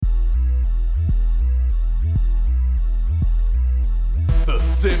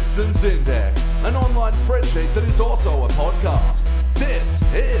Simpsons Index, an online spreadsheet that is also a podcast. This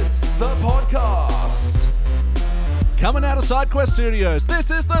is the podcast. Coming out of SideQuest Studios,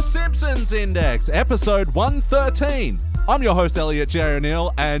 this is the Simpsons Index, episode 113. I'm your host, Elliot J.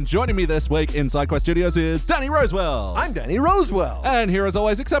 O'Neill, and joining me this week in SideQuest Studios is Danny Rosewell. I'm Danny Rosewell. And here as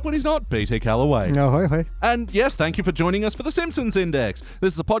always, except when he's not, BT Calloway. Oh, hi. And yes, thank you for joining us for the Simpsons Index.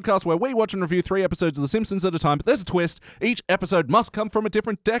 This is a podcast where we watch and review 3 episodes of The Simpsons at a time, but there's a twist. Each episode must come from a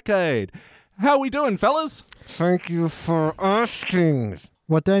different decade. How we doing, fellas? Thank you for asking.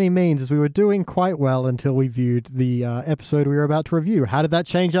 What Danny means is we were doing quite well until we viewed the episode we were about to review. How did that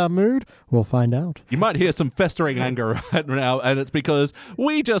change our mood? We'll find out. You might hear some festering anger right now, and it's because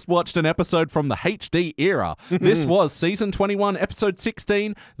we just watched an episode from the HD era. This was season 21, episode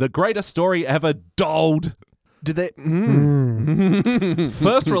 16, The Greatest Story Ever Dolled. Did they?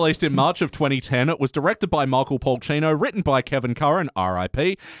 First released in March of 2010, it was directed by Michael Polcino, written by Kevin Curran,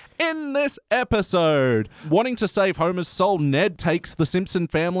 R.I.P. In this episode, wanting to save Homer's soul, Ned takes the Simpson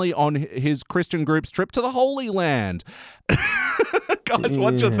family on his Christian group's trip to the Holy Land. Guys,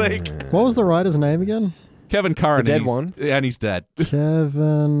 what do you think? What was the writer's name again? Kevin Curran. The dead one? And he's dead.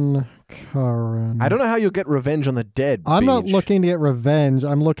 Kevin Curran. I don't know how you'll get revenge on the dead. I'm not Beach. looking to get revenge.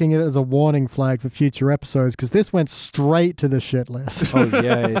 I'm looking at it as a warning flag for future episodes because this went straight to the shit list. Oh,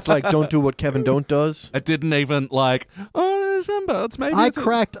 yeah. It's like, don't do what Kevin Don't does. It didn't even there's some birds, maybe. I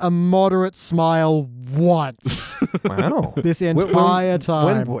cracked a moderate smile once Wow. this entire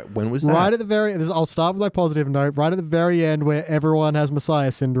time. When was that? Right at the very, I'll start with my positive note. Right at the very end, where everyone has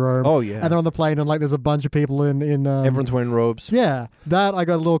Messiah syndrome. Oh, yeah. And they're on the plane, and there's a bunch of people in. Everyone's wearing robes. Yeah, that I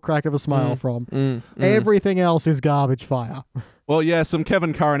got a little crack of a smile from. Everything else is garbage fire. Well, yeah, some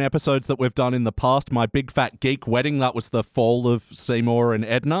Kevin Curran episodes that we've done in the past. My Big Fat Geek Wedding, that was the fall of Seymour and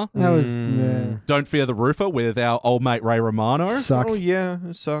Edna. That was yeah. Don't Fear the Roofer with our old mate Ray Romano. Sucked. Oh, yeah.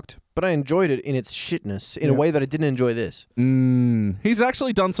 It sucked. But I enjoyed it in its shitness in a way that I didn't enjoy this. He's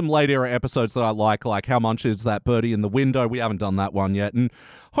actually done some late era episodes that I like How Much Is That Birdie in the Window? We haven't done that one yet. And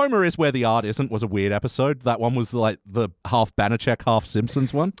Homer Is Where the Art Isn't was a weird episode. That one was like the half Banachek, half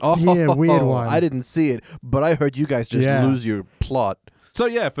Simpsons one. Oh, Yeah, weird one. I didn't see it, but I heard you guys just lose your plot. So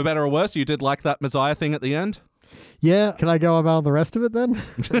yeah, for better or worse, you did like that Messiah thing at the end? Yeah, can I go about the rest of it then?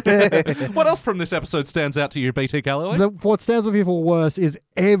 What else from this episode stands out to you, BT Calloway? What stands out for worse is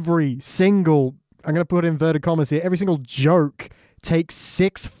every single, I'm going to put inverted commas here, every single joke takes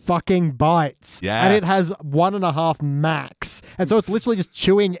 6 fucking bites. Yeah. And it has 1.5 max. And so it's literally just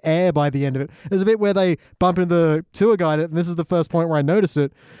chewing air by the end of it. There's a bit where they bump into the tour guide, and this is the first point where I noticed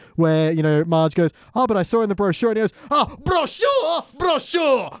it, where, Marge goes, oh, but I saw in the brochure, and he goes, oh, brochure.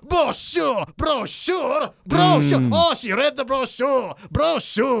 Oh, she read the brochure.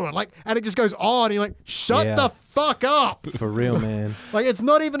 And it just goes on, and you're like, shut the fuck up. For real, man. It's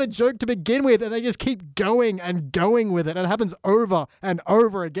not even a joke to begin with, and they just keep going and going with it, and it happens over and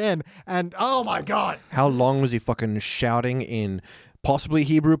over again, and oh my God. How long was he fucking shouting in possibly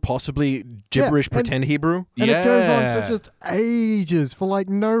Hebrew, possibly gibberish pretend Hebrew? And it goes on for just ages for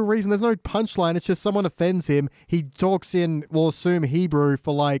no reason. There's no punchline. It's just someone offends him. He talks in, we'll assume Hebrew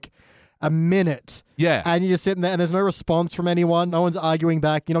for a minute. Yeah. And you're just sitting there and there's no response from anyone. No one's arguing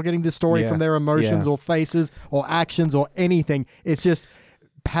back. You're not getting the story from their emotions or faces or actions or anything. It's just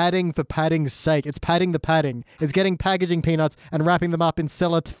padding for padding's sake. It's padding the padding. It's getting packaging peanuts and wrapping them up in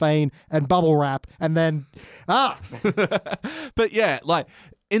cellophane and bubble wrap and then But yeah,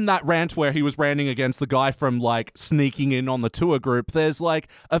 in that rant where he was ranting against the guy from sneaking in on the tour group, there's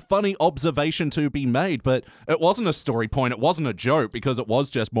a funny observation to be made, but it wasn't a story point, it wasn't a joke, because it was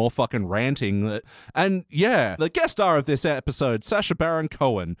just more fucking ranting. And yeah, the guest star of this episode, Sacha Baron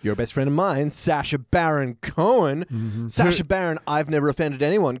Cohen. Your best friend of mine, Sacha Baron Cohen. Mm-hmm. Sacha Baron, I've never offended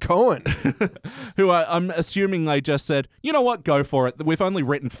anyone. Cohen. Who I'm assuming they just said, you know what, go for it. We've only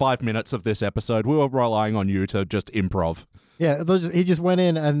written 5 minutes of this episode. We were relying on you to just improv. Yeah, he just went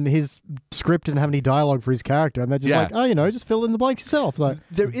in and his script didn't have any dialogue for his character, and they're just just fill in the blanks yourself.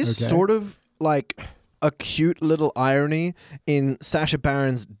 There is sort of a cute little irony in Sacha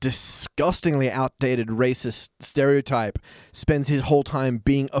Baron's disgustingly outdated racist stereotype. Spends his whole time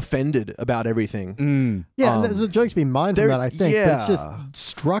being offended about everything. Yeah, and there's a joke to be mined from that, I think. But it's just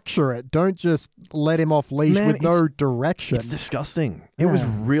structure it. Don't just let him off leash with no direction. It's disgusting. It was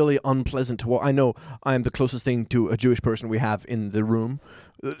really unpleasant to watch. I know I'm the closest thing to a Jewish person we have in the room.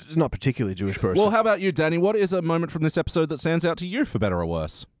 Not particularly Jewish person. Well, how about you, Danny? What is a moment from this episode that stands out to you, for better or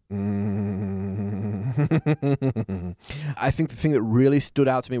worse? I think the thing that really stood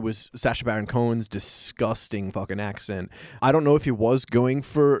out to me was Sacha Baron Cohen's disgusting fucking accent. I don't know if he was going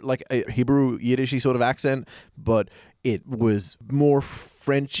for a Hebrew Yiddishy sort of accent, but it was more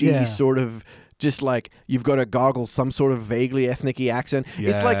Frenchy sort of. Just like you've got to gargle some sort of vaguely ethnic-y accent.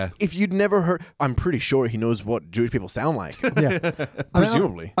 Yeah. It's like if you'd never heard... I'm pretty sure he knows what Jewish people sound like. Yeah.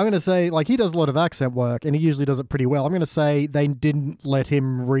 Presumably. I'm going to say, like, he does a lot of accent work, and he usually does it pretty well. I'm going to say they didn't let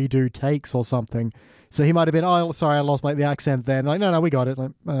him redo takes or something. So he might have been, oh, sorry, I lost the accent then. Like, no, we got it.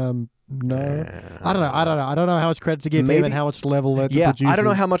 Like, no. I don't know. I don't know how much credit to give him and how much level the producers. I don't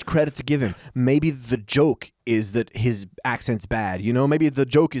know how much credit to give him. Maybe the joke is that his accent's bad. You know, maybe the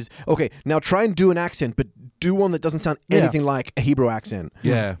joke is, okay, now try and do an accent, but do one that doesn't sound anything like a Hebrew accent.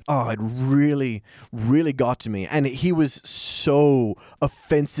 Yeah. Oh, it really, really got to me. And he was so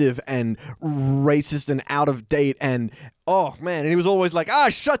offensive and racist and out of date and... Oh, man. And he was always like,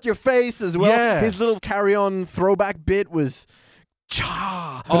 shut your face as well. Yeah. His little carry-on throwback bit was...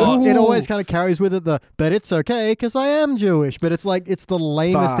 Cha. It always kind of carries with it but it's okay because I am Jewish. But it's like, it's the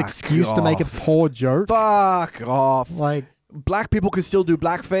lamest excuse to make a poor joke. Fuck off. Like, black people can still do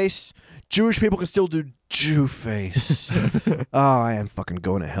blackface. Jewish people can still do Jew face. I am fucking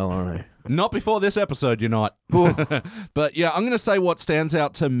going to hell, aren't I? Not before this episode, you're not. But yeah, I'm going to say what stands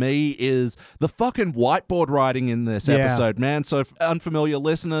out to me is the fucking whiteboard writing in this episode, man. So for unfamiliar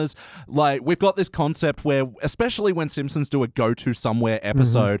listeners, like we've got this concept where, especially when Simpsons do a go-to somewhere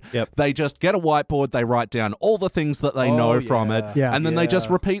episode, they just get a whiteboard, they write down all the things that they know from it, and then they just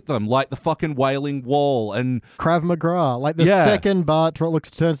repeat them, like the fucking Wailing Wall and... Krav Maga. Like the second Bart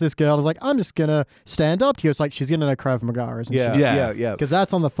turns to this girl and is like, I'm just going to stand up to you. It's like, she's going to know Krav Maga, isn't she? Yeah. Because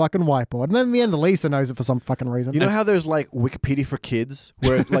that's on the fucking whiteboard. And then in the end, Lisa knows it for some fucking reason. You know how there's like Wikipedia for kids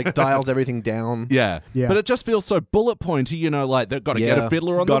where it like dials everything down? Yeah. But it just feels so bullet pointy, you know, like they've got to get a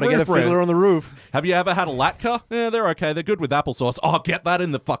fiddler on the roof. Got to get a fiddler on the roof. Have you ever had a latke? Yeah, they're okay. They're good with applesauce. Oh, get that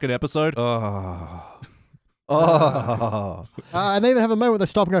in the fucking episode. And they even have a moment where they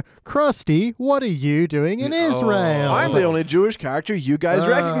stop and go, Krusty, what are you doing in Israel? I'm the only Jewish character you guys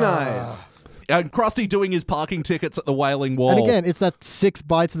recognize. And Krusty doing his parking tickets at the Wailing Wall. And again, it's that 6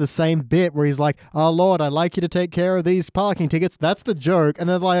 bites of the same bit where he's like, oh, Lord, I'd like you to take care of these parking tickets. That's the joke. And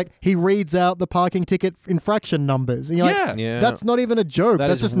then like he reads out the parking ticket infraction numbers. And you're like, that's not even a joke.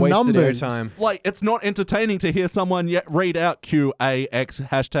 That's just numbers. Airtime. Like, it's not entertaining to hear someone yet read out QAX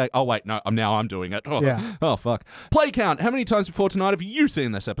hashtag. Oh, wait, no, I'm doing it. Oh, fuck. Play count. How many times before tonight have you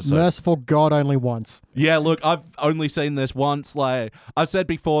seen this episode? Merciful God, only once. Yeah, look, I've only seen this once. Like, I've said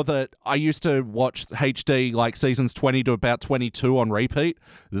before that I used to watch HD like seasons 20 to about 22 on repeat.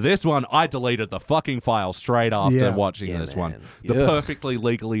 This one, I deleted the fucking file straight after watching this one. The perfectly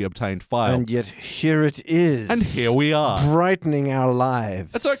legally obtained file. And yet here it is. And here we are. Brightening our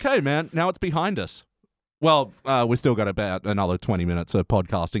lives. It's okay, man. Now it's behind us. Well, we still got about another 20 minutes of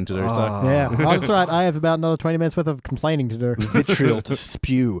podcasting to do. So yeah, that's right. I have about another 20 minutes worth of complaining to do. Vitriol to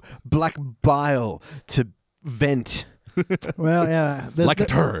spew. Black bile to vent. Well, yeah. Like a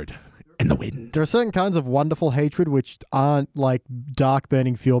turd in the wind. There are certain kinds of wonderful hatred which aren't like dark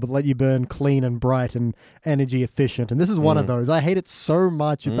burning fuel, but let you burn clean and bright and energy efficient. And this is one of those. I hate it so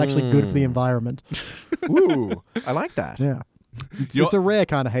much, it's actually good for the environment. Ooh, I like that. Yeah. It's a rare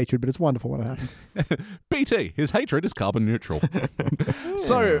kind of hatred, but it's wonderful when it happens. BT, his hatred is carbon neutral.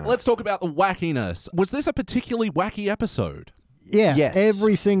 So let's talk about the wackiness. Was this a particularly wacky episode? Yes,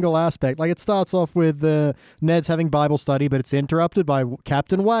 every single aspect. Like, it starts off with Ned's having Bible study, but it's interrupted by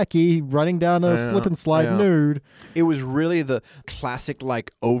Captain Wacky running down a slip and slide nude. It was really the classic,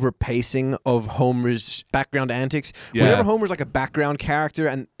 like, over-pacing of Homer's background antics. Yeah. Whenever Homer's, like, a background character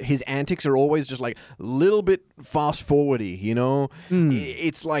and his antics are always just, like, a little bit fast-forward-y, you know?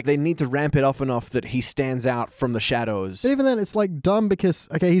 It's like they need to ramp it up enough that he stands out from the shadows. But even then, it's, like, dumb because,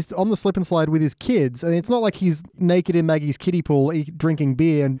 okay, he's on the slip and slide with his kids. I mean, it's not like he's naked in Maggie's kiddie pool drinking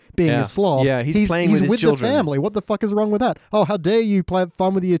beer and being a slob. Yeah, he's playing with his children. The family. What the fuck is wrong with that? Oh, how dare you play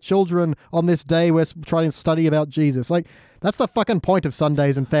fun with your children on this day we're trying to study about Jesus. Like, that's the fucking point of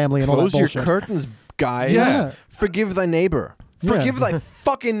Sundays and family and all that bullshit. Close your curtains, guys. Yeah. Forgive thy neighbor. Forgive thy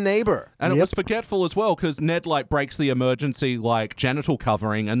fucking neighbor. And it was forgetful as well because Ned like breaks the emergency like genital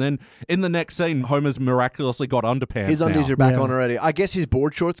covering, and then in the next scene, Homer's miraculously got underpants. His undies now. are back on already. I guess his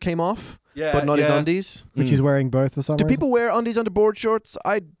board shorts came off, but not his undies. Which he's wearing both for some reason. Do people wear undies under board shorts?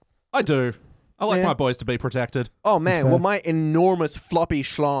 I do. I like my boys to be protected. Oh, man. Well, my enormous floppy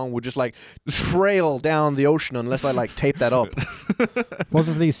schlong would just, like, trail down the ocean unless I, like, tape that up. If it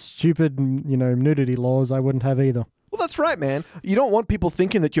wasn't for these stupid, nudity laws, I wouldn't have either. Well, that's right, man. You don't want people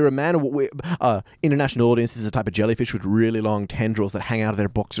thinking that you're a man. International audience is a type of jellyfish with really long tendrils that hang out of their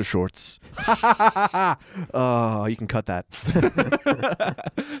boxer shorts. Oh, you can cut that.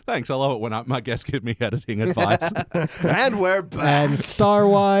 Thanks. I love it when my guests give me editing advice. And we're back. And Star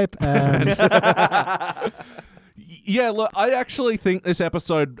Wipe and... Yeah, look, I actually think this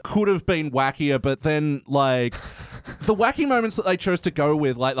episode could have been wackier, but then, like, the wacky moments that they chose to go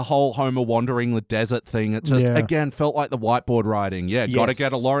with, like the whole Homer wandering the desert thing, it just, again, felt like the whiteboard writing. Yeah, gotta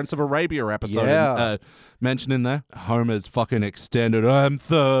get a Lawrence of Arabia episode mentioned in there. Homer's fucking extended, I'm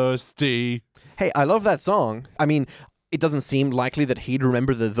thirsty. Hey, I love that song. I mean, it doesn't seem likely that he'd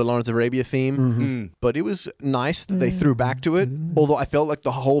remember the Lawrence of Arabia theme, but it was nice that they threw back to it, although I felt like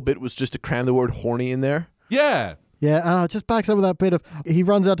the whole bit was just to cram the word horny in there. Yeah. Yeah, it just backs up with that bit of, he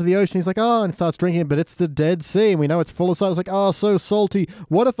runs out to the ocean, he's like, oh, and starts drinking it, but it's the Dead Sea, and we know it's full of salt. It's like, oh, so salty.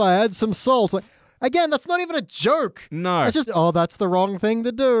 What if I add some salt? Like, again, that's not even a joke. No. It's just, that's the wrong thing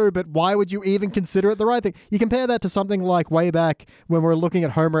to do, but why would you even consider it the right thing? You compare that to something like way back when we're looking at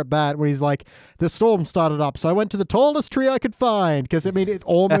Homer at bat, where he's like, the storm started up, so I went to the tallest tree I could find, because, I mean, it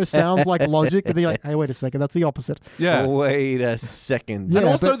almost sounds like logic, and then you're like, hey, wait a second, that's the opposite. Yeah. Wait a second. And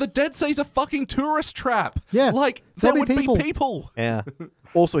also, the Dead Sea's a fucking tourist trap. Yeah. Like, there would people. be people. Yeah.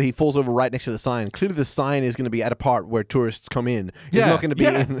 Also, he falls over right next to the sign. Clearly, the sign is going to be at a part where tourists come in. He's not going to be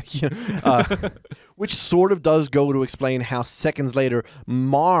in. Which sort of does go to explain how seconds later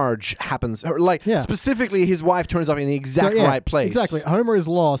Marge happens. Specifically, his wife turns up in the exact right place. Exactly. Homer is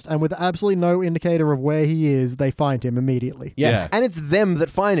lost, and with absolutely no indicator of where he is, they find him immediately. Yeah. And it's them that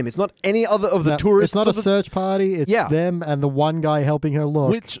find him. It's not any other of the tourists. It's not a search party. It's them and the one guy helping her look.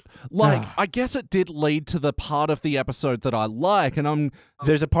 Which, I guess it did lead to the part of the episode that I like, and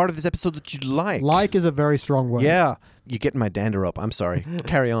there's a part of this episode that you like. Like is a very strong word. Yeah. You're getting my dander up. I'm sorry.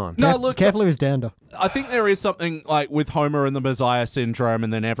 Carry on. No, look. Careful of his dander. I think there is something like with Homer and the Messiah syndrome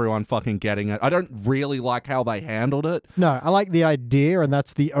and then everyone fucking getting it. I don't really like how they handled it. No, I like the idea, and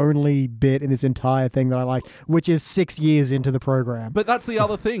that's the only bit in this entire thing that I like, which is 6 years into the program. But that's the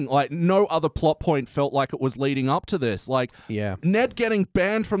other thing. Like, no other plot point felt like it was leading up to this. Like, Ned getting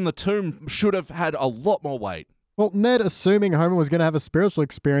banned from the tomb should have had a lot more weight. Well, Ned assuming Homer was going to have a spiritual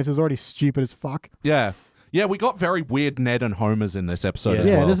experience is already stupid as fuck. Yeah. Yeah, we got very weird Ned and Homers in this episode as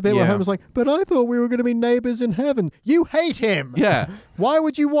well. Yeah, there's a bit where Homer's like, but I thought we were going to be neighbors in heaven. You hate him. Yeah. Why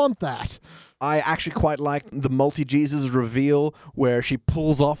would you want that? I actually quite like the multi-Jesus reveal where she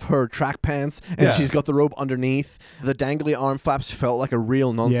pulls off her track pants and she's got the robe underneath. The dangly arm flaps felt like a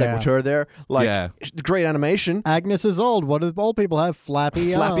real non sequitur there. Like, great animation. Agnes is old. What do old people have?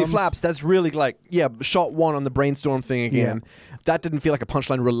 Flappy arms. Flaps. That's really like, shot one on the brainstorm thing again. Yeah. That didn't feel like a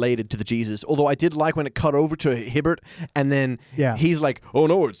punchline related to the Jesus. Although I did like when it cut over to Hibbert and then he's like, oh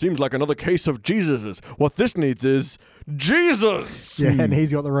no, it seems like another case of Jesus's. What this needs is Jesus. Yeah, and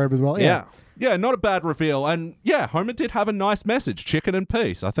he's got the robe as well. Yeah. Yeah, not a bad reveal. And Homer did have a nice message, chicken and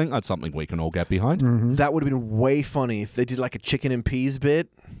peas. I think that's something we can all get behind. Mm-hmm. That would have been way funny if they did like a chicken and peas bit.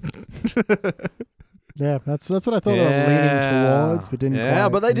 Yeah, that's what I thought they were leaning towards, but didn't quite.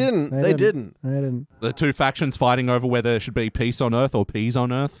 But they didn't. They didn't. The two factions fighting over whether there should be peace on Earth or peas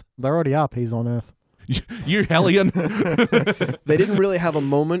on Earth. There already are peas on Earth. You hellion. They didn't really have a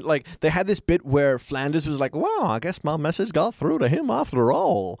moment. Like, they had this bit where Flanders was like, well, I guess my message got through to him after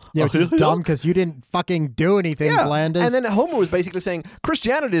all. Yeah, which is dumb because you didn't fucking do anything, Flanders. And then Homer was basically saying,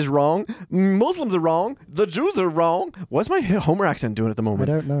 Christianity is wrong, Muslims are wrong, the Jews are wrong. What's my Homer accent doing at the moment?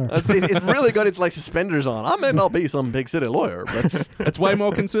 I don't know. It's really got its like suspenders on. I may not be some big city lawyer, but it's way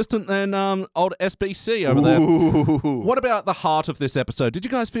more consistent than old SBC over there. What about the heart of this episode? Did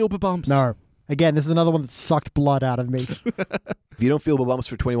you guys feel bumps? No. Again, this is another one that sucked blood out of me. If you don't feel the bumps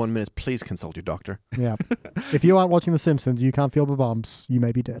for 21 minutes, please consult your doctor. Yeah. If you aren't watching The Simpsons, you can't feel the bumps, you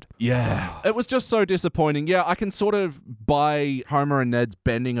may be dead. Yeah. It was just so disappointing. Yeah, I can sort of buy Homer and Ned's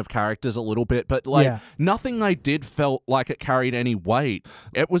bending of characters a little bit, but nothing they did felt like it carried any weight.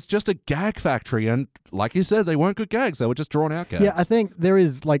 It was just a gag factory, and like you said, they weren't good gags. They were just drawn out gags. Yeah, I think there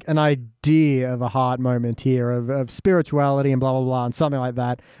is like an idea of a heart moment here of spirituality and blah, blah, blah, and something like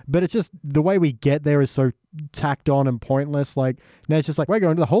that. But it's just the way we get there is so tacked on and pointless. Like, Ned's just like, we're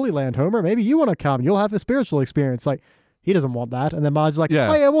going to the Holy Land, Homer. Maybe you want to come. You'll have a spiritual experience. Like, he doesn't want that. And then Marge's like, oh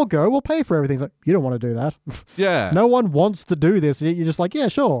yeah, we'll go. We'll pay for everything. It's like, you don't want to do that. Yeah. No one wants to do this. You're just like, yeah,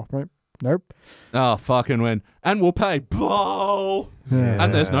 sure. Right? Nope. Oh, fucking win. And we'll pay. Bow. Yeah.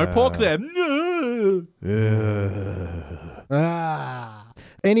 And there's no pork there.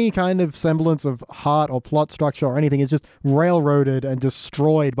 Any kind of semblance of heart or plot structure or anything is just railroaded and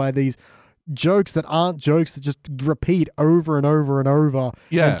destroyed by these jokes that aren't jokes that just repeat over and over and over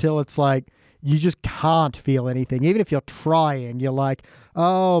until it's like you just can't feel anything. Even if you're trying, you're like,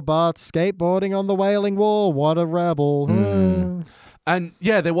 oh, but skateboarding on the Wailing Wall, what a rebel. And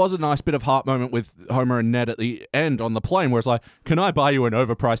yeah, there was a nice bit of heart moment with Homer and Ned at the end on the plane where it's like, can I buy you an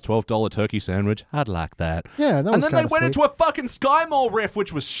overpriced $12 turkey sandwich? I'd like that. Yeah, that was And then they went sweet. into a fucking Sky Mall riff,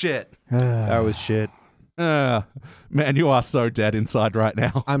 which was shit. That was shit. Man, you are so dead inside right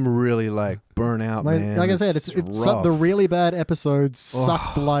now. I'm really like burnt out, man. Like I said, it's rough. the really bad episodes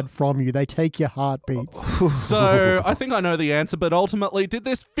suck blood from you. They take your heartbeats. So, I think I know the answer, but ultimately, did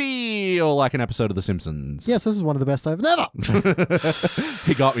this feel like an episode of The Simpsons? Yes, this is one of the best I've never.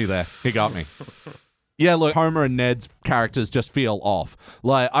 He got me there. He got me. Yeah, look, Homer and Ned's characters just feel off.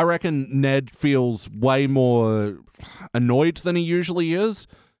 Like, I reckon Ned feels way more annoyed than he usually is.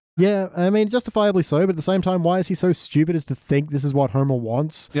 Yeah, I mean, justifiably so, but at the same time, why is he so stupid as to think this is what Homer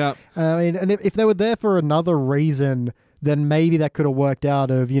wants? Yeah. I mean, and if they were there for another reason, then maybe that could have worked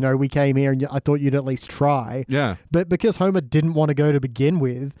out of, we came here and I thought you'd at least try. Yeah. But because Homer didn't want to go to begin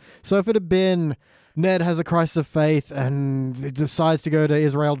with, so if it had been Ned has a crisis of faith and decides to go to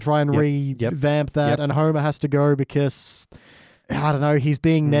Israel to try and revamp that, and Homer has to go because, I don't know, he's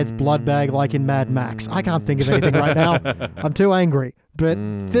being Ned's blood bag like in Mad Max. I can't think of anything right now. I'm too angry. But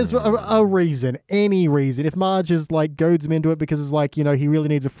there's a reason, any reason. If Marge is like goads him into it because it's like, he really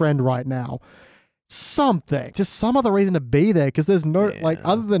needs a friend right now. Something. Just some other reason to be there because there's no,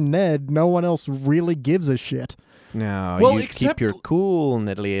 other than Ned, no one else really gives a shit. No, well, you keep your cool.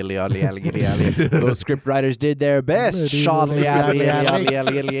 Those script writers did their best. That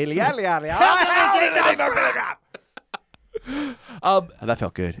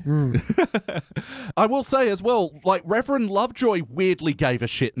felt good. I will say as well, like, Reverend Lovejoy weirdly gave a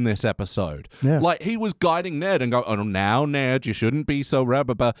shit in this episode. Yeah. Like, he was guiding Ned and go, oh, now, Ned, you shouldn't be so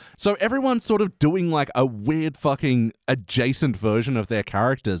rababa. So everyone's sort of doing, like, a weird fucking adjacent version of their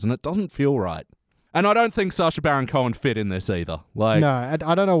characters, and it doesn't feel right. And I don't think Sacha Baron Cohen fit in this either. Like, no, I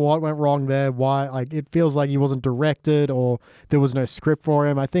don't know what went wrong there. Why? Like, it feels like he wasn't directed or there was no script for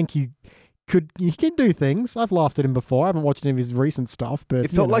him. I think he can do things. I've laughed at him before. I haven't watched any of his recent stuff, but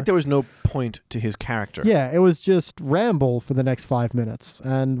it felt like there was no point to his character. Yeah, it was just ramble for the next 5 minutes,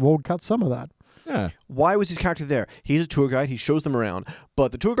 and we'll cut some of that. yeah. Why was his character there? He's a tour guide. He shows them around.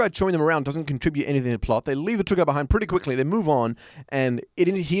 But the tour guide showing them around doesn't contribute anything to the plot. They leave the tour guide behind pretty quickly. They move on. And he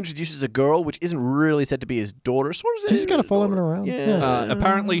introduces a girl, which isn't really said to be his daughter. Sort of She's just kind of following him around. Yeah.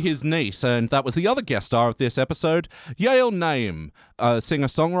 Apparently his niece, and that was the other guest star of this episode, Yael Naim, a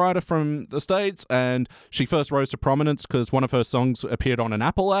singer-songwriter from the States, and she first rose to prominence because one of her songs appeared on an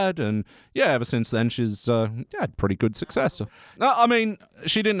Apple ad, and ever since then she's had pretty good success. I mean,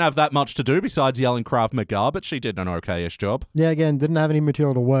 she didn't have that much to do besides yelling Krav Maga, but she did an okay-ish job. Yeah, again, didn't have any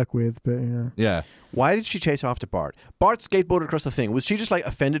material to work with, but Yeah. Why did she chase after Bart? Bart skateboarded across the thing. Was she just like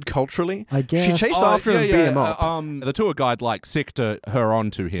offended culturally? I guess. She chased after him and beat him up. The tour guide sicked her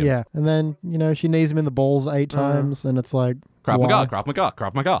onto him. Yeah, and then, she knees him in the balls 8 times, and it's like, Krav why? Maga, Krav Maga,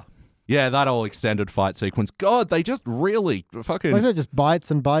 Krav Maga. Yeah, that whole extended fight sequence. God, they just really fucking... Like I said, just bites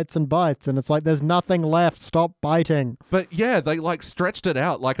and bites and bites, and it's like, there's nothing left. Stop biting. But yeah, they stretched it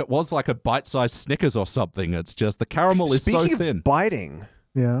out like it was like a bite-sized Snickers or something. It's just the caramel is so Speaking thin. of biting...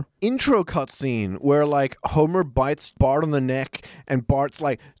 Yeah. Intro cutscene where Homer bites Bart on the neck and Bart's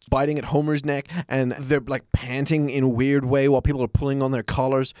biting at Homer's neck and they're panting in a weird way while people are pulling on their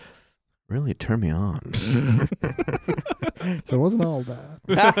collars. Really turned me on. So it wasn't all bad.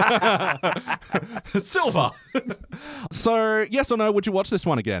 Silver. So, yes or no, would you watch this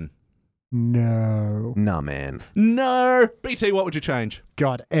one again? No. Nah, man. No. BT, what would you change?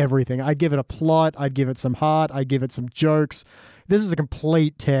 God, everything. I'd give it a plot. I'd give it some heart. I'd give it some jokes. This is a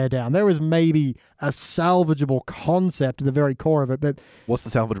complete teardown. There was maybe a salvageable concept at the very core of it, but... What's the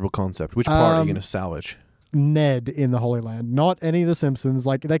salvageable concept? Which part are you going to salvage? Ned in the Holy Land. Not any of the Simpsons.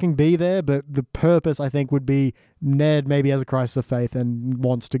 They can be there, but the purpose, I think, would be Ned maybe has a crisis of faith and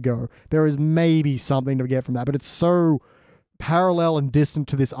wants to go. There is maybe something to get from that, but it's so parallel and distant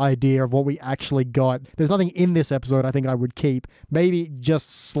to this idea of what we actually got. There's nothing in this episode I think I would keep. Maybe just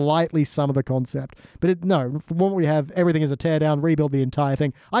slightly some of the concept. But no, from what we have, everything is a teardown, rebuild the entire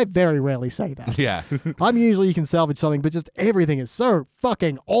thing. I very rarely say that. Yeah. I'm usually you can salvage something, but just everything is so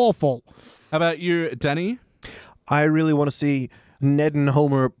fucking awful. How about you, Danny? I really want to see Ned and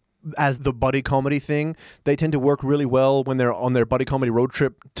Homer as the buddy comedy thing. They tend to work really well when they're on their buddy comedy road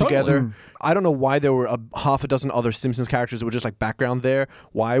trip together. Totally. I don't know why there were half a dozen other Simpsons characters that were just background there.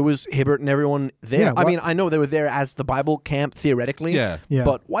 Why was Hibbert and everyone there? Yeah, I mean, I know they were there as the Bible camp theoretically. Yeah.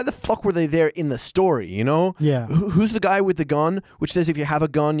 But why the fuck were they there in the story, Yeah. Who's the guy with the gun, which says if you have a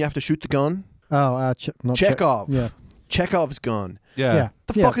gun, you have to shoot the gun? Oh, not Chekhov. Yeah. Chekhov's gun. Yeah.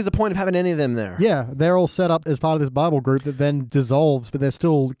 The fuck is the point of having any of them there? Yeah, they're all set up as part of this Bible group that then dissolves, but there's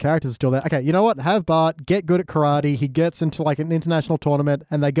still characters still there. Okay, you know what? Have Bart get good at karate. He gets into an international tournament,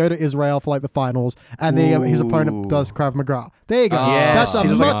 and they go to Israel for the finals, and his opponent does Krav Maga. There you go. Yes, That's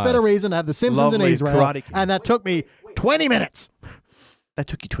a much better reason to have the Simpsons in Lovely Israel, karate. and that took me 20 minutes. That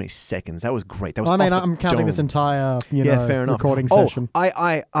took you 20 seconds. That was great. That was I mean, off the I'm counting this dome. entire, fair enough. recording session.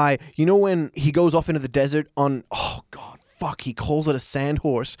 You know when he goes off into the desert on, oh God, fuck, he calls it a sand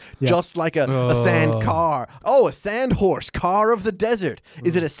horse, just like a sand car. Oh, a sand horse, car of the desert.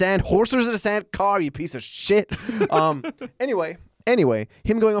 Is it a sand horse or is it a sand car, you piece of shit? Anyway,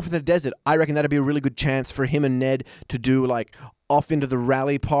 him going off into the desert, I reckon that'd be a really good chance for him and Ned to do like off into the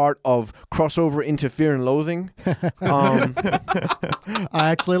rally part of crossover into Fear and Loathing. I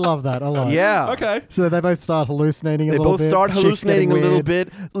actually love that a lot. Yeah. Okay. So they both start hallucinating a They little both bit. start Shit's hallucinating a getting little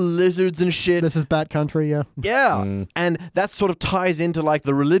weird. bit. Lizards and shit. This is Bat Country, yeah. Yeah. And that sort of ties into like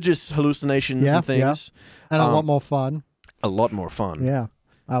the religious hallucinations Yeah, and things. And a lot more fun. A lot more fun. Yeah.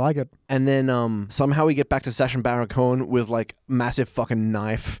 I like it. And then somehow we get back to Sacha Baron Cohen with like massive fucking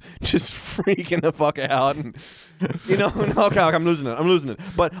knife, just freaking the fuck out. And, okay, I'm losing it.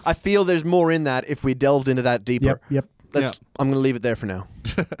 But I feel there's more in that if we delved into that deeper. Yep. I'm going to leave it there for now.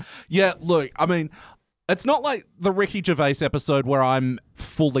 Yeah, look, I mean, it's not like the Ricky Gervais episode where I'm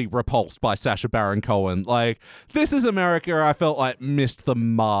fully repulsed by Sacha Baron Cohen. Like, This Is America, I felt like missed the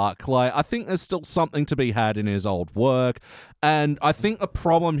mark. Like, I think there's still something to be had in his old work. And I think the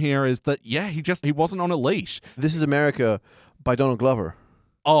problem here is that, he wasn't on a leash. This Is America by Donald Glover.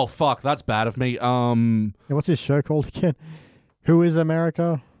 Oh, fuck, that's bad of me. What's his show called again? Who is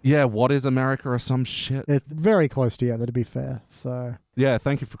America? Yeah, What Is America or some shit. It's very close together, to be fair. So, Yeah,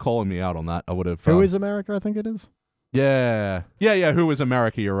 thank you for calling me out on that. I would have... Who is America, I think it is. Yeah, Who Is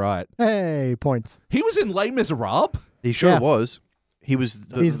America, you're right. Hey, points. He was in Les Miserables? He sure Yeah. was. He was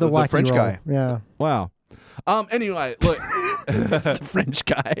He's the wacky French role. guy. Yeah. Wow. Anyway, look... The French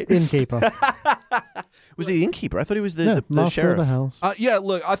guy. Innkeeper. Was he the innkeeper? I thought he was the Master sheriff. of the house.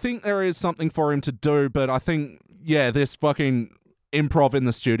 Look, I think there is something for him to do, but I think, this fucking improv in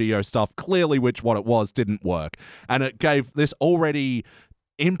the studio stuff, clearly what it was, didn't work. And it gave this already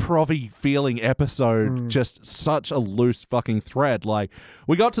improv-y feeling episode just such a loose fucking thread. Like,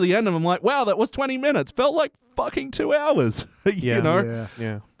 we got to the end and I'm like, wow, that was 20 minutes. Felt like fucking 2 hours, you know?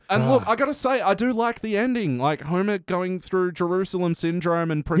 Yeah. And look, I gotta say, I do like the ending, like Homer going through Jerusalem syndrome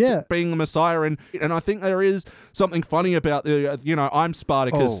and being the Messiah, and I think there is something funny about the, I'm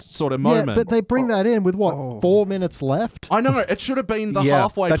Spartacus sort of moment. Yeah, but they bring that in with 4 minutes left? I know, it should have been the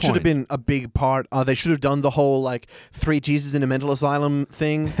halfway that point. should have been a big part. They should have done the whole, like, 3 Jesus in a mental asylum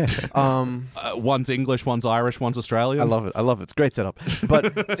thing. One's English, one's Irish, one's Australian. I love it. It's a great setup.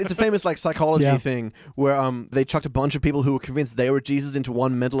 But it's a famous, like, psychology thing where they chucked a bunch of people who were convinced they were Jesus into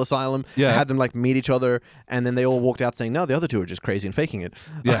one mental asylum, had them like meet each other, and then they all walked out saying, no, the other two are just crazy and faking it.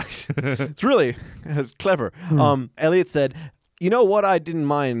 Yeah. It's clever. Elliot said, you know what, I didn't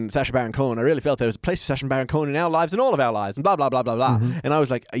mind Sacha Baron Cohen. I really felt there was a place for Sacha Baron Cohen in our lives and all of our lives and blah, blah, blah, blah, blah. And I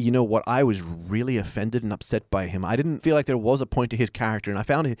was like, you know what, I was really offended and upset by him. I didn't feel like there was a point to his character, and I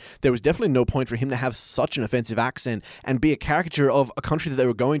found there was definitely no point for him to have such an offensive accent and be a caricature of a country that they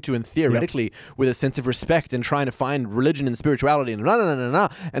were going to, and theoretically with a sense of respect and trying to find religion and spirituality and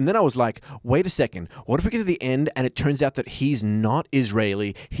And then I was like, wait a second, what if we get to the end and it turns out that he's not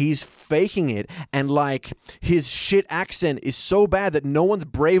Israeli, he's faking it, and like his shit accent is so bad that no one's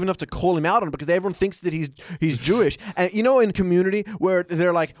brave enough to call him out on it because everyone thinks that he's Jewish. And in Community where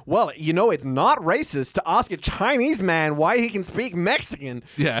they're like, well, it's not racist to ask a Chinese man why he can speak Mexican.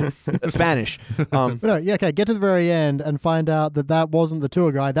 Yeah. Spanish. But no, get to the very end and find out that wasn't the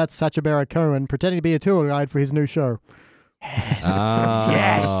tour guide. That's Sacha Baron Cohen pretending to be a tour guide for his new show.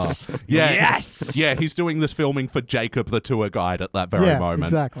 Yes. Yes. Yeah, he's doing this filming for Jacob, the tour guide, at that very moment.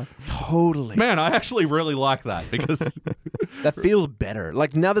 Exactly. Totally. Man, I actually really like that because that feels better.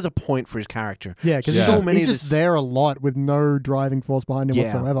 Like, now there's a point for his character. Yeah, because he's just there a lot with no driving force behind him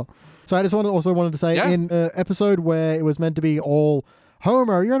whatsoever. So I just wanted to say, in an episode where it was meant to be all,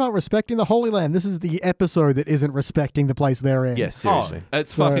 Homer, you're not respecting the Holy Land. This is the episode that isn't respecting the place they're in. Yes, seriously.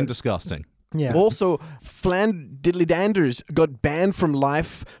 It's fucking disgusting. Yeah. Also, Flan Diddley Danders got banned from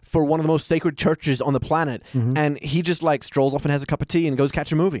life for one of the most sacred churches on the planet, and he just like strolls off and has a cup of tea and goes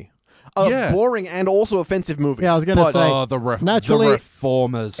catch a movie. Boring and also offensive movie. Yeah, I was going to say, naturally, the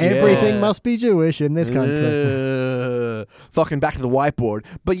reformers. Everything must be Jewish in this country. Fucking back to the whiteboard.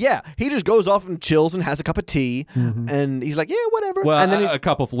 But yeah, he just goes off and chills and has a cup of tea, and he's like, yeah, whatever. Well, and then a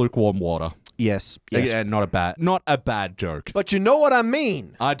cup of lukewarm water. Yes. Yeah, not a bad joke. But you know what I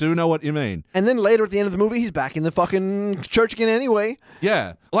mean. I do know what you mean. And then later at the end of the movie, he's back in the fucking church again anyway.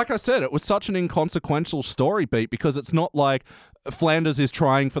 Yeah. Like I said, it was such an inconsequential story beat because it's not like Flanders is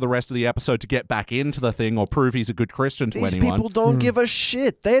trying for the rest of the episode to get back into the thing or prove he's a good Christian to anyone. These people don't give a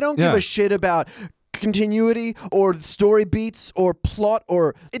shit. They don't give a shit about continuity or story beats or plot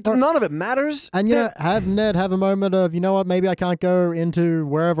or none of it matters. And have Ned have a moment of, you know what, maybe I can't go into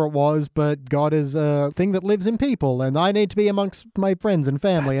wherever it was, but God is a thing that lives in people, and I need to be amongst my friends and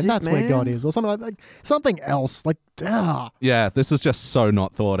family, that's where God is, or something like something else. Like, Yeah, this is just so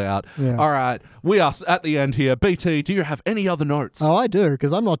not thought out. Yeah. All right, we are at the end here. BT, do you have any other notes? Oh, I do,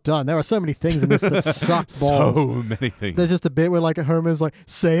 because I'm not done. There are so many things in this that suck balls. So many things. There's just a bit where like Homer's like,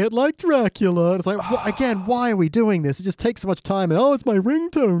 say it like Dracula. And it's like, again, why are we doing this? It just takes so much time. And it's my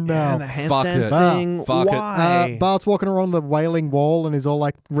ringtone now. the Fuck handstand it. thing. Fuck it. Why? Bart's walking around the Wailing Wall and he's all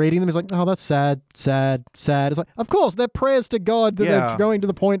like reading them. He's like, oh, that's sad, sad, sad. It's like, of course, they're prayers to God that they're going to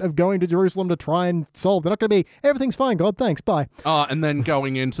the point of going to Jerusalem to try and solve. They're not going to be, everything's fine, God, thanks, bye. And then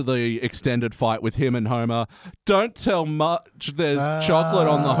going into the extended fight with him and Homer. Don't tell Marge there's chocolate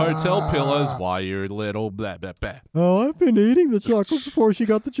on the hotel pillows. Why, you little blah, blah, blah. Oh, I've been eating the chocolate before she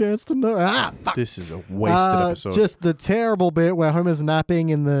got the chance to know. Fuck. This is a wasted episode. Just the terrible bit where Homer's napping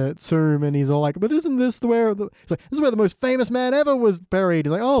in the tomb and he's all like, but isn't this where this is where the most famous man ever was buried?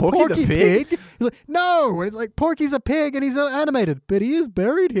 He's like, oh, Porky the Pig? pig? He's like, no. And it's like, Porky's a pig and he's animated, but he is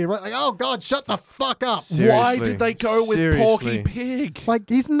buried here. Right? Like, oh, God, shut the fuck up. Why did they go with Porky Pig? Like,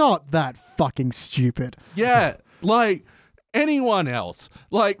 he's not that fucking stupid. Yeah, like anyone else.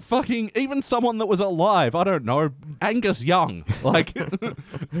 Like fucking even someone that was alive. I don't know. Angus Young. Like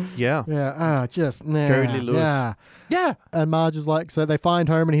Yeah. Yeah, Jerry Lee Lewis. Yeah. yeah. And Marge is like, so they find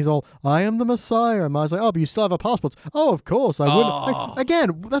Homer and he's all, I am the Messiah. And Marge's like, oh, but you still have our passports. Oh, of course, I wouldn't. Like,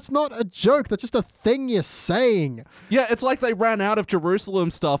 again, that's not a joke. That's just a thing you're saying. Yeah, it's like they ran out of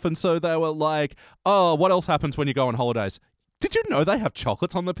Jerusalem stuff and so they were like, oh, what else happens when you go on holidays? Did you know they have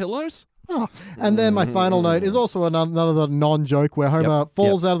chocolates on the pillows? Oh. And then my final note is also another non-joke where Homer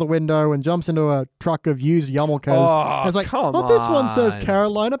falls out of the window and jumps into a truck of used yarmulkes. And it's like, this one says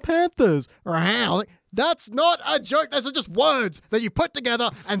Carolina Panthers. Like, that's not a joke. Those are just words that you put together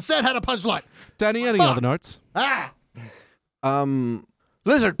and said had a punchline. Danny, any other notes?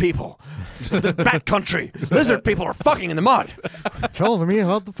 Lizard people. The bat country. Lizard people are fucking in the mud. Telling me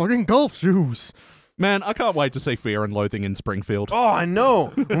about the fucking golf shoes. Man, I can't wait to see Fear and Loathing in Springfield. Oh, I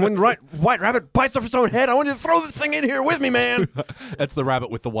know. And when White Rabbit bites off his own head, I want you to throw this thing in here with me, man. It's the rabbit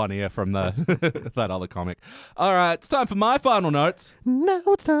with the one ear from the that other comic. All right, it's time for my final notes. Now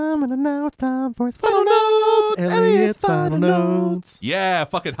it's time for his final notes. Elliot's final notes. Yeah,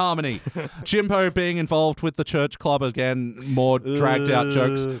 fucking harmony. Jimbo being involved with the church club again, more dragged out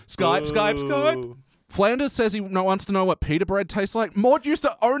jokes. Skype. Flanders says he wants to know what pita bread tastes like. Mort used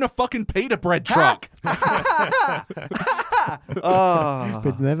to own a fucking pita bread truck. But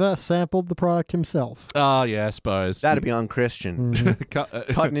never sampled the product himself. Oh, yeah, I suppose. That'd be unchristian.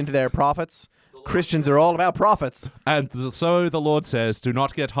 Cutting into their profits. Christians are all about profits. And so the Lord says, do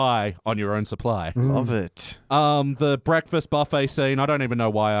not get high on your own supply. Love it. The breakfast buffet scene, I don't even know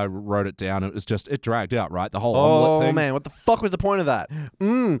why I wrote it down. It was just, it dragged out, right? The whole omelet thing. Oh, man, what the fuck was the point of that?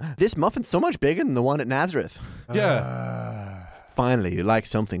 This muffin's so much bigger than the one at Nazareth. Yeah. Finally, you like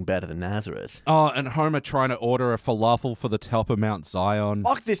something better than Nazareth. Oh, and Homer trying to order a falafel for the top of Mount Zion.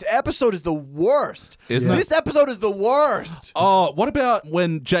 Fuck, this episode is the worst. Isn't it? This episode is the worst. Oh, what about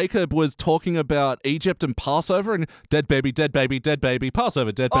when Jacob was talking about Egypt and Passover and dead baby,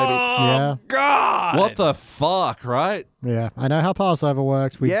 Passover, dead baby. Oh, God. What the fuck, right? Yeah, I know how Passover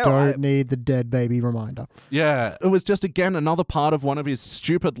works. We don't need the dead baby reminder. Yeah, it was just, again, another part of one of his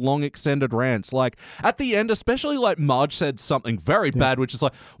stupid, long, extended rants. Like, at the end, especially, like, Marge said something very bad, which is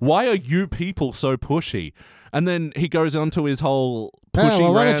like, why are you people so pushy? And then he goes on to his whole pushy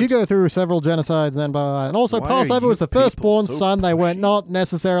well, why rant. don't you go through several genocides then? And also, Why Passover are was the you firstborn people so son. They weren't pushy? not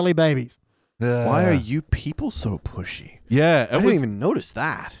necessarily babies. Why are you people so pushy? Yeah, I didn't even notice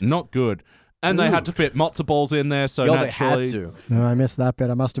that. Not good. And they had to fit matzo balls in there, so naturally... they had to. No, I missed that bit.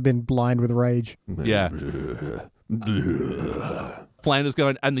 I must have been blind with rage. Yeah. Flanders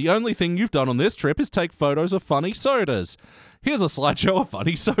going, and the only thing you've done on this trip is take photos of funny sodas. Here's a slideshow of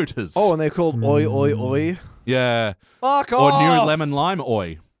funny sodas. Oh, and they're called Oi Oi Oi. Yeah. Fuck Or off. new lemon lime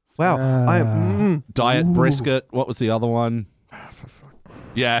oi. Wow. I'm Diet brisket. What was the other one?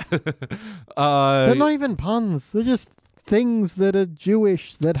 Yeah. They're not even puns. They're just things that are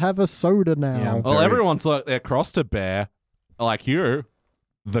Jewish that have a soda now. Yeah. Well, everyone's like their cross to bear. Like you.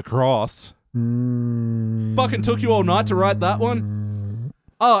 The cross. Fucking took you all night to write that one.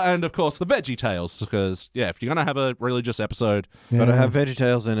 Oh, and of course the Veggie Tales, because if you're gonna have a religious episode, gotta have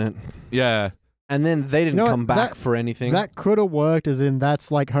VeggieTales in it. yeah. And then they didn't come back for anything. That could have worked, as in that's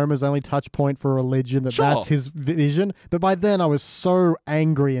like Homer's only touch point for religion, that's his vision. But by then I was so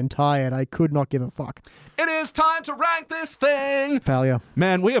angry and tired, I could not give a fuck. It is time to rank this thing. Failure.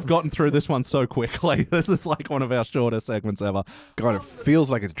 Man, we have gotten through this one so quickly. This is like one of our shortest segments ever. God, it feels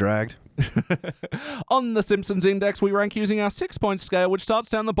like it's dragged. On the Simpsons Index, we rank using our 6-point scale, which starts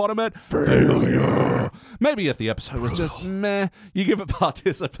down the bottom at failure. Maybe if the episode was just meh, you give it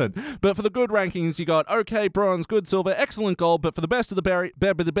participant. But for the good rankings, you got okay, bronze, good, silver, excellent, gold. But for the best of the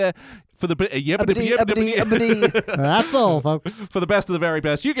That's all, folks. For the best of the very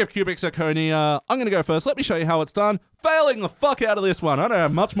best, you give cubic zirconia. I'm going to go first. Let me show you how it's done. Failing the fuck out of this one. I don't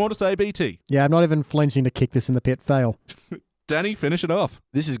have much more to say, BT. Yeah, I'm not even flinching to kick this in the pit. Fail. Danny, finish it off.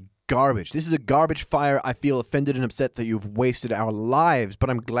 This is garbage. This is a garbage fire. I feel offended and upset that you've wasted our lives, but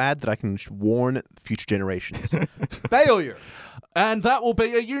I'm glad that I can warn future generations. Failure! And that will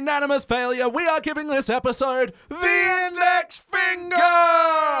be a unanimous failure. We are giving this episode the index finger!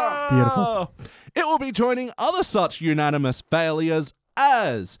 Beautiful. It will be joining other such unanimous failures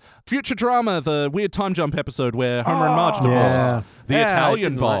as Futurama, the weird time jump episode where Homer and Marge divorced. The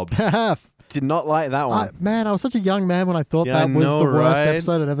Italian Bob. Did not like that one. Man, I was such a young man when I thought that was the worst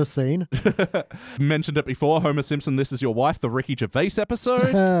episode I'd ever seen. Mentioned it before, Homer Simpson, This Is Your Wife, the Ricky Gervais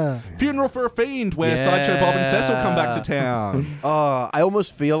episode. Funeral for a Fiend, where Sideshow Bob and Cecil come back to town. I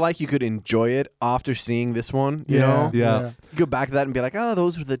almost feel like you could enjoy it after seeing this one, you know? Yeah. You go back to that and be like,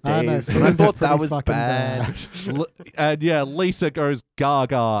 those were the I know, days. And I thought that was bad. And Lisa goes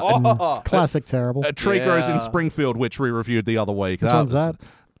gaga. And Classic terrible. a tree grows in Springfield, which we reviewed the other week. Which one's that?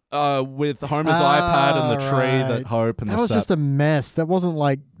 With Homer's iPad and the tree that Hope and that the was just a mess. That wasn't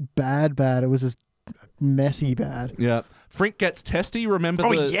like bad. It was just messy bad. Yeah. Frink gets testy.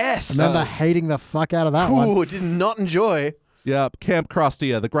 Remember yes! I remember hating the fuck out of that one. Did not enjoy. Yep. Camp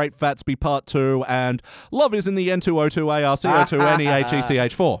Krustia, The Great Fatsby Part 2, and Love is in the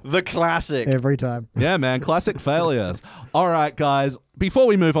N2O2ARCO2NEHECH4. The classic. Every time. Yeah, man. Classic failures. All right, guys. Before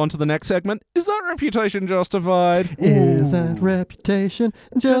we move on to the next segment, is that reputation justified? Is that reputation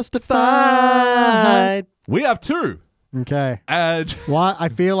justified? We have two. Okay. And Why? I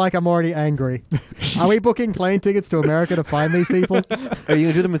feel like I'm already angry. Are we booking plane tickets to America to find these people? Are you going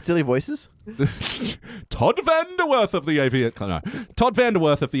to do them with silly voices? Todd Vanderworth of the AV Club. No, Todd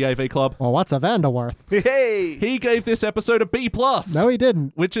Vanderworth of the AV Club. Well, what's a Vanderworth? Hey! He gave this episode a B+. No, he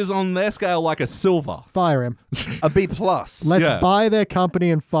didn't. Which is on their scale like a silver. Fire him. A B+. Let's Yeah. buy their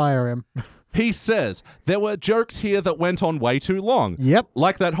company and fire him. He says, there were jokes here that went on way too long. Yep.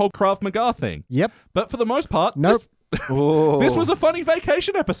 Like that whole Krav Maga thing. Yep. But for the most part, Nope. this was a funny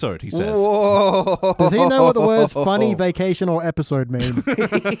vacation episode, he says. Whoa. Does he know what the words funny, vacation, or episode mean?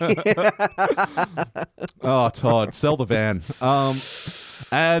 Oh, Todd, sell the van.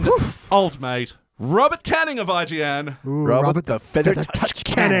 And old mate, Robert Canning of IGN, Ooh, Robert the Feather Touch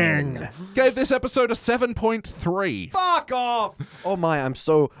Canning. gave this episode a 7.3. Fuck off! Oh my, I'm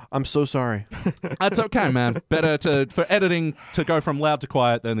so sorry. That's okay, man. Better for editing to go from loud to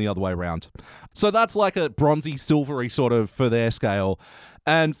quiet than the other way around. So that's like a bronzy, silvery sort of for their scale.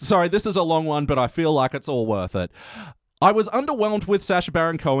 And sorry, this is a long one, but I feel like it's all worth it. I was underwhelmed with Sacha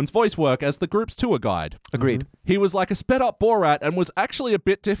Baron Cohen's voice work as the group's tour guide. Agreed. He was like a sped-up Borat and was actually a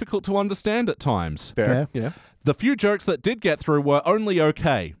bit difficult to understand at times. Fair. Yeah. The few jokes that did get through were only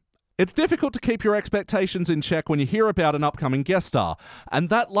okay. It's difficult to keep your expectations in check when you hear about an upcoming guest star, and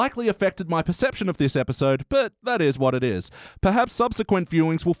that likely affected my perception of this episode, but that is what it is. Perhaps subsequent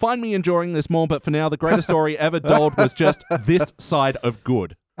viewings will find me enjoying this more, but for now, the greatest story ever told was just this side of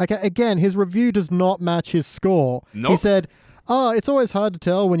good. Okay, again, his review does not match his score. Nope. He said, it's always hard to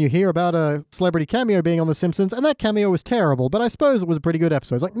tell when you hear about a celebrity cameo being on The Simpsons, and that cameo was terrible, but I suppose it was a pretty good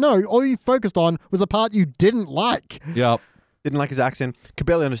episode. It's like, no, all you focused on was the part you didn't like. Yep. Didn't like his accent. Could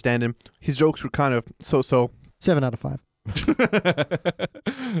barely understand him. His jokes were kind of so-so. 7 out of 5.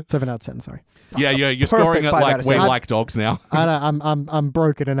 7 out of 10, sorry. Yeah, you're scoring it 5 out like of we 7. like dogs now. I know, I'm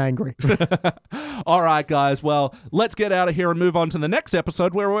broken and angry. All right, guys. Well, let's get out of here and move on to the next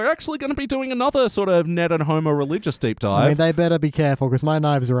episode where we're actually going to be doing another sort of Ned and Homer religious deep dive. I mean, they better be careful because my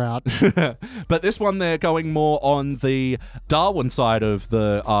knives are out. But this one, they're going more on the Darwin side of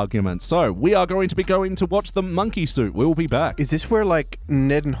the argument. So we are going to be going to watch The Monkey Suit. We'll be back. Is this where, like,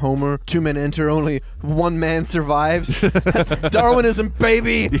 Ned and Homer, 2 men enter, only 1 man survives? That's Darwinism,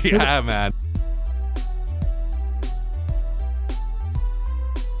 baby! Yeah, man.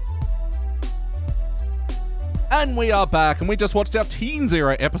 And we are back, and we just watched our Teens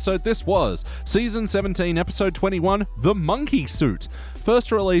Era episode. This was Season 17, Episode 21, The Monkey Suit.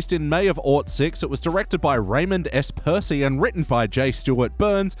 First released in May of '06, it was directed by Raymond S. Percy and written by J. Stewart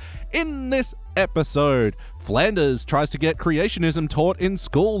Burns. In this episode, Flanders tries to get creationism taught in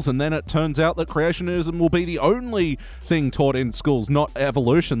schools, and then it turns out that creationism will be the only thing taught in schools, not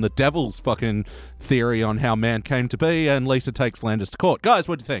evolution, the devil's fucking theory on how man came to be, and Lisa takes Flanders to court. Guys,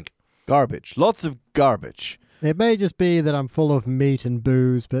 what do you think? Garbage. Lots of garbage. It may just be that I'm full of meat and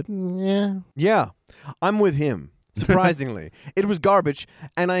booze, but yeah. Yeah, I'm with him. Surprisingly, it was garbage,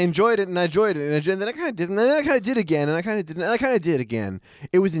 and I enjoyed it, and I enjoyed it, and then I kind of didn't, and then I kind of did again, and I kind of didn't, and I kind of did again.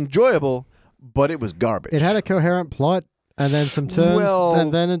 It was enjoyable, but it was garbage. It had a coherent plot, and then some turns,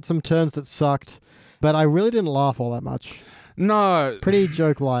 and then some turns that sucked. But I really didn't laugh all that much. No. Pretty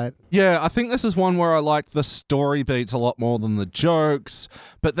joke light. Yeah, I think this is one where I liked the story beats a lot more than the jokes,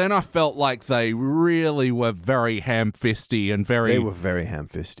 but then I felt like they really were very ham-fisty and very... They were very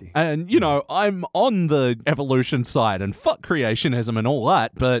ham-fisty. And, you know, I'm on the evolution side and fuck creationism and all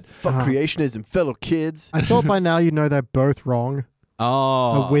that, but... Fuck creationism, fellow kids. I thought by now you'd know they're both wrong.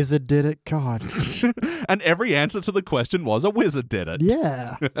 Oh. A wizard did it. God. And every answer to the question was a wizard did it.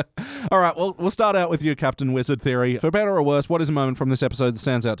 Yeah. All right, well, we'll start out with you, Captain Wizard Theory. For better or worse, what is a moment from this episode that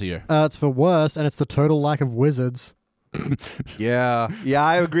stands out to you? It's for worse, and it's the total lack of wizards. Yeah,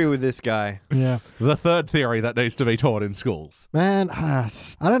 I agree with this guy. Yeah. The third theory that needs to be taught in schools. Man,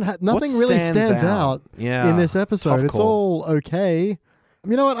 nothing really stands out in this episode. It's all okay.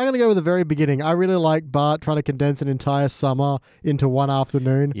 You know what? I'm going to go with the very beginning. I really like Bart trying to condense an entire summer into one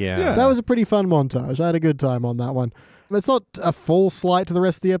afternoon. Yeah. That was a pretty fun montage. I had a good time on that one. It's not a full slight to the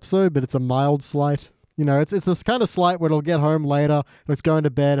rest of the episode, but it's a mild slight. You know, it's this kind of slight where it'll get home later, and it's going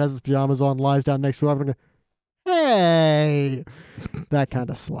to bed, has its pajamas on, lies down next to her, and go, hey! That kind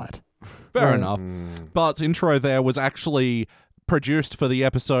of slight. Fair enough. Bart's intro there was actually produced for the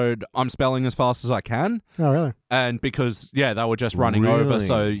episode I'm spelling as fast as I can. Oh, really? And because, they were just running over,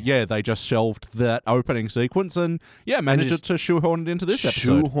 so, they just shelved that opening sequence and, managed to shoehorn it into this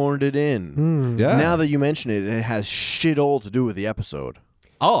episode. Shoehorned it in. Yeah. Now that you mention it, it has shit all to do with the episode.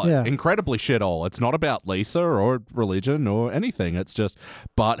 Oh, yeah. Incredibly shit all. It's not about Lisa or religion or anything. It's just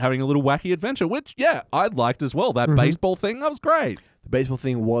Bart having a little wacky adventure, which, I liked as well. That baseball thing, that was great. The baseball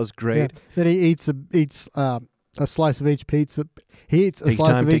thing was great. Yeah. Then he eats a slice of each pizza. He eats a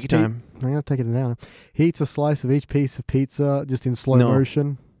slice of each pizza. I'm going to take it down. He eats a slice of each piece of pizza just in slow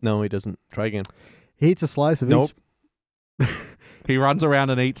motion. No, he doesn't. Try again. He eats a slice of each. He runs around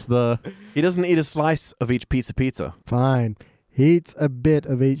and eats the... He doesn't eat a slice of each piece of pizza. Fine. He eats a bit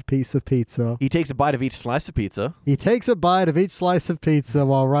of each piece of pizza. He takes a bite of each slice of pizza. He takes a bite of each slice of pizza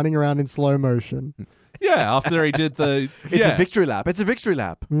while running around in slow motion. Yeah, after he did the... It's a victory lap. It's a victory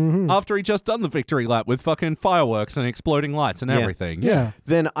lap. Mm-hmm. After he just done the victory lap with fucking fireworks and exploding lights and everything. Yeah.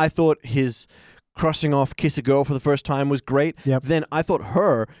 Then I thought his crossing off kiss a girl for the first time was great. Yep. Then I thought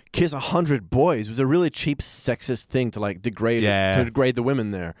her kiss 100 boys was a really cheap sexist thing to like degrade the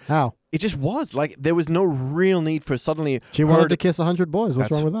women there. How? It just was. Like there was no real need for suddenly She wanted to kiss 100 boys. What's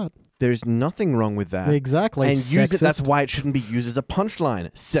wrong with that? There's nothing wrong with that. Exactly. And sexist. use it. That's why it shouldn't be used as a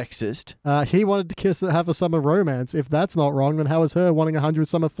punchline. Sexist. He wanted to have a summer romance. If that's not wrong, then how is her wanting 100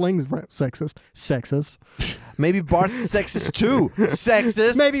 summer flings sexist? Sexist. Maybe Bart's sexist too.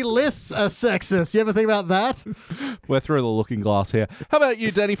 Sexist. Maybe lists are sexist. You ever think about that? We're through the looking glass here. How about you,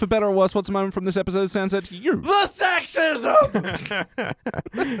 Danny? For better or worse, what's a moment from this episode that stands out to you? The sexism!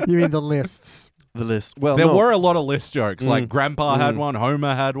 You mean the lists? The list. Well, there were a lot of list jokes. Like Grandpa had one,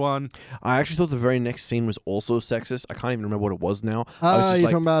 Homer had one. I actually thought the very next scene was also sexist. I can't even remember what it was now. Oh, you're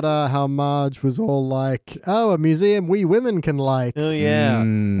talking about how Marge was all like, "Oh, a museum we women can like." Oh yeah,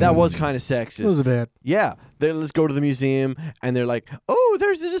 that was kind of sexist. It was a bit. Yeah, let's go to the museum, and they're like, "Oh,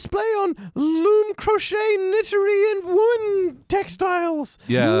 there's a display on loom, crochet, knittery, and woven textiles."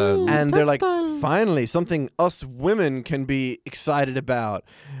 Yeah, and they're like, "Finally, something us women can be excited about."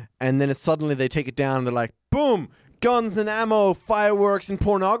 And then suddenly they take it down, and they're like, "Boom! Guns and ammo, fireworks, and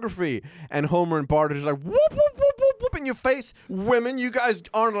pornography." And Homer and Bart are just like, "Whoop, whoop, whoop, whoop, whoop in your face. Women, you guys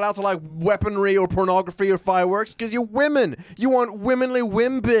aren't allowed to like weaponry or pornography or fireworks because you're women. You want womanly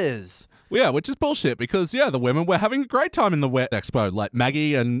whimbiz." Yeah, which is bullshit because, the women were having a great time in the Wet Expo. Like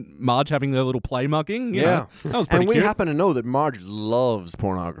Maggie and Marge having their little play mugging. You know, that was pretty And we cute. happen to know that Marge loves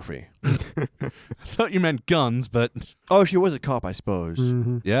pornography. I thought you meant guns, but... Oh, she was a cop, I suppose.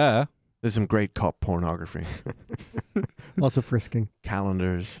 Mm-hmm. Yeah. There's some great cop pornography. Lots of frisking.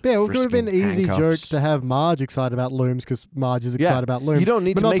 Calendars. Yeah, it would have been an easy handcuffs. joke to have Marge excited about looms because Marge is excited about looms. You don't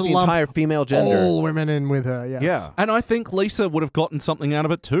need but to not make the lump entire female gender. all women in with her. Yes. Yeah. And I think Lisa would have gotten something out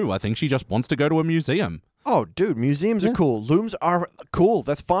of it too. I think she just wants to go to a museum. Oh, dude, museums are cool. Looms are cool.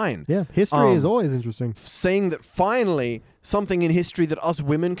 That's fine. Yeah, history is always interesting. Saying that finally something in history that us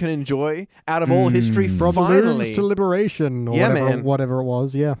women can enjoy out of all history, From finally. looms to liberation, or Yeah, whatever, man. whatever it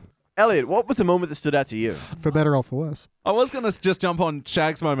was, yeah. Elliot, what was the moment that stood out to you? For better or for worse. I was going to just jump on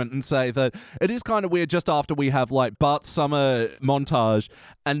Shag's moment and say that it is kind of weird just after we have like Bart's summer montage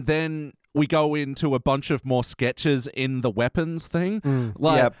and then we go into a bunch of more sketches in the weapons thing.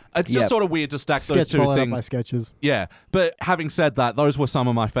 Like, it's just sort of weird to stack those Sketch two followed up things. by sketches. Yeah, but having said that, those were some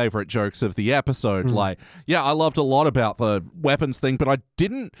of my favorite jokes of the episode. Like, yeah, I loved a lot about the weapons thing, but I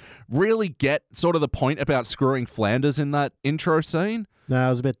didn't really get sort of the point about screwing Flanders in that intro scene. No, it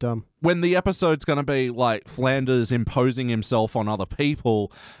was a bit dumb. When the episode's going to be like Flanders imposing himself on other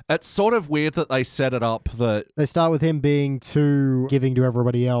people, it's sort of weird that they set it up that... They start with him being too giving to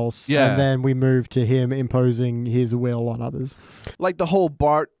everybody else, and then we move to him imposing his will on others. Like the whole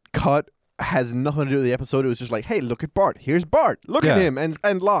Bart cut has nothing to do with the episode. It was just like, hey, look at Bart. Here's Bart. Look at him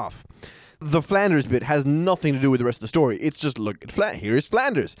and laugh. The Flanders bit has nothing to do with the rest of the story. It's just, look at here's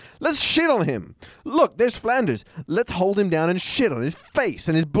Flanders. Let's shit on him. Look, there's Flanders. Let's hold him down and shit on his face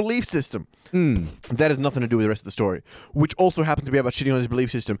and his belief system. That has nothing to do with the rest of the story, which also happens to be about shitting on his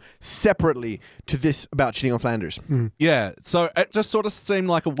belief system separately to this about shitting on Flanders. Yeah, so it just sort of seemed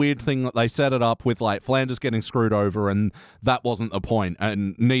like a weird thing that they set it up with like Flanders getting screwed over and that wasn't the point,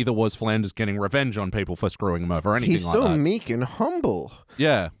 and neither was Flanders getting revenge on people for screwing him over or anything He's like so that. meek and humble.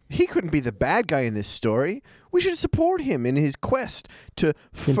 Yeah. He couldn't be the bad guy in this story. We should support him in his quest to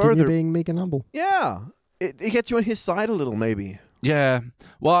Continue further... being meek and humble. Yeah. It gets you on his side a little, maybe. Yeah.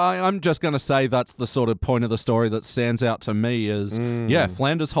 Well, I'm just going to say that's the sort of point of the story that stands out to me is, yeah,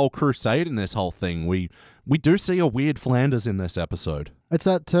 Flanders' whole crusade in this whole thing. We do see a weird Flanders in this episode. It's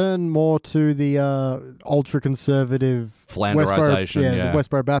that turn more to the ultra-conservative... Flanderization, the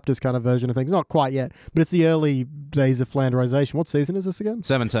Westboro Baptist kind of version of things. Not quite yet, but it's the early days of Flanderization. What season is this again?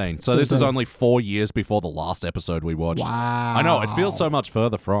 17. So this is only 4 years before the last episode we watched. Wow. I know, it feels so much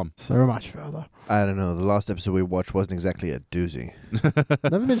further from. So much further. I don't know. The last episode we watched wasn't exactly a doozy.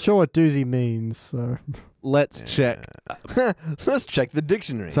 Never been sure what doozy means, so... Let's check. Let's check the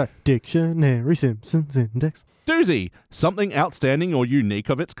dictionary. So, dictionary, Simpsons index. Doozy, something outstanding or unique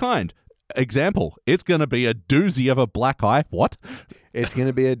of its kind. Example, it's going to be a doozy of a black eye. What? It's going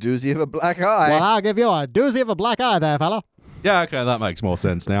to be a doozy of a black eye. Well, I'll give you a doozy of a black eye there, fella. Yeah, okay, that makes more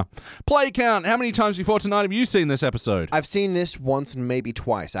sense now. Play count. How many times before tonight have you seen this episode? I've seen this once and maybe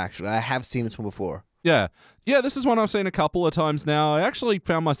twice, actually. I have seen this one before. Yeah. Yeah, this is one I've seen a couple of times now. I actually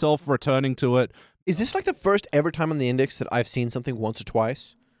found myself returning to it. Is this like the first ever time on the index that I've seen something once or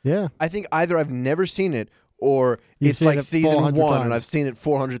twice? Yeah. I think either I've never seen it or You've it's seen like it season 1 400 and times. I've seen it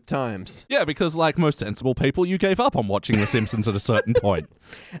 400 times. Yeah, because like most sensible people, you gave up on watching The Simpsons at a certain point.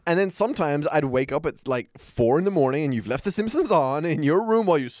 And then sometimes I'd wake up at like 4 in the morning and you've left The Simpsons on in your room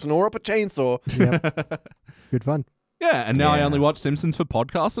while you snore up a chainsaw. Yep. Good fun. Yeah, and now I Yeah. only watch Simpsons for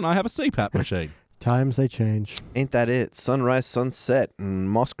podcasts and I have a CPAP machine. Times they change. Ain't that it? Sunrise, sunset, and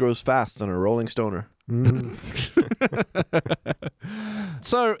moss grows fast on a rolling stoner.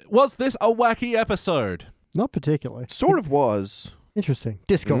 So, was this a wacky episode? Not particularly. Sort of was. Interesting.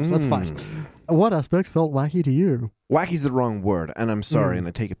 Discourse. Let's fight. What aspects felt wacky to you? Wacky's the wrong word, and I'm sorry, and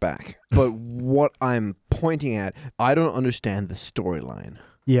I take it back. But what I'm pointing at, I don't understand the storyline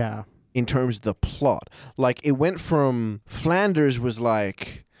Yeah. in terms of the plot. Like, it went from Flanders was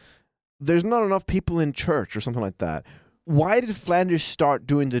like, there's not enough people in church or something like that. Why did Flanders start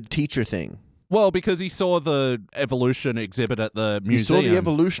doing the teacher thing? Well, because he saw the evolution exhibit at the He museum. saw the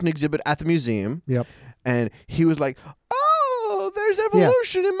evolution exhibit at the museum, Yep. and he was like, oh, there's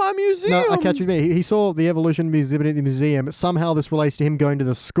evolution in my museum. No, I catch you. He saw the evolution exhibit at the museum. Somehow this relates to him going to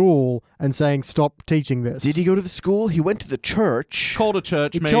the school and saying, stop teaching this. Did he go to the school? He went to the church. Called a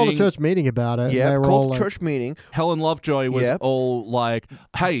church He meeting. called a church meeting about it. Yeah, and they were all called a like, church meeting. Helen Lovejoy was Yep. all like,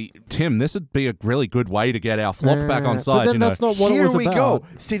 hey, Tim, this would be a really good way to get our flock back on side. But then you know? that's not what Here it was we about. go.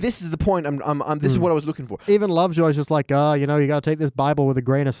 See, this is the point. This is what I was looking for. Even Lovejoy's just like, you know, you got to take this Bible with a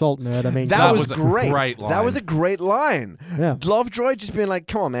grain of salt, nerd. I mean, That was was a great. great line. That was a great line. Yeah. Lovejoy just being like,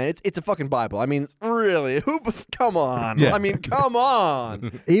 "Come on, man, it's a fucking Bible." I mean, really, come on. Yeah. I mean, come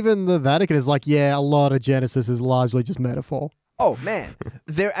on. even the Vatican is like, yeah, a lot of Genesis is largely just metaphor. Oh man,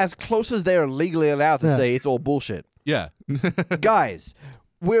 they're as close as they are legally allowed to Yeah. say it's all bullshit. Yeah. Guys,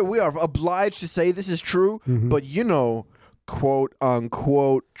 we are obliged to say this is true, but you know, quote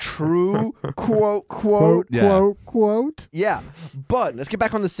unquote true quote Quote, quote. Yeah, but let's get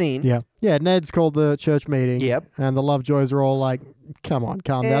back on the scene. Yeah. Yeah, Ned's called the church meeting. Yep. And the Lovejoys are all like, come on,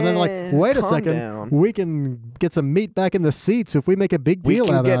 calm down. Then they're like, wait a calm second. down. We can get some meat back in the seats if we make a big deal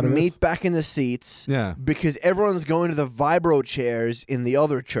out of it. We can get meat back in the seats. Yeah. Because everyone's going to the vibro chairs in the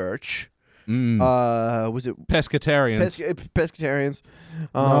other church. Was it Pescatarians? Pescatarians?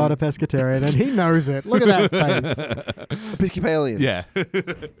 Not a pescatarian, and he knows it. Look at that face. Episcopalians. Yeah.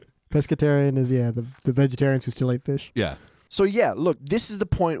 Pescatarian is, the vegetarians who still eat fish. Yeah. So yeah, look, this is the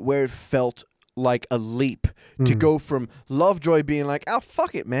point where it felt like a leap to go from Lovejoy being like, oh,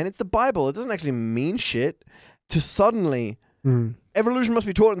 fuck it, man, it's the Bible, it doesn't actually mean shit, to suddenly evolution must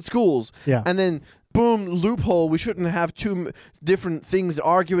be taught in schools. Yeah. And then boom, loophole, we shouldn't have two different things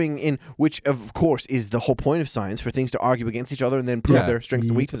arguing in, which of course is the whole point of science, for things to argue against each other and then prove their strengths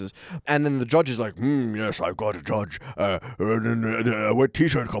and weaknesses. And then the judge is like, yes, I've got to judge a wet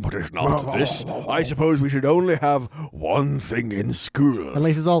t-shirt competition after this. I suppose we should only have one thing in school. And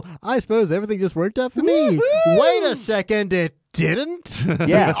Lisa's all, I suppose everything just worked out for me. Wait a second, it didn't?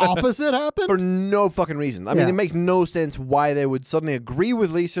 Yeah. The opposite happened? For no fucking reason. I mean, it makes no sense why they would suddenly agree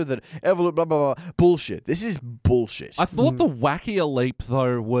with Lisa that blah, blah, blah. Bullshit. This is bullshit. I thought the wackier leap,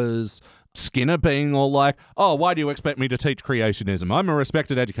 though, was Skinner being all like, oh, why do you expect me to teach creationism? I'm a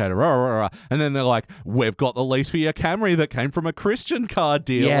respected educator. Rah, rah, rah. And then they're like, we've got the lease for your Camry that came from a Christian car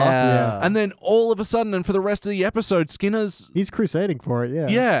dealer. Yeah. And then all of a sudden, and for the rest of the episode, He's crusading for it, yeah.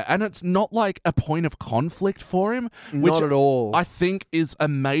 Yeah, and it's not like a point of conflict for him. Which Not at all. I think is a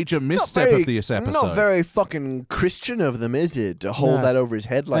major misstep of this episode. Not very fucking Christian of them, is it? To hold that over his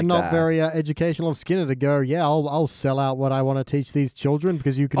head like that. And not very educational of Skinner to go, I'll sell out what I want to teach these children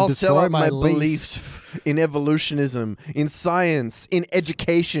because you can destroy my beliefs in evolutionism, in science, in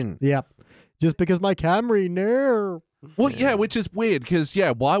education. Yeah. Just because my Camry, no. Well, yeah, which is weird because,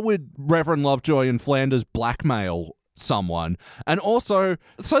 why would Reverend Lovejoy and Flanders blackmail someone? And also,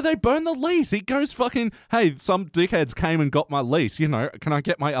 so they burn the lease. He goes fucking, hey, some dickheads came and got my lease. Can I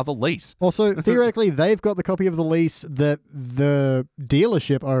get my other lease? Also, theoretically, they've got the copy of the lease that the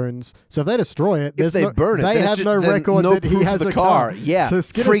dealership owns. So if they destroy it, if they burn it, they have no record that he has the a car. Yeah, so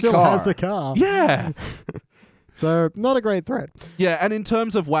Skinner free still car. has the car. Yeah. So, not a great threat. Yeah, and in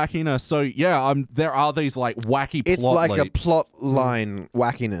terms of wackiness, so there are these like wacky plot It's like leaps. a plot line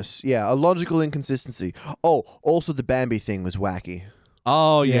wackiness. Yeah, a logical inconsistency. Oh, also the Bambi thing was wacky.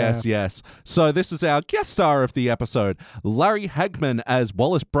 Oh, yes. So this is our guest star of the episode, Larry Hagman as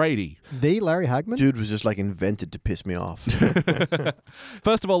Wallace Brady. The Larry Hagman? Dude was just like invented to piss me off.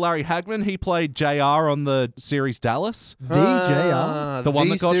 First of all, Larry Hagman, he played JR on the series Dallas. The JR? The one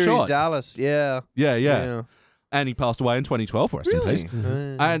that got series shot. Dallas, yeah. Yeah. And he passed away in 2012, rest in peace.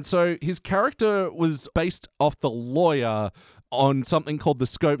 And so his character was based off the lawyer on something called the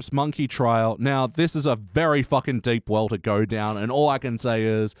Scopes Monkey Trial. Now, this is a very fucking deep well to go down, and all I can say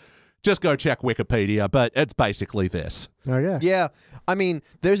is just go check Wikipedia, but it's basically this. Oh, yeah. Yeah. I mean,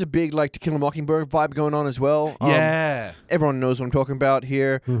 there's a big, like, To Kill a Mockingbird vibe going on as well. Yeah. Everyone knows what I'm talking about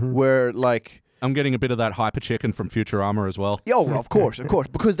here, where, like... I'm getting a bit of that hyper chicken from Futurama as well. Oh, of course,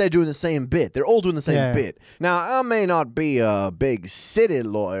 because they're doing the same bit. They're all doing the same bit. Now, I may not be a big city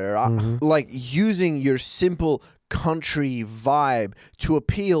lawyer, like using your simple country vibe to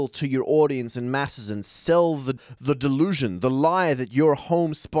appeal to your audience and masses and sell the delusion, the lie that your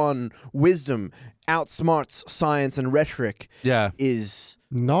homespun wisdom outsmarts science and rhetoric is...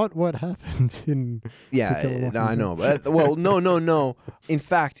 Not what happens in... I know. Well, no. In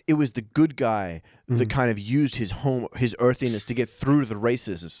fact, it was the good guy that kind of used his earthiness to get through to the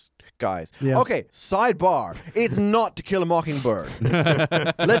racist guys. Yeah. Okay, sidebar. It's not To Kill a Mockingbird.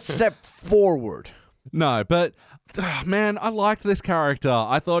 Let's step forward. No, but man, I liked this character.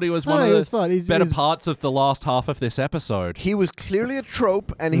 I thought he was one of the better parts of the last half of this episode. He was clearly a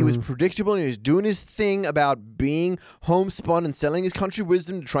trope, and he was predictable, and he was doing his thing about being homespun and selling his country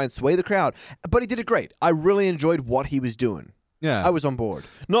wisdom to try and sway the crowd. But he did it great. I really enjoyed what he was doing. Yeah. I was on board.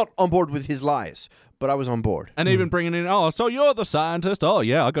 Not on board with his lies, but I was on board. And even bringing in, so you're the scientist. Oh,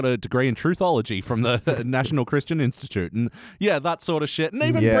 yeah, I got a degree in truthology from the National Christian Institute. And yeah, that sort of shit. And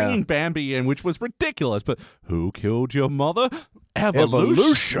even bringing Bambi in, which was ridiculous. But who killed your mother?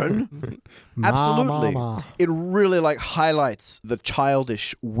 Evolution? Absolutely. Mama. It really like highlights the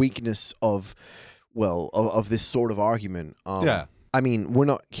childish weakness of this sort of argument. I mean, we're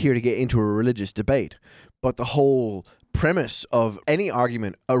not here to get into a religious debate, but the whole premise of any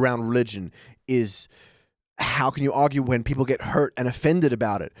argument around religion is, how can you argue when people get hurt and offended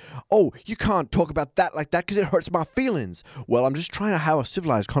about it? Oh, you can't talk about that like that because it hurts my feelings. Well, I'm just trying to have a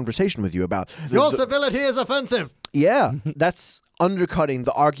civilized conversation with you about... Your civility is offensive. Yeah, that's undercutting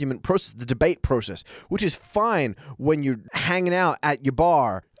the argument process, the debate process, which is fine when you're hanging out at your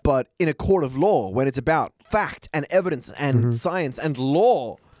bar, but in a court of law, when it's about fact and evidence and science and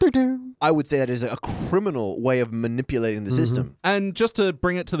law, I would say that is a criminal way of manipulating the system. And just to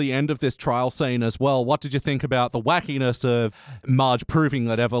bring it to the end of this trial scene as well, what did you think about the wackiness of Marge proving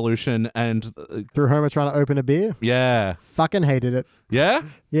that evolution and... Through Homer trying to open a beer? Yeah. Fucking hated it. Yeah?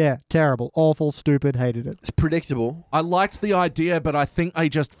 Yeah, terrible. Awful, stupid, hated it. It's predictable. I liked the idea, but I think they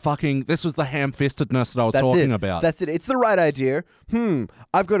just fucking... This was the ham-fistedness that I was talking about. That's it. It's the right idea.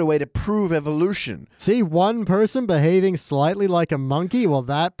 I've got a way to prove evolution. See, one person behaving slightly like a monkey? Well,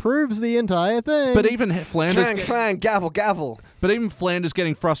 that proves the entire thing. But even Flanders... Clang, clang, gavel, gavel. But even Flanders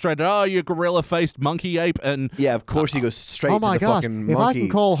getting frustrated. Oh, you gorilla-faced monkey ape. And yeah, of course he goes straight oh to my the gosh, fucking if monkey I can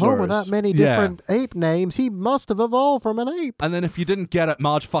call slurs. Homer that many different ape names, he must have evolved from an ape. And then if you didn't get it,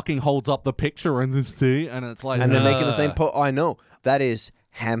 Marge fucking holds up the picture and see, and it's like... And they're making the same Oh, I know. That is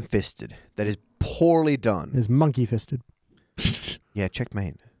ham-fisted. That is poorly done. Is monkey-fisted. Yeah,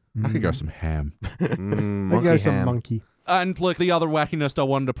 checkmate. I could go some ham. There goes some monkey. And look, the other wackiness I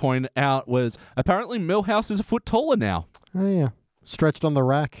wanted to point out was apparently Milhouse is a foot taller now. Oh, yeah. Stretched on the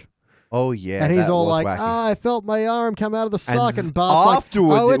rack. Oh, yeah. And he's that all was like, wacky. I felt my arm come out of the socket. And Bart's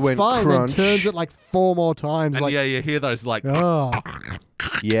afterwards like, oh, it it's went fine. crunch. And turns it like 4 more times. And like, yeah, you hear those like... oh.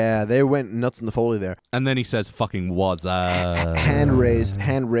 Yeah, they went nuts in the Foley there. And then he says fucking was. Hand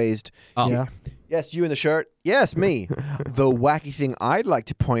raised. Oh. Yeah. Yes, you in the shirt. Yes, me. The wacky thing I'd like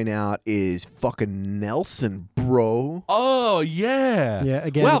to point out is fucking Nelson, bro. Oh, yeah. Yeah,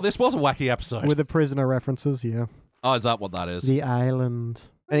 again. Well, this was a wacky episode. With the prisoner references, yeah. Oh, is that what that is? The island.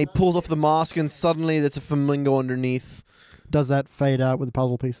 And he pulls off the mask and suddenly there's a flamingo underneath. Does that fade out with the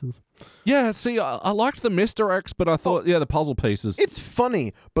puzzle pieces? Yeah, see, I liked the misdirects, but I thought, the puzzle pieces. It's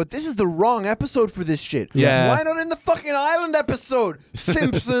funny, but this is the wrong episode for this shit. Yeah. Why not in the fucking island episode?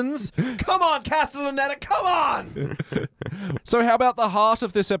 Simpsons. Come on, Castellaneta, come on. So how about the heart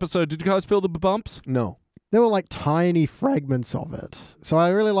of this episode? Did you guys feel the bumps? No. There were like tiny fragments of it. So I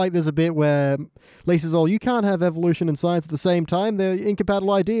really like there's a bit where Lisa's all, you can't have evolution and science at the same time. They're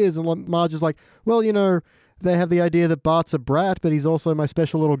incompatible ideas. And Marge is like, well, you know, they have the idea that Bart's a brat, but he's also my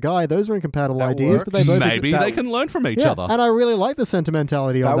special little guy. Those are incompatible That ideas. works. But they both Maybe they can learn from each other. And I really like the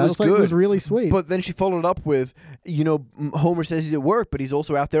sentimentality of that. That was It's like, it good. was really sweet. But then she followed up with, you know, Homer says he's at work, but he's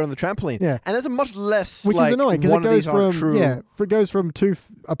also out there on the trampoline. Yeah. And that's a much less, which like, is annoying because one it of these goes aren't from true. it goes from two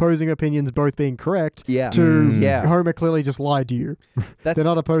opposing opinions both being correct Yeah. to Yeah. Homer clearly just lied to you. That's, They're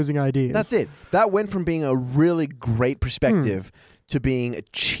not opposing ideas. that's it. That went from being a really great perspective to being a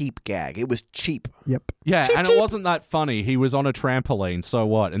cheap gag. It was cheap. Yep. Yeah, Cheep, and cheep. it wasn't that funny. He was on a trampoline, so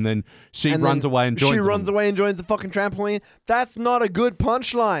what? And then she And runs then away and joins She them. runs away and joins the fucking trampoline. That's not a good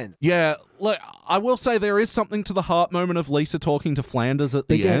punchline. Yeah, look, I will say there is something to the heart moment of Lisa talking to Flanders at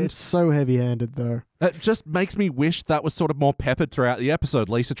the Again, end. it's so heavy-handed though. It just makes me wish that was sort of more peppered throughout the episode.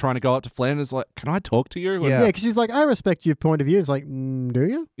 Lisa trying to go up to Flanders like, can I talk to you? Yeah. Yeah, because she's like, I respect your point of view. It's like, do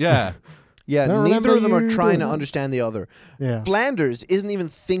you? Yeah. Yeah, Don't neither remember of them are you trying to doing- understand the other. Yeah. Flanders isn't even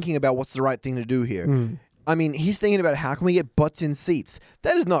thinking about what's the right thing to do here. I mean, he's thinking about how can we get butts in seats.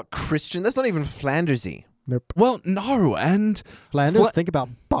 That is not Christian. That's not even Flandersy. Nope. Well, no, and Flanders, think about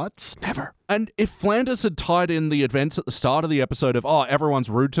butts? Never. And if Flanders had tied in the events at the start of the episode of, oh, everyone's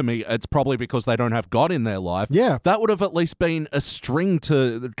rude to me, it's probably because they don't have God in their life. Yeah. That would have at least been a string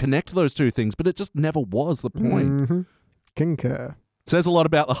to connect those two things, but it just never was the point. Mm-hmm. Concur. Says a lot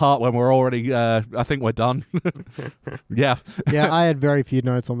about the heart when we're already, I think we're done. Yeah. Yeah, I had very few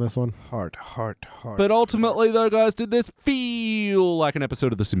notes on this one. Heart. But ultimately, though, guys, did this feel like an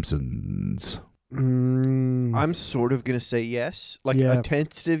episode of The Simpsons? I'm sort of going to say yes. Like Yeah. a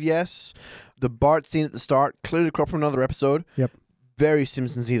tentative yes. The Bart scene at the start, clearly crop from another episode. Yep. Very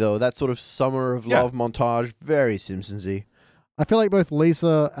Simpsons-y, though. That sort of summer of love montage, very Simpsons-y. I feel like both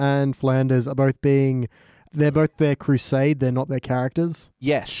Lisa and Flanders are both they're both their crusade, they're not their characters.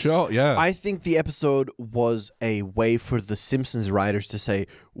 Yes. Sure, yeah. I think the episode was a way for the Simpsons writers to say,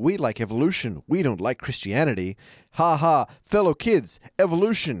 we like evolution, we don't like Christianity. Ha ha, fellow kids,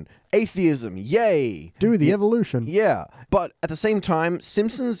 evolution, atheism, yay. Do the evolution. Yeah, but at the same time,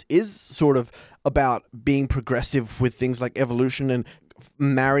 Simpsons is sort of about being progressive with things like evolution and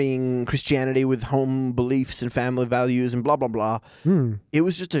marrying Christianity with home beliefs and family values and blah, blah, blah. It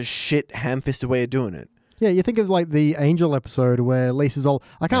was just a shit ham-fisted way of doing it. Yeah, you think of like the Angel episode where Lisa's all,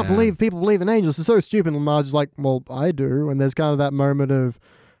 I can't believe people believe in angels. It's so stupid. And Marge's like, well, I do. And there's kind of that moment of,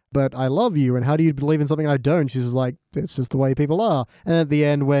 but I love you. And how do you believe in something I don't? She's just like, it's just the way people are. And at the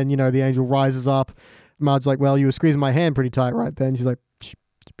end, when, you know, the angel rises up, Marge's like, well, you were squeezing my hand pretty tight right then. She's like,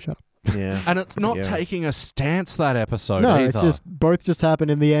 shut up. Yeah. And it's not taking a stance that episode No, either. it's just both just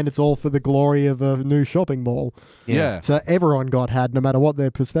happened in the end. It's all for the glory of a new shopping mall. Yeah. So everyone got had, no matter what their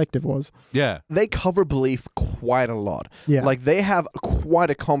perspective was. Yeah. They cover belief quite a lot. Yeah. Like, they have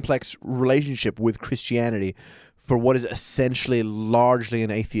quite a complex relationship with Christianity for what is essentially largely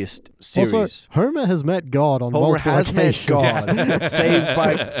an atheist series. Also, Homer has met God on Homer multiple has met occasions. God. Saved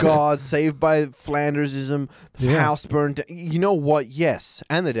by God, saved by Flandersism, house burned. You know what? Yes.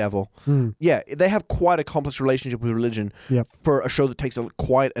 And the devil. Yeah, they have quite a complex relationship with religion for a show that takes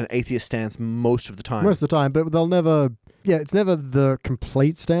quite an atheist stance most of the time. Most of the time, but they'll never... Yeah, it's never the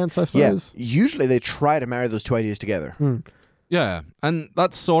complete stance, I suppose. Yeah, usually they try to marry those two ideas together. Yeah, and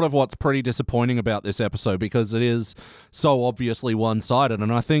that's sort of what's pretty disappointing about this episode because it is so obviously one-sided,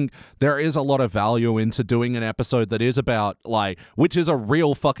 and I think there is a lot of value into doing an episode that is about, like, which is a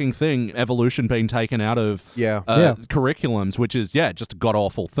real fucking thing, evolution being taken out of curriculums, which is, just a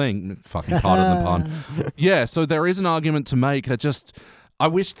god-awful thing. Fucking pardon the pun. Yeah, so there is an argument to make. I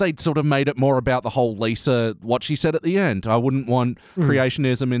wish they'd sort of made it more about the whole Lisa, what she said at the end. I wouldn't want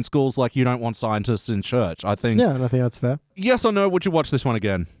creationism in schools like you don't want scientists in church. I think... Yeah, and I think that's fair. Yes or no, would you watch this one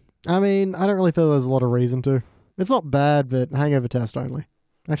again? I mean, I don't really feel there's a lot of reason to. It's not bad, but hangover test only.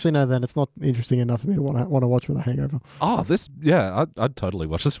 Actually, no, then it's not interesting enough for me to want to watch with a hangover. Oh, I'd totally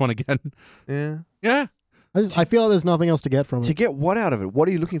watch this one again. Yeah. Yeah. I feel like there's nothing else to get from it. To get what out of it? What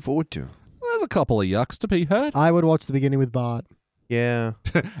are you looking forward to? There's a couple of yucks to be heard. I would watch the beginning with Bart. Yeah.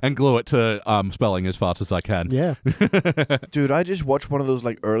 And glue it to spelling as fast as I can. Yeah. Dude, I just watched one of those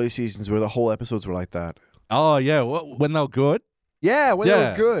like early seasons where the whole episodes were like that. Oh, yeah. When they were good? Yeah, when they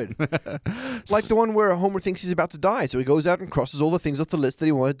were good. Like the one where Homer thinks he's about to die, so he goes out and crosses all the things off the list that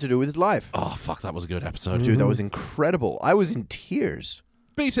he wanted to do with his life. Oh, fuck, that was a good episode. Dude, that was incredible. I was in tears.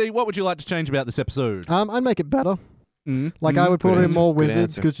 BT, what would you like to change about this episode? I'd make it better. Like, I would put in more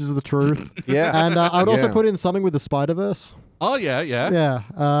wizards, which is the truth. Yeah. And I would also put in something with the Spider-Verse. Oh, yeah. Yeah,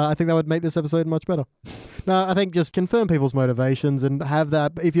 I think that would make this episode much better. No, I think just confirm people's motivations and have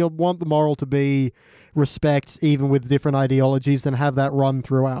that, if you want the moral to be respect even with different ideologies, then have that run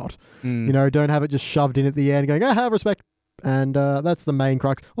throughout. You know, don't have it just shoved in at the end going, have respect. And that's the main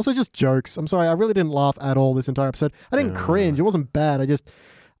crux. Also, just jokes. I'm sorry, I really didn't laugh at all this entire episode. I didn't cringe. It wasn't bad.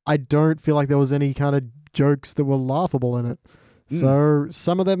 I don't feel like there was any kind of jokes that were laughable in it. So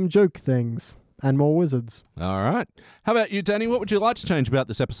some of them joke things. And more wizards. All right. How about you, Danny? What would you like to change about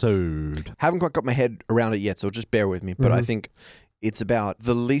this episode? Haven't quite got my head around it yet, so just bear with me. But I think it's about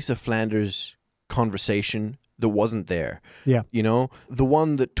the Lisa Flanders conversation that wasn't there. Yeah. You know, the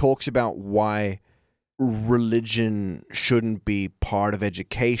one that talks about why religion shouldn't be part of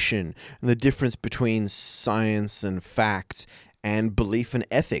education and the difference between science and fact and belief and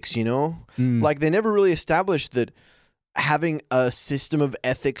ethics, you know? Like, they never really established that having a system of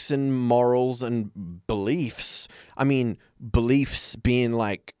ethics and morals and beliefs, I mean, beliefs being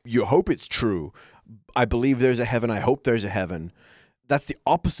like, you hope it's true. I believe there's a heaven. I hope there's a heaven. That's the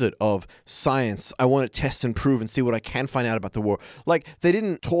opposite of science. I want to test and prove and see what I can find out about the world. Like, they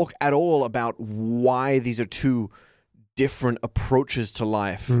didn't talk at all about why these are two different approaches to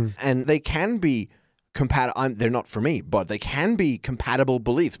life. And they can be compatible. They're not for me, but they can be compatible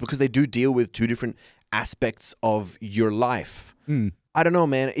beliefs because they do deal with two different aspects of your life. I don't know,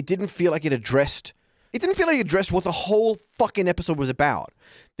 man. It didn't feel like it addressed what the whole fucking episode was about.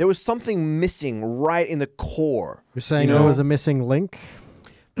 There was something missing right in the core. You're saying there was a missing link?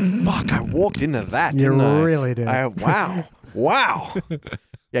 Fuck, I walked into that, You didn't I? really did. Wow. Wow.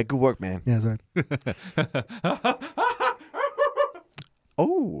 Yeah, good work, man. Yeah, sorry.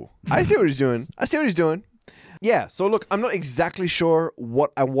 Oh, I see what he's doing. Yeah, so look, I'm not exactly sure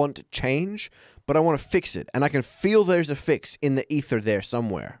what I want to change, but I want to fix it. And I can feel there's a fix in the ether there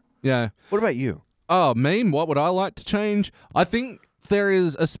somewhere. Yeah. What about you? Oh, meme, what would I like to change? I think there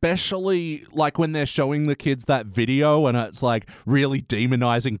is, especially like when they're showing the kids that video and it's like really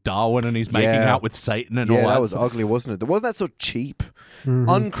demonizing Darwin and he's making out with Satan and all that. Yeah, that was ugly, wasn't it? Wasn't that so cheap?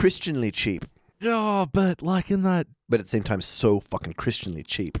 Unchristianly cheap. Oh, but like in that... But at the same time, so fucking Christianly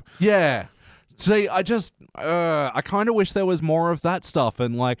cheap. Yeah. See, I kind of wish there was more of that stuff,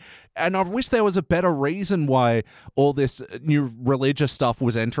 and I wish there was a better reason why all this new religious stuff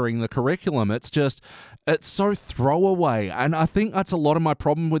was entering the curriculum. It's so throwaway, and I think that's a lot of my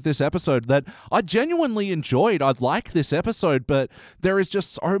problem with this episode, that I genuinely enjoyed. I like this episode, but there is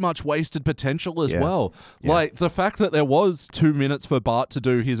just so much wasted potential as well. Yeah. Like, the fact that there was 2 minutes for Bart to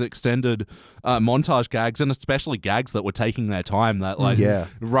do his extended montage gags, and especially gags that were taking their time, that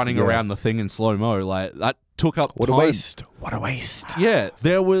running around the thing in slow-mo, like that took up What time. What a waste. Yeah,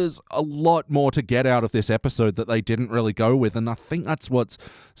 there was a lot more to get out of this episode that they didn't really go with, and I think that's what's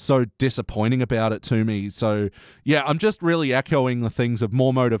so disappointing about it to me. So, yeah, I'm just really echoing the things of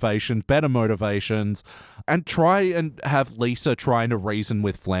more motivation, better motivations, and try and have Lisa trying to reason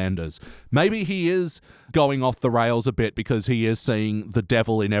with Flanders. Maybe he is going off the rails a bit because he is seeing the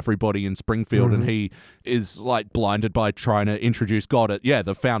devil in everybody in Springfield, and he is like blinded by trying to introduce God at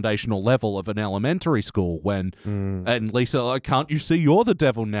the foundational level of an elementary school when and Lisa, like, can't you see you're the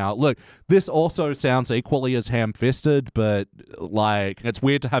devil now? Look, this also sounds equally as ham-fisted, but like it's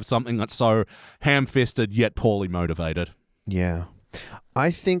weird to have something that's so ham-fisted yet poorly motivated. Yeah.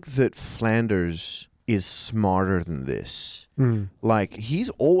 I think that Flanders is smarter than this. Like,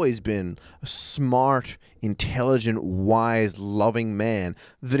 he's always been a smart, intelligent, wise, loving man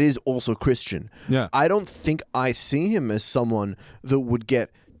that is also Christian. Yeah. I don't think I see him as someone that would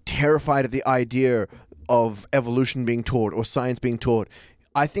get terrified at the idea of evolution being taught or science being taught.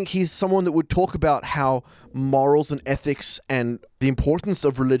 I think he's someone that would talk about how morals and ethics and the importance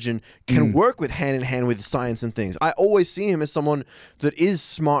of religion can work with hand in hand with science and things. I always see him as someone that is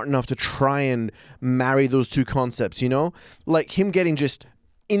smart enough to try and marry those two concepts, you know? Like him getting just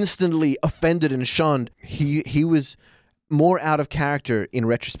instantly offended and shunned. He was more out of character in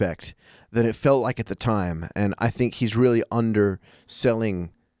retrospect than it felt like at the time. And I think he's really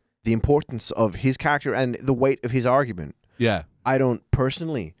underselling the importance of his character and the weight of his argument. Yeah. I don't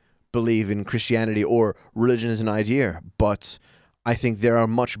personally believe in Christianity or religion as an idea, but I think there are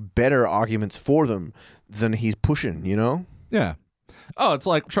much better arguments for them than he's pushing, you know? Yeah. Oh, it's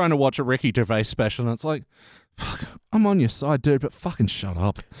like trying to watch a Ricky Gervais special and it's like, fuck, I'm on your side, dude, but fucking shut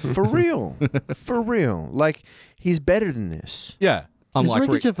up. For real. For real. Like, he's better than this. Yeah. Is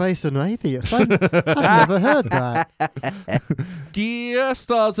Ricky Gervais an atheist? I've never heard that. Guest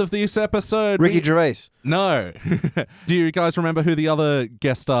stars of this episode. Ricky Gervais. No. Do you guys remember who the other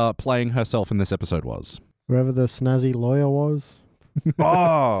guest star playing herself in this episode was? Whoever the snazzy lawyer was.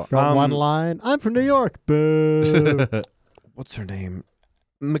 Oh. Got one line. I'm from New York. Boo. What's her name?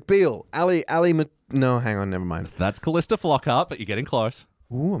 McBeal. No, hang on, never mind. That's Callista Flockhart, but you're getting close.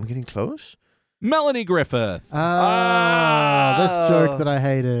 Ooh, I'm getting close. Melanie Griffith. This joke that I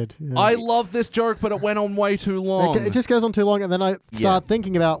hated. Yeah. I love this joke, but it went on way too long. It just goes on too long, and then I start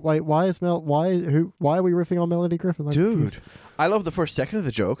thinking about, wait, why are we riffing on Melanie Griffith? Like, dude, I love the first second of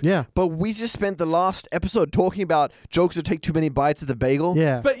the joke. Yeah. But we just spent the last episode talking about jokes that take too many bites of the bagel.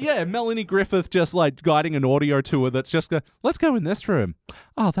 Yeah. But yeah, Melanie Griffith just like guiding an audio tour that's just let's go in this room.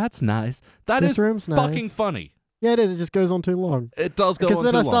 Oh, that's nice. This room's fucking nice. Funny. Yeah, it is. It just goes on too long. It does go on too long.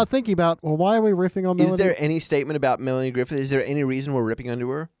 Because then I start thinking about, well, why are we riffing on Melanie? Is there any statement about Melanie Griffith? Is there any reason we're ripping onto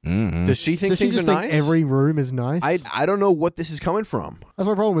her? Mm-hmm. Does she think Does she things just are think nice? every room is nice? I don't know what this is coming from. That's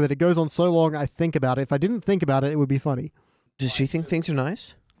my problem with it. It goes on so long, I think about it. If I didn't think about it, it would be funny. Does she think things are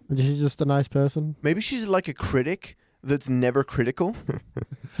nice? Is she just a nice person? Maybe she's like a critic that's never critical.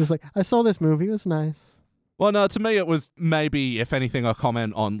 Just like, I saw this movie. It was nice. Well, no, to me it was maybe, if anything, a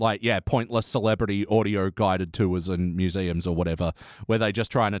comment on, like, pointless celebrity audio guided tours in museums or whatever, where they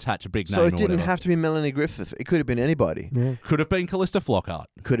just try and attach a big name So or it didn't whatever. have to be Melanie Griffith. It could have been anybody. Yeah. Could have been Callista Flockhart.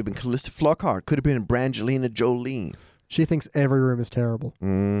 Could have been Callista Flockhart. Could have been Brangelina Jolie. She thinks every room is terrible.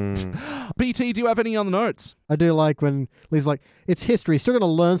 BT, do you have any other notes? I do like when Lee's like, it's history. Still going to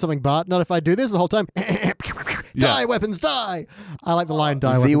learn something, Bart. Not if I do this the whole time. Die, weapons, die. I like the line,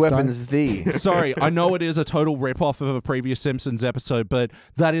 die, The weapons, weapons, Sorry, I know it is a total rip-off of a previous Simpsons episode, but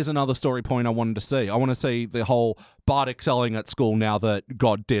that is another story point I wanted to see. I want to see the whole Bart excelling at school now that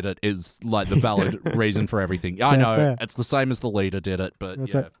God did it is like the valid reason for everything. I know, fair. it's the same as the leader did it, but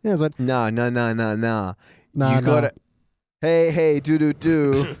That's yeah. right. Yeah, it's like, No. Nah, You gotta... Hey, do.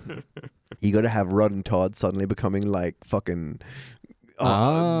 You gotta have Rod and Todd suddenly becoming like fucking...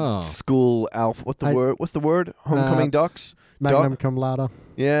 school alpha. What's the word? Homecoming ducks? Magnum cum laude.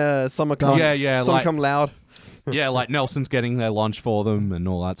 Yeah, summer cum. Some like- come loud. Yeah, like Nelson's getting their lunch for them and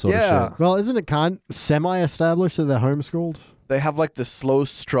all that sort of Yeah. shit. Well, isn't it semi-established that they're homeschooled? They have like the slow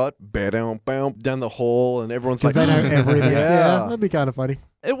strut down the hall, and everyone's like, Because they know everything. Yeah. That'd be kind of funny.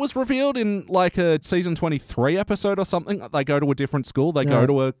 It was revealed in like a season 23 episode or something. They go to a different school. They go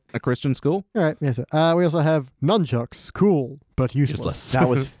to a Christian school. All right, yes, sir. We also have nunchucks. Cool, but useless. that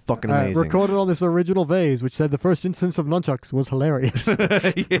was fucking amazing. Recorded on this original vase, which said the first instance of nunchucks was hilarious.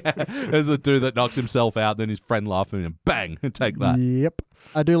 Yeah, there's a dude that knocks himself out, then his friend laughing and bang, take that. Yep.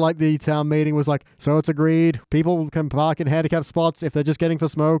 I do like the town meeting was like, so it's agreed. People can park in handicapped spots if they're just getting for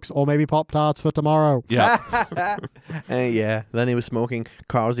smokes or maybe Pop-Tarts for tomorrow. Yeah. Yeah, then he was smoking.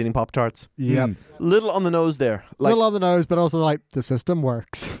 Carl was eating Pop-Tarts. Yep. Little on the nose there. Like, Little on the nose, but also like the system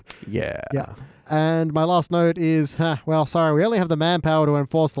works. yeah. Yeah. And my last note is, well, sorry, we only have the manpower to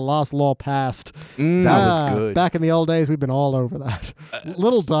enforce the last law passed. That was good. Back in the old days, we've been all over that.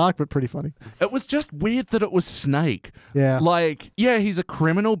 Little dark, but pretty funny. It was just weird that it was Snake. Yeah. Like, yeah, he's a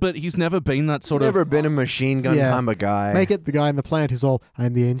criminal, but he's never been that sort Never of... been a machine gun kind of guy. Make it the guy in the plant who's all, I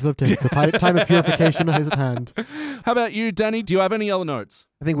am the angel of death. The time of purification is at hand. How about you, Danny? Do you have any other notes?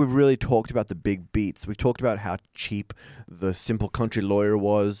 I think we've really talked about the big beats. We've talked about how cheap the simple country lawyer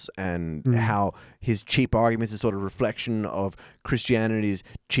was and how his cheap arguments is sort of reflection of Christianity's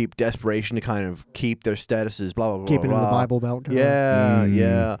cheap desperation to kind of keep their statuses, blah, blah, blah, Keep it blah. in the Bible Belt.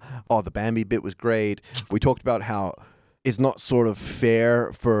 Yeah. Oh, the Bambi bit was great. We talked about how it's not sort of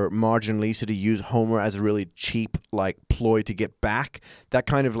fair for Marge and Lisa to use Homer as a really cheap, like, ploy to get back. That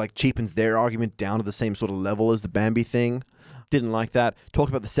kind of, like, cheapens their argument down to the same sort of level as the Bambi thing. Didn't like that. Talked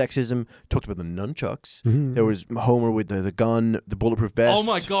about the sexism. Talked about the nunchucks. There was Homer with the gun, the bulletproof vest. Oh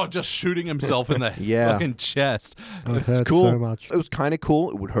my God, just shooting himself in the Yeah. fucking chest. It hurts cool. so much. It was kind of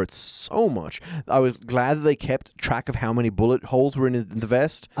cool. It would hurt so much. I was glad that they kept track of how many bullet holes were in the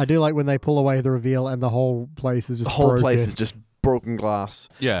vest. I do like when they pull away the reveal and the whole place is just The whole broken. place is just broken glass.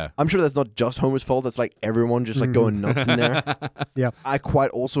 Yeah. I'm sure that's not just Homer's fault. That's like everyone just like going nuts in there. Yeah. I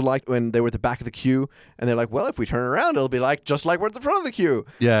quite also liked when they were at the back of the queue and they're like, well, if we turn around, it'll be like just like we're at the front of the queue.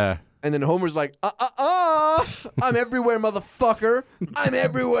 Yeah. And then Homer's like, I'm everywhere, motherfucker. I'm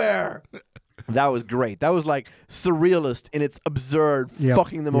everywhere. That was great. That was like surrealist in its absurd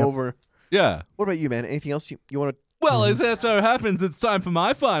fucking them over. Yeah. What about you, man? Anything else you want to? Well, as it so happens, it's time for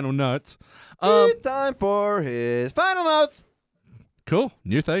my final notes. It's time for his final notes. Cool.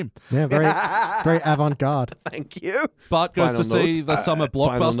 New theme. Yeah, very very avant-garde. Thank you. Bart goes Final to see notes. the summer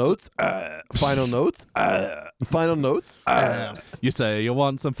blockbuster. Final notes. Final notes. You say you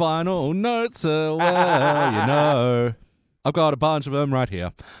want some final notes, well, you know. I've got a bunch of them right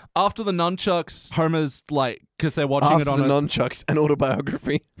here. After the nunchucks, Homer's like, because they're watching After it on the nunchucks, an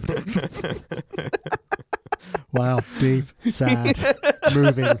autobiography. Wow, deep, sad,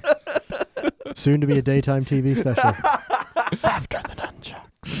 moving. Soon to be a daytime TV special. After the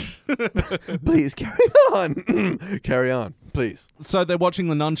nunchucks. Please carry on. Carry on, please. So they're watching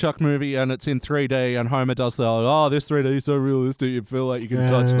the nunchuck movie and it's in 3D and Homer does the, this 3D is so realistic you feel like you can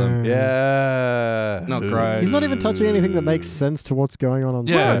touch them. Yeah. Not great. He's not even touching anything that makes sense to what's going on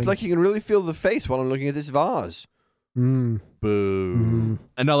Yeah, screen. it's like you can really feel the face while I'm looking at this vase. Boo.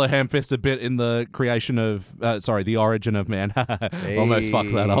 Another ham-fisted bit in the creation of, the origin of man. Almost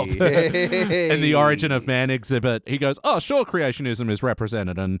fucked that up. In the origin of man exhibit, he goes, oh, sure, creationism is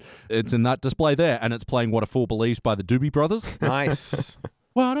represented, and it's in that display there, and it's playing What a Fool Believes by the Doobie Brothers. Nice.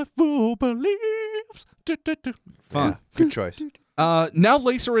 What a fool believes. Fun. Yeah, good choice. Now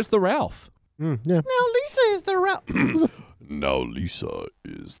Lisa is the Ralph. Yeah. Now Lisa is the Ralph. Now Lisa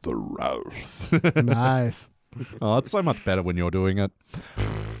is the Ralph. Nice. Oh, it's so much better when you're doing it.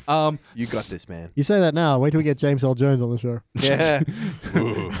 You got this, man. You say that now. Wait till we get James L. Jones on the show. Yeah.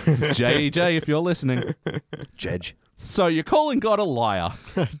 J.E.J., if you're listening. Jedge. So you're calling God a liar.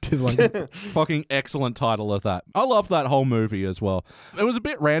 I did like it. Fucking excellent title of that. I love that whole movie as well. It was a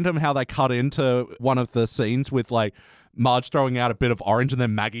bit random how they cut into one of the scenes with like Marge throwing out a bit of orange and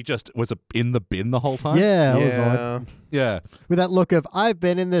then Maggie just was in the bin the whole time. Yeah, that was odd. Yeah. With that look of, I've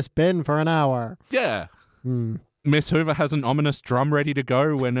been in this bin for an hour. Yeah. Miss Hoover has an ominous drum ready to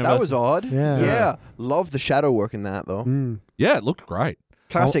go whenever. That was odd. Yeah. Yeah. Love the shadow work in that, though. Yeah, it looked great.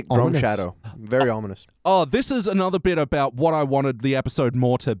 Classic drone Ominous. shadow. Very ominous. Oh, this is another bit about what I wanted the episode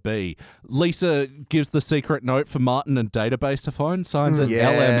more to be. Lisa gives the secret note for Martin and Database to find, signs it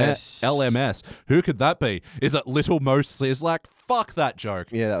Yes. LMS. Who could that be? Is it Little Mo Sizzlack? Fuck that joke.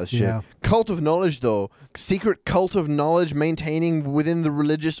 Yeah, that was shit. Yeah. Cult of knowledge, though. Secret cult of knowledge maintaining within the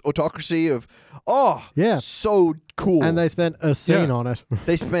religious autocracy of... Oh, Yeah. so cool. And they spent a scene Yeah. on it.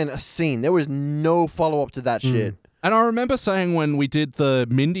 They spent a scene. There was no follow-up to that shit. And I remember saying when we did the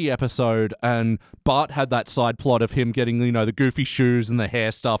Mindy episode and Bart had that side plot of him getting, the goofy shoes and the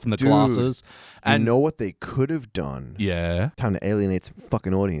hair stuff and the glasses. And You know what they could have done? yeah. Time to alienate some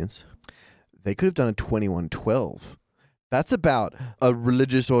fucking audience. They could have done a 2112. That's about a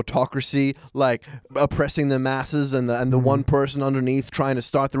religious autocracy, like oppressing the masses and the one person underneath trying to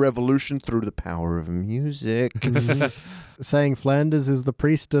start the revolution through the power of music. Saying Flanders is the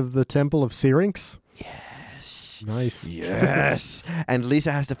priest of the Temple of Syrinx. Yes. Nice. Yes. And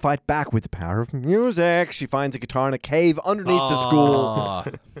Lisa has to fight back with the power of music. She finds a guitar in a cave underneath the school.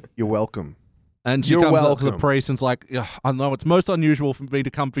 You're welcome. And she You're comes up to the welcome. priest and's like, "Ugh, I know it's most unusual for me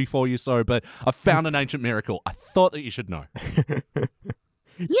to come before you so, but I found an ancient miracle. I thought that you should know."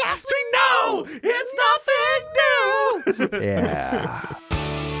 Yes, we know. It's nothing new. Yeah.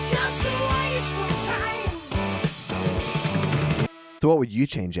 Just the way it's So what would you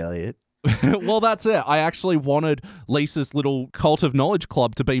change, Elliot? Well, that's it. I actually wanted Lisa's little cult of knowledge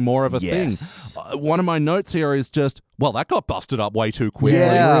club to be more of a Yes. thing. One of my notes here is just, well, that got busted up way too quickly.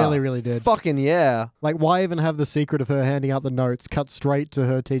 Yeah. Really, really did. Fucking yeah. Like, why even have the secret of her handing out the notes cut straight to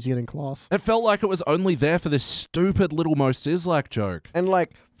her teaching it in class? It felt like it was only there for this stupid little Mo Sizlak joke. And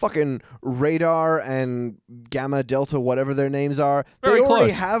like fucking Radar and Gamma Delta, whatever their names are, Very they already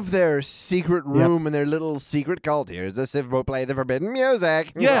close. have their secret room and their little secret cult. Here's the Civil play the forbidden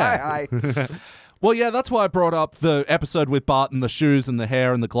music. Yeah. Hi. Well, yeah, that's why I brought up the episode with Bart and the shoes and the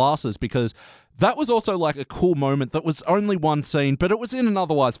hair and the glasses, because that was also like a cool moment that was only one scene, but it was in an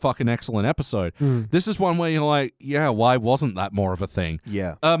otherwise fucking excellent episode. This is one where you're like, yeah, why wasn't that more of a thing?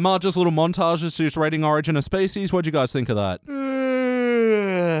 Yeah. Marge's little montage as she's rating Origin of Species. What'd you guys think of that?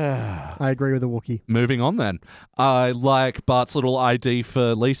 I agree with the Wookiee. Moving on then. I like Bart's little ID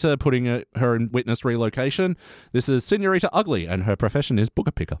for Lisa, putting her in witness relocation. This is Senorita Ugly, and her profession is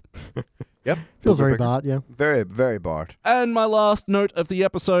booger picker. Yep. Feels very Booger. Bart, yeah. Very, very Bart. And my last note of the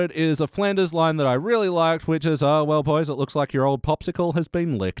episode is a Flanders line that I really liked, which is, oh, well, boys, it looks like your old popsicle has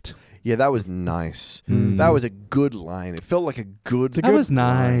been licked. Yeah, that was nice. That was a good line. It felt like a good. That was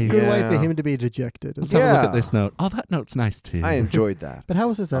nice. Good way for Yeah. him to be dejected. Let's have a look Yeah. at this note. Oh, that note's nice too. I enjoyed that. But how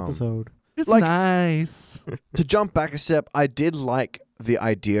was this episode? It's like- nice. To jump back a step, I did like the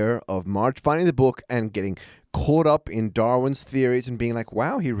idea of Marge finding the book and getting caught up in Darwin's theories and being like,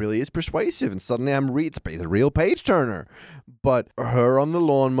 wow, he really is persuasive. And suddenly it's a real page turner. But her on the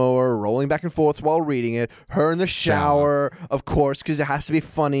lawnmower, rolling back and forth while reading it, her in the shower, of course, because it has to be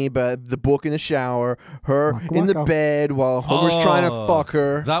funny, but the book in the shower, her Waka in the waka. bed while Homer's trying to fuck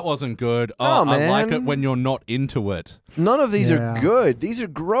her. That wasn't good. Oh, I like man. it when you're not into it. None of these Yeah. are good. These are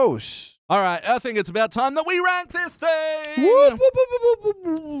gross. All right, I think it's about time that we rank this thing. Whoop, whoop, whoop, whoop,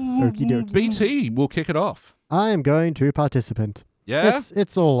 whoop, whoop. Okie dokie. BT, we'll kick it off. I am going to participant. Yeah?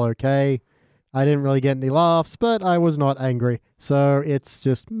 It's all okay. I didn't really get any laughs, but I was not angry. So it's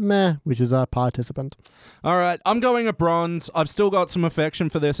just meh, which is a participant. All right, I'm going a bronze. I've still got some affection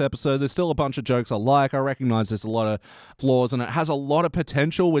for this episode. There's still a bunch of jokes I like. I recognize there's a lot of flaws, and it has a lot of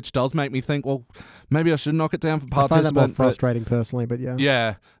potential, which does make me think, well, maybe I should knock it down for I find participant. that more but- frustrating personally, but yeah.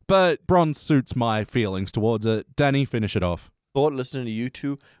 yeah, but bronze suits my feelings towards it. Danny, finish it off. Thought listening to you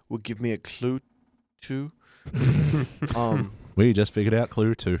two would give me a clue to. We just figured out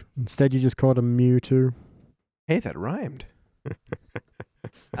Clue 2. Instead, you just called him Mewtwo. Hey, that rhymed.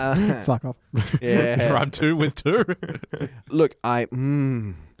 Fuck off. Yeah. I'm 2 with 2. Look, I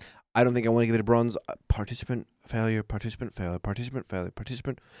don't think I want to give it a bronze. Participant failure, participant failure, participant failure,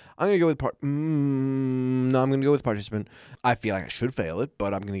 participant. I'm gonna go with no, I'm gonna go with participant. I feel like I should fail it,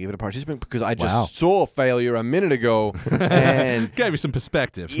 but I'm gonna give it a participant because I just Wow. saw failure a minute ago, and Gave you some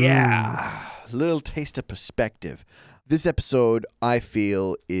perspective. yeah, little taste of perspective. This episode, I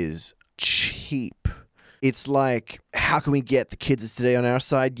feel, is cheap. It's like, how can we get the kids that's today on our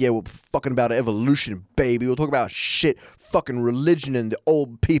side? Yeah, we're fucking about evolution, baby. We'll talk about shit, fucking religion and the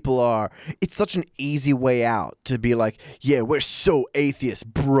old people are. It's such an easy way out to be like, yeah, we're so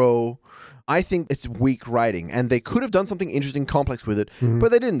atheist, bro. I think it's weak writing, and they could have done something interesting, complex with it,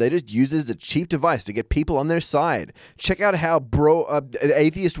 but they didn't. They just used it as a cheap device to get people on their side. Check out how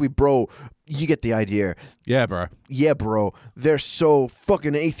atheist we bro. You get the idea. Yeah, bro. Yeah, bro. They're so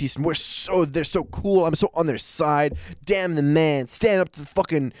fucking atheist, and they're so cool. I'm so on their side. Damn the man. Stand up to the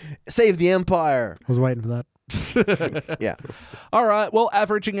fucking save the empire. I was waiting for that. Yeah. All right, well,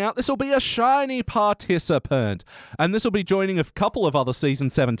 averaging out, this will be a shiny participant. And this will be joining a couple of other season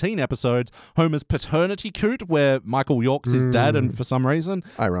 17 episodes. Homer's paternity coot, where Michael York's his dad, and for some reason...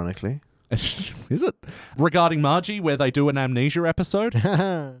 Ironically. Is it? Regarding Margie, where they do an amnesia episode.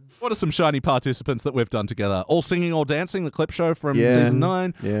 What are some shiny participants that we've done together? All Singing, All Dancing, the clip show from Yeah. season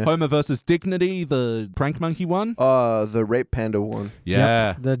 9. Yeah. Homer versus Dignity, the prank monkey one. The rape panda one. Yeah.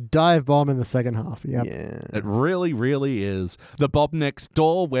 Yep. The dive bomb in the second half. Yep. Yeah. It really, really is. The Bob Next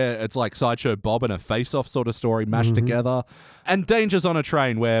Door, where it's like Sideshow Bob and a face-off sort of story mashed together. And Dangers on a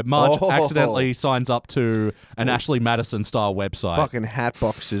Train, where Marge accidentally signs up to an Ashley Madison-style website. Fucking hat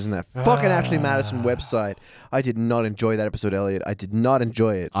boxes and that fucking Ashley Madison website. I did not enjoy that episode, Elliot. I did not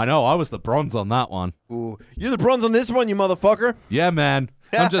enjoy it. I know, I was the bronze on that one. Ooh. You're the bronze on this one, you motherfucker. Yeah, man.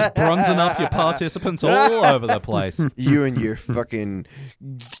 I'm just bronzing up your participants all over the place. You and your fucking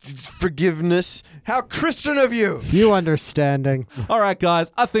forgiveness. How Christian of you. You understanding. All right,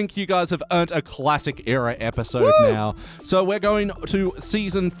 guys. I think you guys have earned a classic era episode now. So we're going to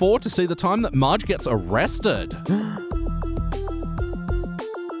season 4 to see the time that Marge gets arrested.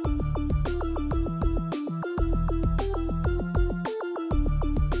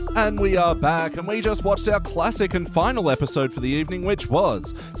 And we are back, and we just watched our classic and final episode for the evening, which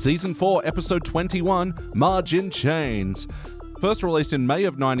was Season 4, Episode 21, Marge in Chains. First released in May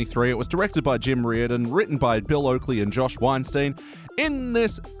of 93, it was directed by Jim Reardon, written by Bill Oakley and Josh Weinstein. In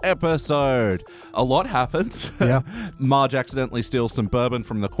this episode, a lot happens. Yeah. Marge accidentally steals some bourbon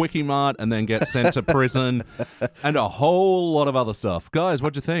from the Quickie Mart and then gets sent to prison, and a whole lot of other stuff. Guys,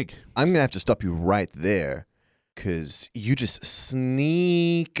 what'd you think? I'm going to have to stop you right there because you just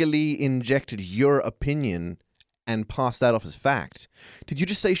sneakily injected your opinion and passed that off as fact. Did you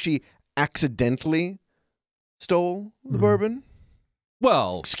just say she accidentally stole the bourbon?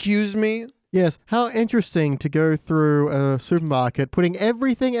 Well, Excuse me? Yes. How interesting to go through a supermarket putting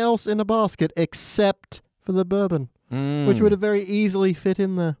everything else in a basket except for the bourbon, which would have very easily fit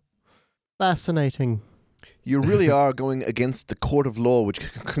in there. Fascinating. You really are going against the court of law, which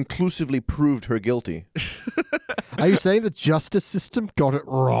conclusively proved her guilty. Are you saying the justice system got it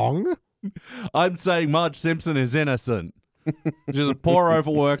wrong? I'm saying Marge Simpson is innocent. She's a poor,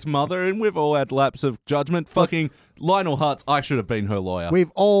 overworked mother, and we've all had lapse of judgment. Fucking Lionel Hutz, I should have been her lawyer.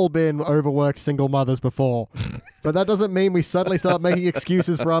 We've all been overworked single mothers before, but that doesn't mean we suddenly start making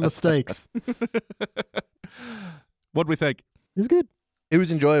excuses for our mistakes. What'd we think? It's good. It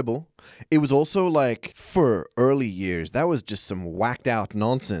was enjoyable. It was also like, for early years, that was just some whacked out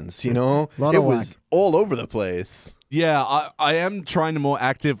nonsense, you know? Lot It of was all over the place. Yeah, I am trying to more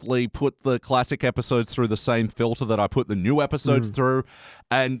actively put the classic episodes through the same filter that I put the new episodes through,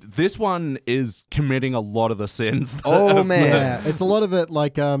 and this one is committing a lot of the sins. Oh, man. Yeah, it's a lot of it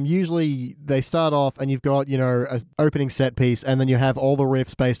like usually they start off and you've got, an opening set piece and then you have all the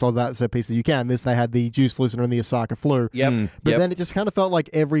riffs based on that set piece that you can. This, they had the Juice Listener and the Osaka Flu. Yep. But then it just kind of felt like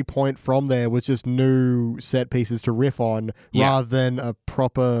every point from there was just new set pieces to riff on rather than a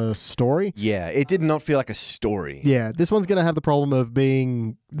proper story. Yeah, it did not feel like a story. Yeah, this one's going to have the problem of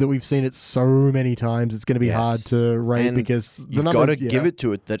being that we've seen it so many times. It's going to be hard to rate And because you've got to give it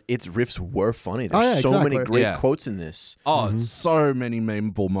to it that its riffs were funny. There's so many great quotes in this. Oh, so many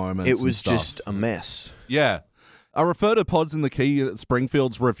memeable moments. It was just a mess. Yeah. I refer to Pods in the Key at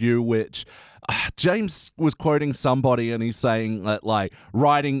Springfield's review, which James was quoting somebody and he's saying that, like,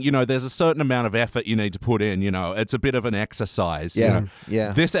 writing, there's a certain amount of effort you need to put in, it's a bit of an exercise. Yeah.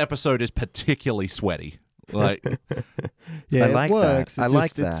 This episode is particularly sweaty. Like, yeah, I like it works. that. I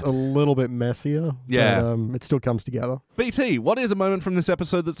like It's that. a little bit messier. Yeah. But, it still comes together. BT, what is a moment from this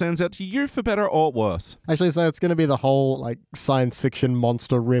episode that stands out to you for better or worse? Actually, so it's going to be the whole like science fiction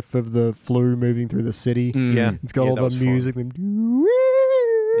monster riff of the flu moving through the city. Yeah. It's got all the music. And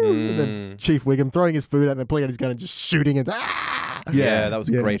then Chief Wiggum throwing his food out and then pulling out his gun and just shooting it. Yeah, that was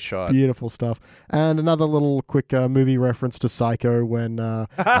a great shot. Beautiful stuff. And another little quick movie reference to Psycho when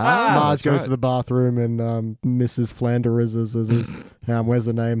Marge goes to the bathroom and Mrs. Flanders is where's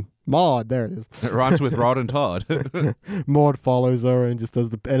the name? Maud, there it is. It rhymes with Rod and Todd. Maud follows her and just does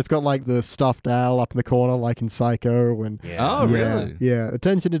and it's got like the stuffed owl up in the corner like in Psycho and Oh, really? Yeah,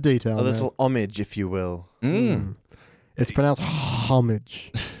 attention to detail. A little homage, if you will. It's pronounced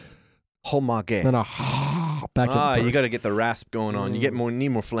homage. Homage. And a back at you got to get the rasp going on. You need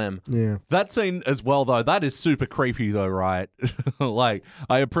more phlegm. Yeah. That scene as well, though, that is super creepy, though, right? Like,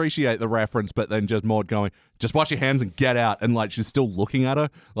 I appreciate the reference, but then just Maud going, just wash your hands and get out, and, like, she's still looking at her.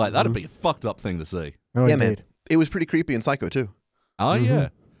 Like, that'd be a fucked up thing to see. Oh, Yeah, indeed. man. It was pretty creepy in Psycho, too. Oh, yeah.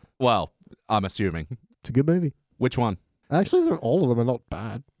 Well, I'm assuming. It's a good movie. Which one? Actually, all of them are not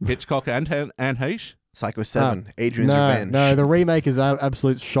bad. Hitchcock and Heche? Psycho 7, Adrian's Revenge. No, the remake is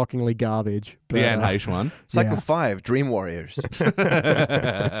absolute shockingly garbage. The Anne Heche one. Psycho Yeah. 5, Dream Warriors.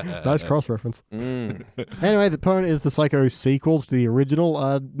 Nice cross-reference. Anyway, the point is the Psycho sequels to the original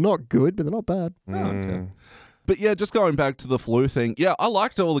are not good, but they're not bad. Okay. But yeah, just going back to the flu thing, yeah, I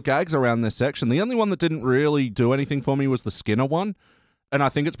liked all the gags around this section. The only one that didn't really do anything for me was the Skinner one. And I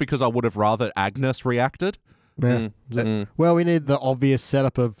think it's because I would have rather Agnes reacted. Yeah. Well, we need the obvious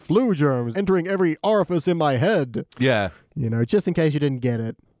setup of flu germs entering every orifice in my head. Yeah. Just in case you didn't get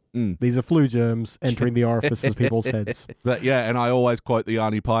it. These are flu germs entering the orifices of people's heads. But yeah, and I always quote the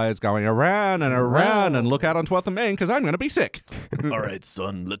Arnie Pyers going around and around and look out on 12th and Main because I'm going to be sick. All right,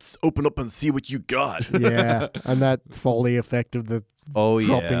 son, let's open up and see what you got. Yeah, and that Foley effect of the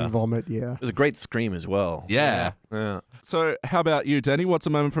dropping vomit, yeah. It was a great scream as well. Yeah. So how about you, Danny? What's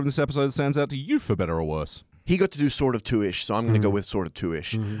a moment from this episode that stands out to you for better or worse? He got to do sort of two-ish, so I'm going to go with sort of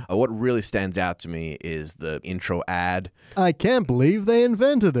two-ish. What really stands out to me is the intro ad. I can't believe they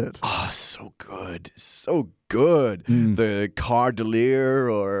invented it. Oh, so good. So good. The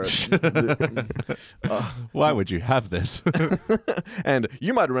Cardelier or... Why would you have this? And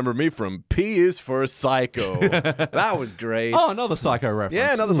you might remember me from P is for Psycho. That was great. Oh, another Psycho reference.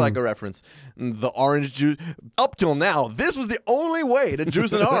 Yeah, another Psycho reference. The orange juice. Up till now, this was the only way to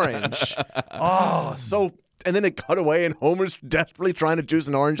juice an orange. Oh, so... And then they cut away, and Homer's desperately trying to juice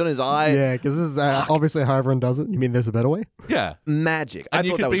an orange on his eye. Yeah, because this is obviously how everyone does it. You mean there's a better way? Yeah. Magic. And I you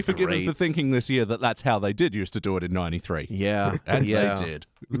thought could that be was forgiven great. for thinking this year that that's how they did used to do it in 93. Yeah. And yeah. they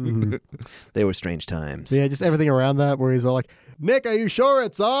did. They were strange times. Yeah, just everything around that where he's all like, Nick, are you sure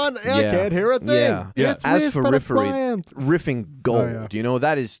it's on? I can't hear a thing. Yeah. It's As Riff for and a Riffery, plant. riffing gold, Oh, yeah. you know,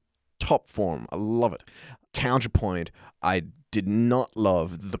 that is top form. I love it. Counterpoint, I did not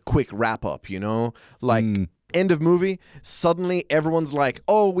love the quick wrap up, you know? Like, end of movie, suddenly everyone's like,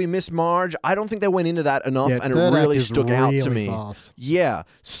 oh, we miss Marge. I don't think they went into that enough, and it third really act is stuck out to really me. fast. Yeah.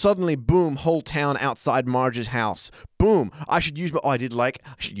 Suddenly, boom, whole town outside Marge's house. Boom. I should use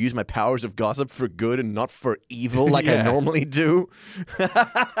my powers of gossip for good and not for evil like I normally do.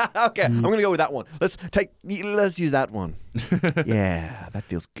 Okay, I'm going to go with that one. Let's use that one. Yeah, that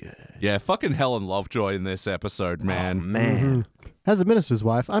feels good. Yeah, fucking Helen Lovejoy in this episode, man. Oh, man. As a minister's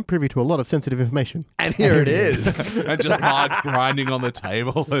wife, I'm privy to a lot of sensitive information. And here it is. And just Marge grinding on the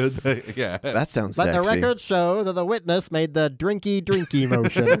table. Yeah. That sounds Let sexy. the records show that the witness made the drinky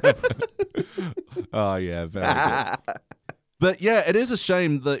motion. Oh, yeah, very good. But yeah, it is a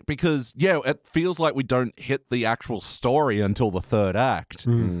shame that because, it feels like we don't hit the actual story until the third act.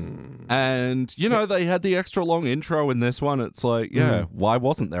 And, they had the extra long intro in this one. It's like, why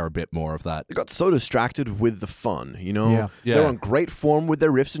wasn't there a bit more of that? They got so distracted with the fun, you know? Yeah. They're on great form with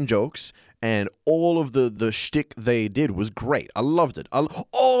their riffs and jokes, and all of the shtick they did was great. I loved it.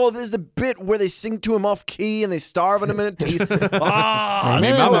 There's the bit where they sing to him off key and they starve him in a teeth. Good.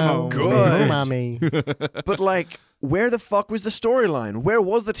 Mommy. But like, where the fuck was the storyline? Where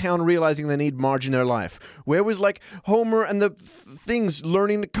was the town realizing they need Marge in their life? Where was like Homer and the things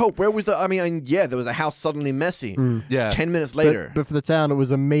learning to cope? Where was there was a house suddenly messy. 10 minutes later. But for the town, it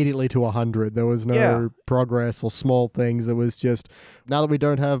was immediately to 100. There was no progress or small things. It was just, now that we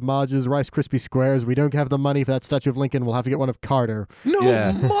don't have Marge's Rice Krispie Squares, we don't have the money for that Statue of Lincoln, we'll have to get one of Carter.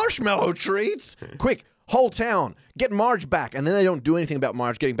 No marshmallow treats. Quick, whole town, get Marge back. And then they don't do anything about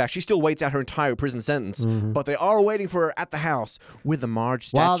Marge getting back. She still waits out her entire prison sentence. But they are waiting for her at the house with the Marge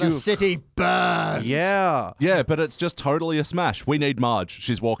statue. While the city burns. Yeah. Yeah, but it's just totally a smash. We need Marge.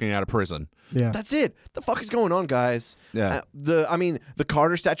 She's walking out of prison. Yeah. That's it. The fuck is going on, guys? Yeah. The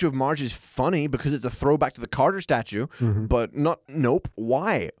Carter statue of Marge is funny because it's a throwback to the Carter statue, but nope.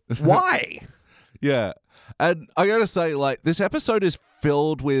 Why? Why? Yeah. And I gotta say, like, this episode is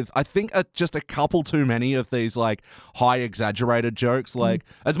filled with, I think, just a couple too many of these, like, high exaggerated jokes. Like,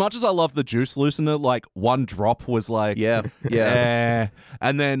 as much as I love the juice loosener, like, one drop was like, and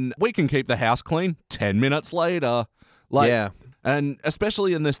then we can keep the house clean 10 minutes later. Like, and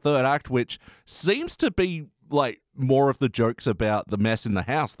especially in this third act, which seems to be, like, more of the jokes about the mess in the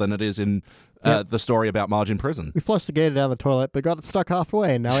house than it is in the story about Marge in prison. We flushed the gator down the toilet, but got it stuck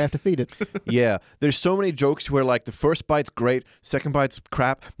halfway, and now we have to feed it. Yeah. There's so many jokes where, like, the first bite's great, second bite's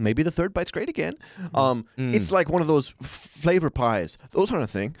crap, maybe the third bite's great again. It's like one of those flavor pies. Those aren't a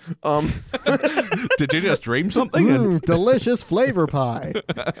thing. Did you just dream something? Delicious flavor pie.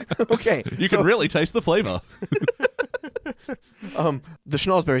 Okay. You can really taste the flavor. The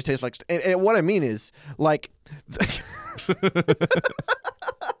schnozberries taste like... And what I mean is, like...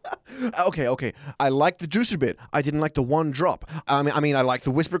 Okay. I like the juicer bit. I didn't like the one drop. I mean, I like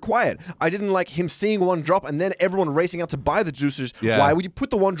the whisper quiet. I didn't like him seeing one drop and then everyone racing out to buy the juicers. Yeah. Why would you put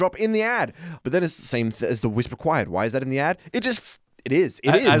the one drop in the ad? But then it's the same as the whisper quiet. Why is that in the ad? It is.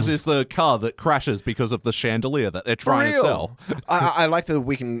 As is the car that crashes because of the chandelier that they're trying to sell. I like that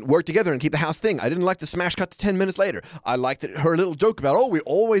we can work together and keep the house thing. I didn't like the smash cut to 10 minutes later. I liked her little joke about, we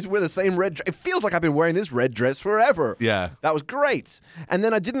always wear the same red dress. It feels like I've been wearing this red dress forever. Yeah. That was great. And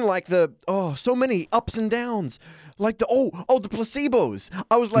then I didn't like so many ups and downs. Like the placebos.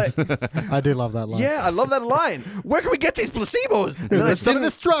 I was like... I do love that line. Yeah, I love that line. Where can we get these placebos? And then There's some in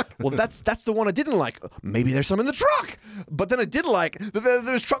this truck. Well, that's the one I didn't like. Maybe there's some in the truck. But then I did like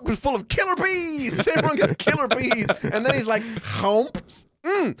this truck was full of killer bees. Everyone gets killer bees. And then he's like, hump.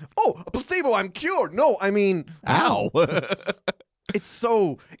 A placebo, I'm cured. No, I mean... Ow. It's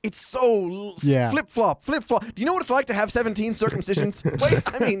so Yeah. flip-flop. Do you know what it's like to have 17 circumcisions? Wait,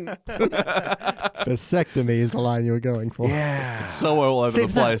 I mean... Vasectomy is the line you were going for. Yeah. So all over the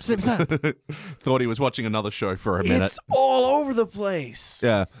place. Snip, snap. Thought he was watching another show for a minute. It's all over the place.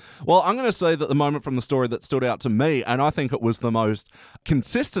 Yeah. Well, I'm going to say that the moment from the story that stood out to me, and I think it was the most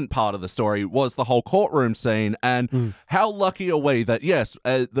consistent part of the story, was the whole courtroom scene. And how lucky are we that, yes,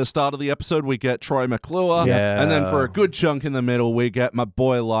 at the start of the episode, we get Troy McClure. Yeah. And then for a good chunk in the middle, we get my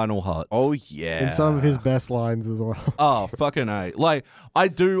boy Lionel Hutz. Oh, yeah. In some of his best lines as well. Oh, fucking A. Like, I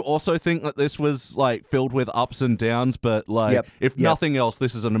do also think that this was, like, filled with ups and downs, but, like, if nothing else,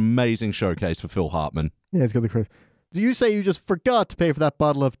 this is an amazing showcase for Phil Hartman. Yeah, it's got the crisp. Do you say you just forgot to pay for that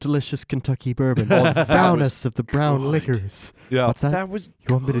bottle of delicious Kentucky bourbon or the foulness of the brown liquors? Yeah. What's that? That was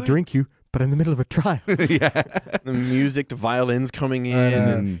You want me to drink you, but in the middle of a trial. Yeah. the music, the violins coming in,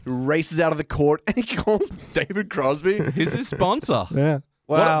 and races out of the court, and he calls David Crosby. He's his sponsor. Yeah,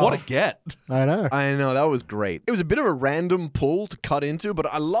 Wow. What a get. I know. I know, that was great. It was a bit of a random pull to cut into, but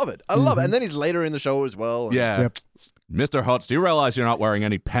I love it. I love it. And then he's later in the show as well. and- Yeah. Yep. Mr. Hutz, do you realize you're not wearing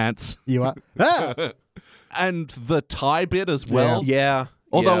any pants? You are. Ah! And the tie bit as well. Yeah.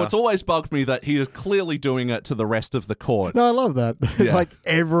 Although yeah. it's always bugged me that he is clearly doing it to the rest of the court. No, I love that. Yeah. Like,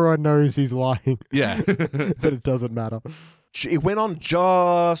 everyone knows he's lying, Yeah. but it doesn't matter. It went on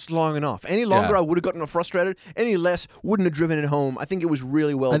just long enough. Any longer, Yeah. I would have gotten frustrated. Any less, wouldn't have driven it home. I think it was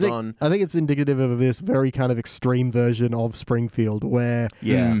really well done. I think it's indicative of this very kind of extreme version of Springfield, where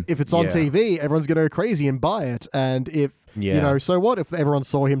Yeah. if it's on Yeah. TV, everyone's going to go crazy and buy it. And if, Yeah. so what if everyone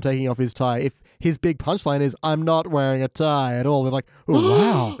saw him taking off his tie? If his big punchline is, I'm not wearing a tie at all, they're like,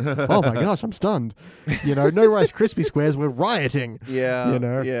 oh, wow. Oh, my gosh, I'm stunned. No Rice Krispie Squares, we're rioting. Yeah.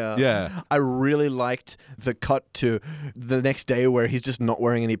 Yeah. Yeah. I really liked the cut to the next day where he's just not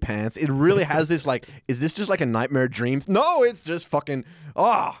wearing any pants. It really has this, like, is this just like a nightmare dream? No, it's just fucking,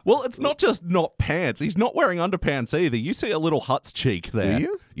 Well, it's not just not pants. He's not wearing underpants either. You see a little Hutz cheek there. Do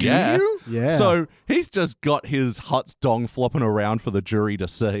you? Yeah. Do you? Yeah. So he's just got his Hutz dong flopping around for the jury to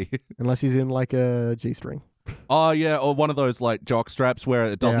see. Unless he's in like a G-string. Oh, yeah. Or one of those like jock straps where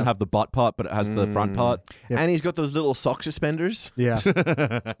it doesn't Yeah. have the butt part, but it has the front part. Yep. And he's got those little sock suspenders. Yeah.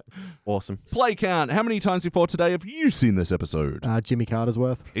 Awesome. Play count. How many times before today have you seen this episode? Jimmy Carter's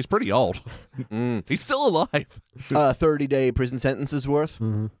worth. He's pretty old. He's still alive. 30-day prison sentences worth.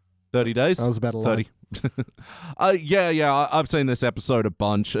 30 days? That was about a lie. 30. Yeah. I've seen this episode a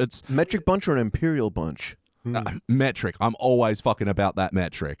bunch. It's Metric bunch or an imperial bunch? metric. I'm always fucking about that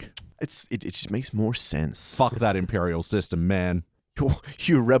metric. It just makes more sense. Fuck that imperial system, man.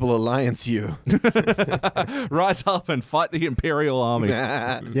 You rebel alliance, you. Rise up and fight the imperial army.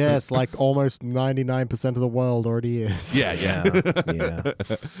 Yes, like almost 99% of the world already is. Yeah. Yeah.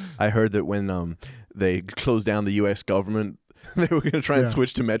 I heard that when they closed down the U.S. government, they were going to try and Yeah.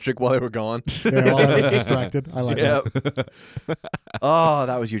 switch to metric while they were gone. Yeah, well, I was distracted. I like that. Oh,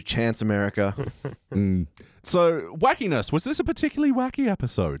 that was your chance, America. So, wackiness. Was this a particularly wacky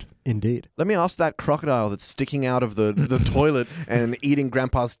episode? Indeed. Let me ask that crocodile that's sticking out of the toilet and eating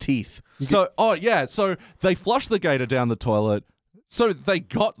Grandpa's teeth. So they flushed the gator down the toilet. So they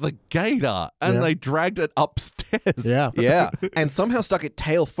got the gator and Yeah. they dragged it upstairs. Yeah. Yeah, and somehow stuck it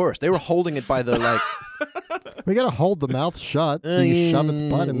tail first. They were holding it by the, like... We got to hold the mouth shut so you shove its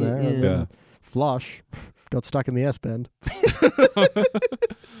butt in there and Yeah. then flush. Got stuck in the S-bend.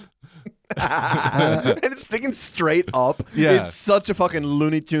 and it's sticking straight up. Yeah. It's such a fucking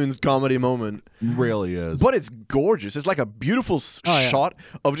Looney Tunes comedy moment. Really is. But it's gorgeous. It's like a beautiful yeah. shot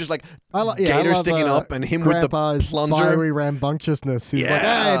of just like I gator love, sticking up and him Grandpa's with the plunger. fiery rambunctiousness. He's like,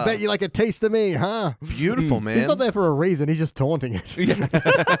 hey, I bet you like a taste of me, huh? Beautiful, man. He's not there for a reason. He's just taunting it.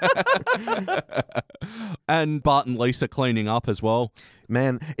 And Bart and Lisa cleaning up as well.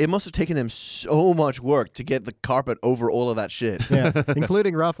 Man, it must have taken them so much work to get the carpet over all of that shit. Yeah,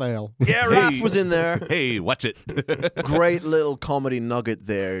 including Raphael. Yeah, Raph was in there. Hey, watch it. Great little comedy nugget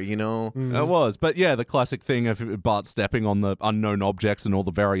there, you know? It was. But yeah, the classic thing of Bart stepping on the unknown objects and all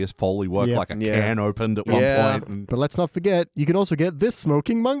the various Foley work, Yep. like a Yeah. can opened at one Yeah. point. And, But let's not forget, you can also get this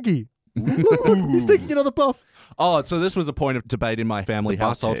smoking monkey. He's taking another puff. so this was a point of debate in my family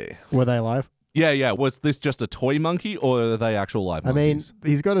household. Bate. Were they alive? Yeah. Was this just a toy monkey or are they actual live I mean, monkeys?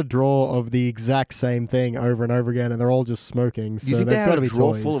 he's got a drawer of the exact same thing over and over again, and they're all just smoking. So Do you think they they've had got to a be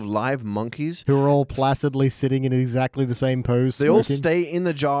drawer toys full of live monkeys? who are all placidly sitting in exactly the same pose. They all smoking. stay in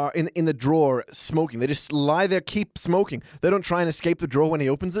the jar, in the drawer, smoking. They just lie there, keep smoking. They don't try and escape the drawer when he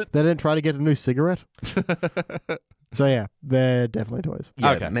opens it. They didn't try to get a new cigarette. So yeah, they're definitely toys.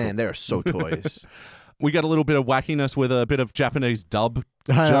 Yeah, Okay, man, they're so toys. We get a little bit of wackiness with a bit of Japanese dub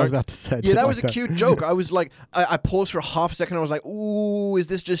I was about to say. Yeah, that was a cute joke. I was like, I paused for half a second. I was like, ooh, is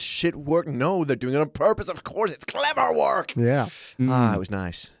this just shit work? No, they're doing it on purpose. Of course, it's clever work. Yeah. It was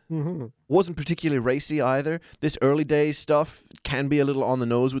nice. Mm-hmm. Wasn't particularly racy either. This early days stuff can be a little on the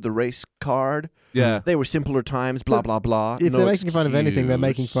nose with the race card. Yeah. They were simpler times, blah, blah, blah. If no they're making fun of anything, they're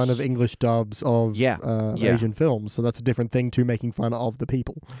making fun of English dubs of Asian films. So that's a different thing to making fun of the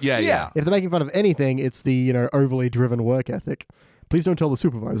people. Yeah. If they're making fun of anything, it's the, overly driven work ethic. Please don't tell the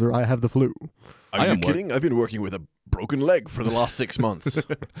supervisor I have the flu. Are you kidding? I've been working with a broken leg for the last 6 months.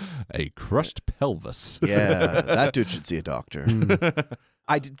 A crushed pelvis. Yeah, that dude should see a doctor.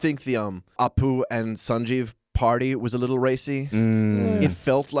 I did think the Apu and Sanjeev party was a little racy. It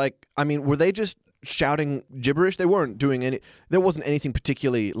felt like, were they just shouting gibberish? They weren't doing any. There wasn't anything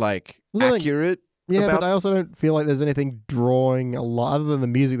particularly accurate. Yeah, but I also don't feel like there's anything drawing a line, other than the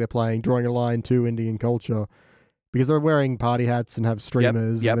music they're playing, drawing a line to Indian culture. Because they're wearing party hats and have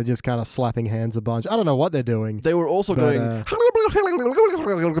streamers, and they're just kind of slapping hands a bunch. I don't know what they're doing. They were also going...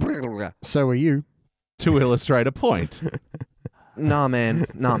 So are you. To illustrate a point. Nah, man.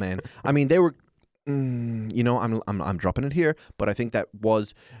 They were... I'm dropping it here, but I think that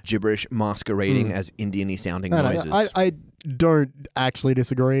was gibberish masquerading as Indian-y sounding noises. I don't actually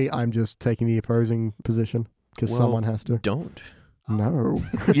disagree. I'm just taking the opposing position because someone has to. Don't. No.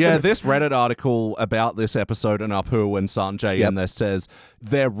 Yeah, this Reddit article about this episode and Apu and Sanjay in there says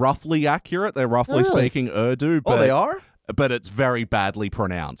they're roughly accurate. They're roughly speaking Urdu. But, they are? But it's very badly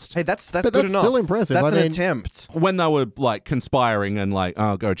pronounced. Hey, that's good enough. Still impressive. That's an attempt. When they were conspiring and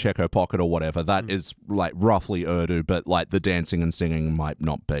go check her pocket or whatever, that is roughly Urdu, but the dancing and singing might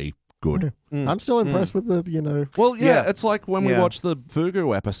not be good. I'm still impressed with the, Well, yeah, it's like when we watched the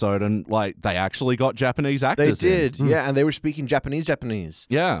Fugu episode and they actually got Japanese actors. They did, and they were speaking Japanese.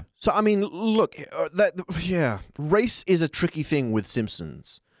 Yeah. So look, race is a tricky thing with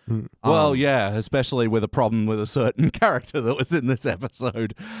Simpsons. Well, yeah, especially with a problem with a certain character that was in this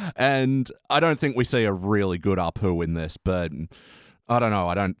episode, and I don't think we see a really good Apu in this, but. I don't know.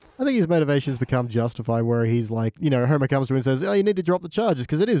 I think his motivations become justified where he's like, Homer comes to him and says, oh, you need to drop the charges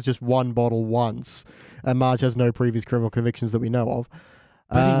because it is just one bottle once. And Marge has no previous criminal convictions that we know of.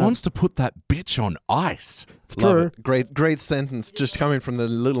 But he wants to put that bitch on ice. It's true. Great sentence just coming from the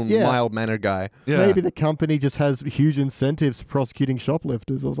little mild-mannered guy. Yeah. Maybe the company just has huge incentives for prosecuting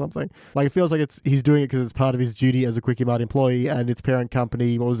shoplifters or something. It feels like he's doing it because it's part of his duty as a Quickie Mart employee and its parent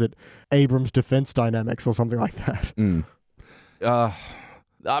company, what was it, Abrams Defense Dynamics or something like that.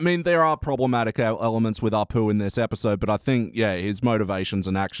 There are problematic elements with Apu in this episode, but I think, his motivations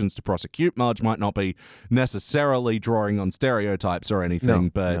and actions to prosecute Marge might not be necessarily drawing on stereotypes or anything,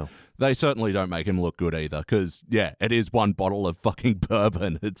 but they certainly don't make him look good either, because, it is one bottle of fucking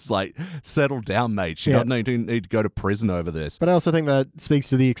bourbon. It's settle down, mate. You don't need to go to prison over this. But I also think that speaks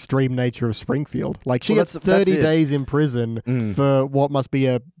to the extreme nature of Springfield. She gets 30 days in prison for what must be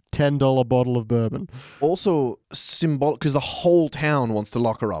a $10 bottle of bourbon. Also symbolic because the whole town wants to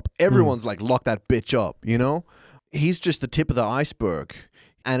lock her up. Everyone's lock that bitch up, He's just the tip of the iceberg.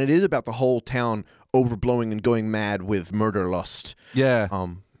 And it is about the whole town overblowing and going mad with murder lust. Yeah.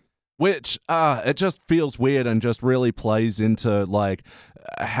 Which, it just feels weird and just really plays into,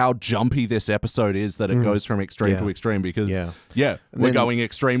 how jumpy this episode is that it goes from extreme to extreme because, we're going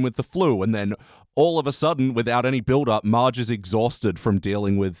extreme with the flu and then all of a sudden, without any build-up, Marge is exhausted from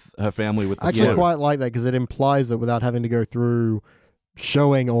dealing with her family with the flu. I actually quite like that because it implies that without having to go through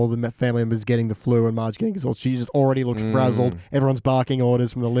showing all the family members getting the flu and Marge getting exhausted, she just already looks frazzled. Everyone's barking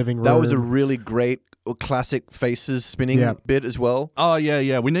orders from the living room. That was a really great classic faces spinning bit as well. Oh,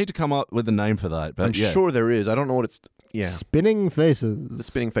 yeah. We need to come up with a name for that. But I'm sure there is. I don't know what it's... Yeah. Spinning faces. The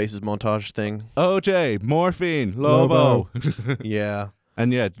spinning faces montage thing. OJ, morphine, Lobo. Yeah.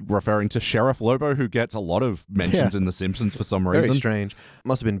 And referring to Sheriff Lobo, who gets a lot of mentions in The Simpsons for some reason. Very strange.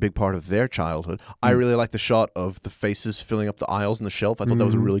 Must have been a big part of their childhood. I really like the shot of the faces filling up the aisles on the shelf. I thought that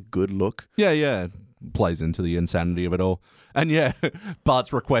was a really good look. Yeah. Plays into the insanity of it all. And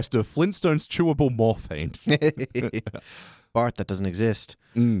Bart's request of Flintstone's chewable morphine. Bart, that doesn't exist.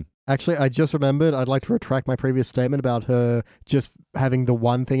 Actually, I just remembered I'd like to retract my previous statement about her just having the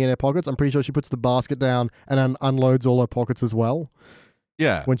one thing in her pockets. I'm pretty sure she puts the basket down and unloads all her pockets as well.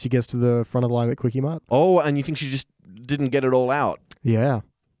 Yeah. When she gets to the front of the line at Quickie Mart. Oh, and you think she just didn't get it all out? Yeah.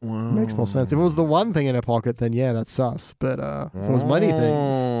 Wow. Makes more sense. If it was the one thing in her pocket, then that's sus. But if it was many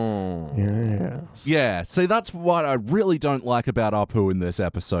things, yes. Yeah, see, that's what I really don't like about Apu in this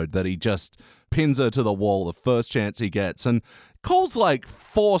episode, that he just pins her to the wall the first chance he gets and calls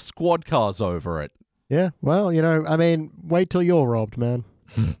 4 squad cars over it. Yeah, well, wait till you're robbed, man.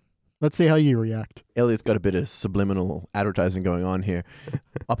 Let's see how you react. Elliot's got a bit of subliminal advertising going on here.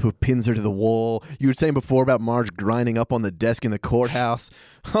 Apu pins her to the wall. You were saying before about Marge grinding up on the desk in the courthouse.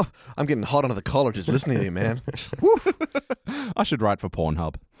 I'm getting hot under the collar just listening to you, man. I should write for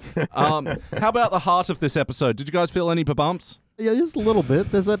Pornhub. How about the heart of this episode? Did you guys feel any bumps? Yeah, just a little bit.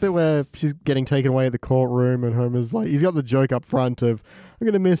 There's that bit where she's getting taken away at the courtroom and Homer's like, he's got the joke up front of, I'm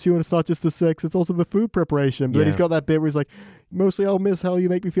going to miss you, and it's not just the sex, it's also the food preparation. But then he's got that bit where he's like, mostly I'll miss how you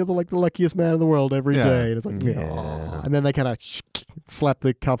make me feel like the luckiest man in the world every day. And it's like, yeah. And then they kind of slap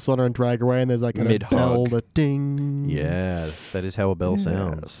the cuffs on her and drag her away, and there's like a bell, the ding. Yeah, that is how a bell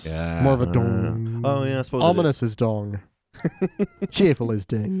sounds. Yeah. More of a dong. Oh, yeah, I suppose. Ominous is dong. Cheerful is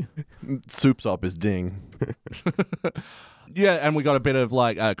ding. Soup's up is ding. Yeah, and we got a bit of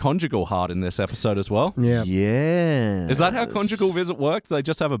like conjugal heart in this episode as well. Yeah. Yeah. Is that how conjugal visit works? They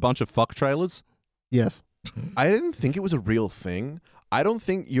just have a bunch of fuck trailers? Yes. I didn't think it was a real thing. I don't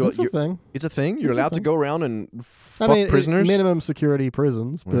think It's a thing. It's a thing? You're allowed to go around and fuck I mean, prisoners? minimum security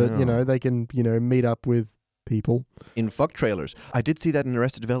prisons, but, Wow. they can, meet up with people. In fuck trailers. I did see that in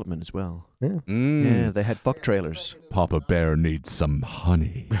Arrested Development as well. Yeah. Yeah, they had fuck trailers. Papa Bear needs some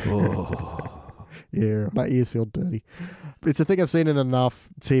honey. Yeah, my ears feel dirty. It's a thing I've seen in enough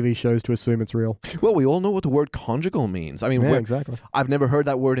TV shows to assume it's real. Well, we all know what the word conjugal means. I mean, Yeah, exactly. I've never heard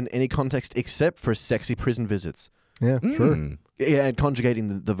that word in any context except for sexy prison visits. Yeah, sure. Yeah, and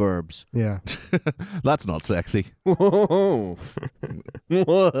conjugating the verbs. Yeah. That's not sexy. Whoa.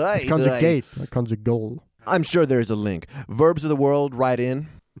 It's conjugate, not conjugal. I'm sure there's a link. Verbs of the world, write in.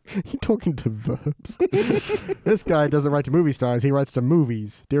 You're talking to verbs. This guy doesn't write to movie stars. He writes to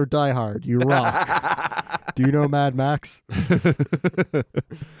movies. Dear Die Hard, you rock. Do you know Mad Max?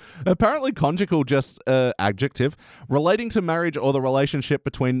 Apparently, conjugal just adjective relating to marriage or the relationship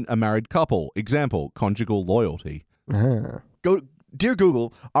between a married couple. Example: conjugal loyalty. Dear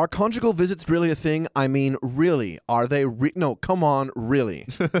Google, are conjugal visits really a thing? I mean, really? Are they? No, come on, really?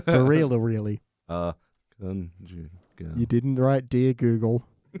 For real or really? Conjugal. You didn't write Dear Google.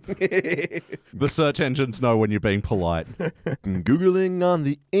 The search engines know when you're being polite. Googling on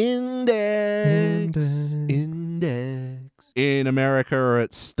the index. In America,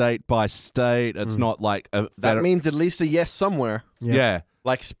 it's state by state. It's not like That means at least a yes somewhere. Yeah.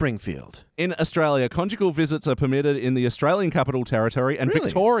 Like Springfield. In Australia, conjugal visits are permitted in the Australian Capital Territory and Really?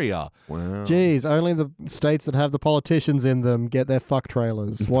 Victoria. Wow. Geez, only the states that have the politicians in them get their fuck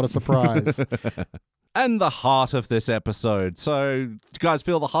trailers. What a surprise. And the heart of this episode. So, do you guys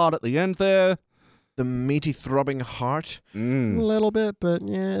feel the heart at the end there? The meaty throbbing heart. A little bit, but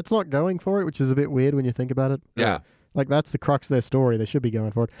yeah, it's not going for it, which is a bit weird when you think about it. Yeah. Like, that's the crux of their story. They should be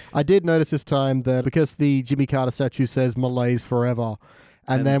going for it. I did notice this time that because the Jimmy Carter statue says Malays forever,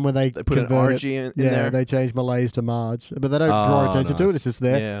 and then when they put an convert RG in yeah, there. they change Malays to Marge. But they don't draw attention to it. nice. It's just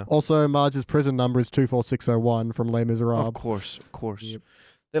there. Yeah. Also, Marge's prison number is 24601 from Les Miserables. Of course. Yep.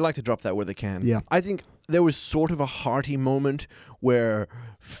 They like to drop that where they can. Yeah. I think there was sort of a hearty moment where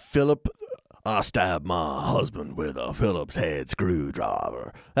Philip, I stabbed my husband with a Phillips head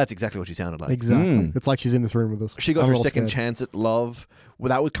screwdriver. That's exactly what she sounded like. Exactly. It's like she's in this room with us. She got I'm a her little second scared. chance at love. Well,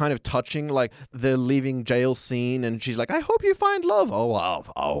 that was kind of touching, like the leaving jail scene, and she's like, "I hope you find love."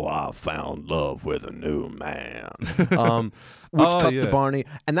 I found love with a new man. Which cuts to Barney,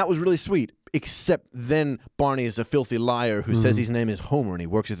 and that was really sweet. Except then Barney is a filthy liar who says his name is Homer and he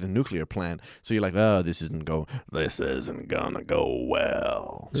works at the nuclear plant. So you're like, "Oh, this isn't gonna go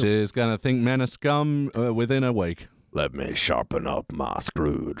well." She's going to think men are scum within a week. Let me sharpen up my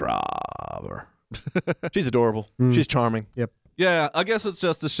screwdriver. She's adorable. She's charming. Yep. Yeah, I guess it's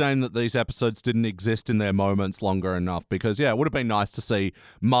just a shame that these episodes didn't exist in their moments longer enough because, yeah, it would have been nice to see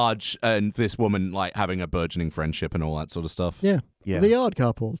Marge and this woman, like, having a burgeoning friendship and all that sort of stuff. Yeah. Yeah. The Odd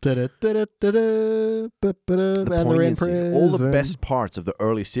Couple. The poignancy. All the best parts of the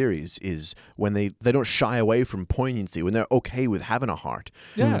early series is when they don't shy away from poignancy, when they're okay with having a heart.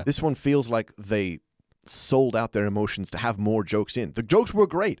 Yeah. This one feels like they sold out their emotions to have more jokes in. The jokes were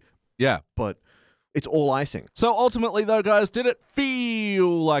great, Yeah. but it's all icing. So ultimately, though, guys, did it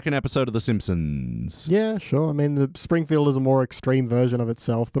feel like an episode of The Simpsons? Yeah, sure. I mean, the Springfield is a more extreme version of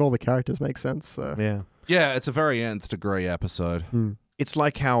itself, but all the characters make sense. So. Yeah. Yeah, it's a very nth degree episode. It's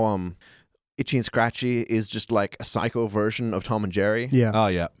like how Itchy and Scratchy is just like a psycho version of Tom and Jerry. Yeah. Oh,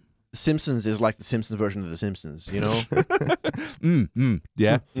 yeah. Simpsons is like the Simpsons version of the Simpsons, you know?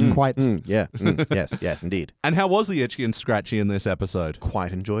 Yeah. Quite. Yes, indeed. And how was the Itchy and Scratchy in this episode?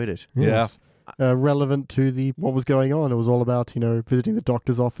 Quite enjoyed it. Yeah. Yes. relevant to what was going on. It was all about, visiting the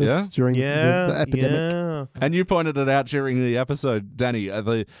doctor's office during the epidemic. Yeah. And you pointed it out during the episode, Danny.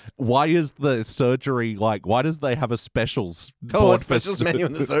 Why is the surgery why does they have a specials board a specials menu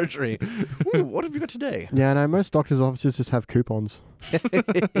in the surgery. Ooh, what have you got today? Yeah, no, most doctor's offices just have coupons.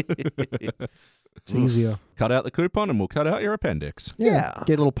 It's easier. Cut out the coupon and we'll cut out your appendix. Yeah.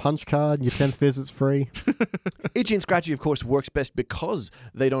 Get a little punch card and your 10th visit's free. Itchy and Scratchy, of course, works best because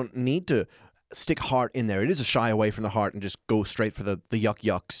they don't need to stick heart in there. It is a shy away from the heart and just go straight for the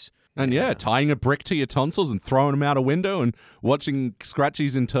yucks. And tying a brick to your tonsils and throwing them out a window and watching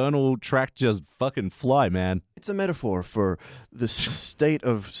Scratchy's internal tract just fucking fly, man. It's a metaphor for the state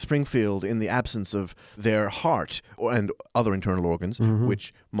of Springfield in the absence of their heart and other internal organs,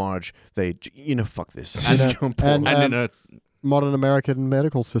 which Marge, fuck this. And in a modern American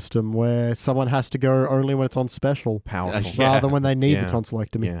medical system where someone has to go only when it's on special. Powerful. Rather than when they need the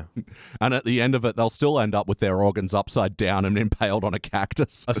tonsillectomy. Yeah. And at the end of it, they'll still end up with their organs upside down and impaled on a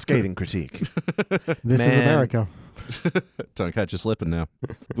cactus. A scathing critique. This is America. Don't catch you slipping now.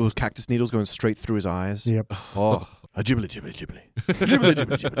 Those cactus needles going straight through his eyes. Yep. Oh, a jibbly, jibbly, jibbly. Jibbly,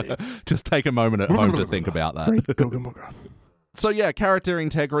 jibbly, jibbly. Just take a moment at home to think about that. Great Goga. So yeah, character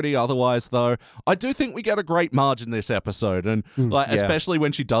integrity. Otherwise, though, I do think we get a great Marge in this episode, and especially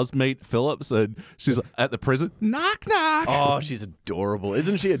when she does meet Phillips and she's at the prison. Knock knock. Oh, she's adorable,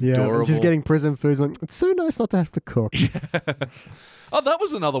 isn't she? Adorable. Yeah, she's getting prison food. Like, it's so nice not to have to cook. Oh, that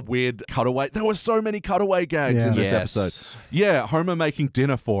was another weird cutaway. There were so many cutaway gags in this episode. Yeah, Homer making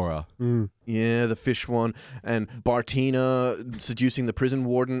dinner for her. Yeah, the fish one. And Bartina seducing the prison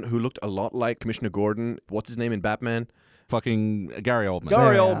warden who looked a lot like Commissioner Gordon. What's his name in Batman? Fucking Gary Oldman.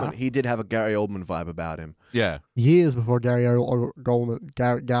 Gary Oldman. He did have a Gary Oldman vibe about him. Yeah. Years before Gary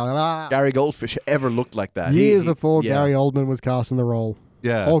Goldfish ever looked like that. Years before Gary Oldman was cast in the role.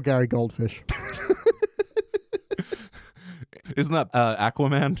 Yeah. Or Gary Goldfish. Isn't that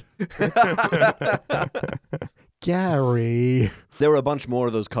Aquaman? Gary. There were a bunch more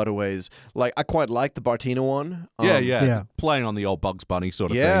of those cutaways. Like, I quite liked the Bartina one. Yeah. Playing on the old Bugs Bunny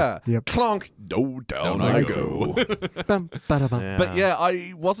sort of thing. Yeah. Yep. Clonk. Down I go. But yeah,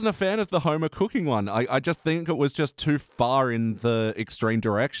 I wasn't a fan of the Homer cooking one. I just think it was just too far in the extreme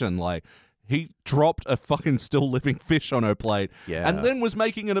direction. Like, he dropped a fucking still living fish on her plate and then was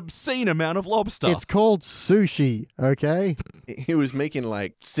making an obscene amount of lobster. It's called sushi, okay? He was making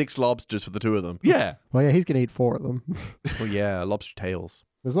like 6 lobsters for the 2 of them. Yeah. Well, yeah, he's going to eat 4 of them. Oh, yeah, lobster tails.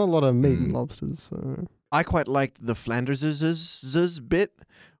 There's not a lot of meat in lobsters. So. I quite liked the Flanders' bit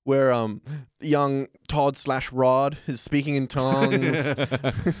where young Todd/Rod is speaking in tongues.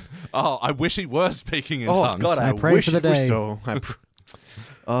 Oh, I wish he were speaking in tongues. Oh, God, I pray wish for the it was day. so.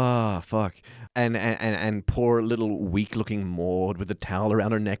 Fuck. And poor little weak-looking Maud with the towel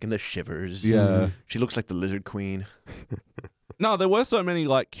around her neck and the shivers. Yeah. She looks like the Lizard Queen. No, there were so many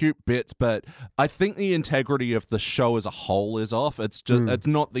like cute bits, but I think the integrity of the show as a whole is off. It's just it's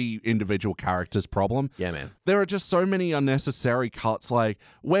not the individual character's problem. Yeah, man. There are just so many unnecessary cuts, like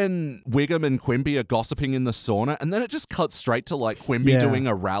when Wiggum and Quimby are gossiping in the sauna, and then it just cuts straight to like Quimby doing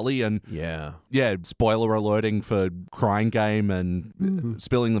a rally and spoiler alerting for Crying Game and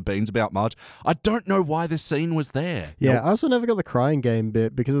spilling the beans about Marge. I don't know why this scene was there. Yeah, I also never got the Crying Game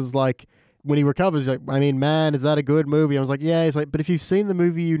bit because it's like, when he recovers, he's like, I mean, man, is that a good movie? I was like, yeah. He's like, but if you've seen the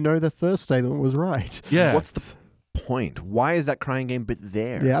movie, you know the first statement was right. Yeah. What's the point? Why is that Crying Game bit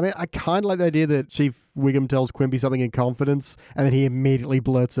there? Yeah, I mean, I kind of like the idea that Chief Wiggum tells Quimby something in confidence, and then he immediately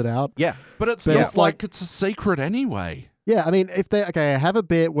blurts it out. Yeah. But it's not like it's a secret anyway. Yeah, I mean, if they have a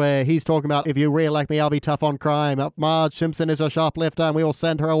bit where he's talking about, if you re-elect me, I'll be tough on crime. Marge Simpson is a shoplifter, and we will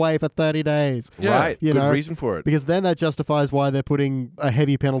send her away for 30 days. Yeah. Right. Good reason for it. Because then that justifies why they're putting a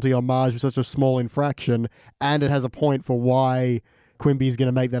heavy penalty on Marge for such a small infraction, and it has a point for why Quimby's going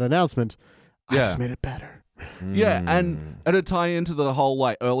to make that announcement. I just made it better. Yeah, and it'd tie into the whole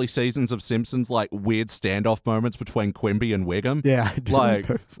like early seasons of Simpsons, like weird standoff moments between Quimby and Wiggum. Yeah, like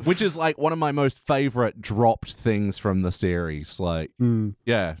which is like one of my most favorite dropped things from the series. Like,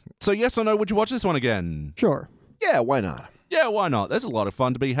 yeah. So yes or no? Would you watch this one again? Sure. Yeah, why not? Yeah, why not? There's a lot of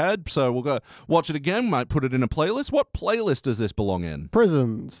fun to be had. So we'll go watch it again. Might put it in a playlist. What playlist does this belong in?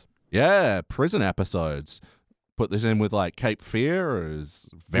 Prisons. Yeah, prison episodes. Put this in with like Cape Fear or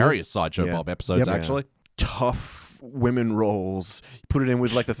various Sideshow Bob episodes actually. Tough women roles. Put it in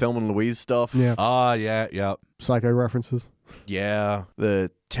with like the Thelma and Louise stuff. Yeah. Yeah. Psycho references. Yeah. The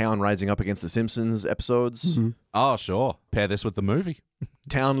town rising up against the Simpsons episodes. Mm-hmm. Oh, sure. Pair this with the movie.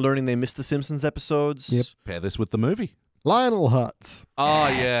 Town learning they missed the Simpsons episodes. Yep. Pair this with the movie. Lionel Hutz. Oh,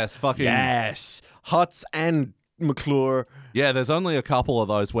 yes. Fucking. Yes. Hutz and McClure. Yeah, there's only a couple of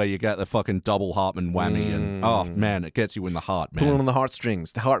those where you get the fucking double Hartman whammy, and oh man, it gets you in the heart, man. Pulling on the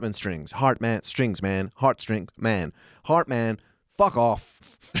heartstrings, the Hartman strings, Heartman strings, man, heartstrings, man, Heartman. Fuck off.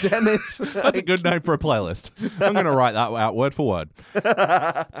 Damn it. That's a good name for a playlist. I'm going to write that out word for word.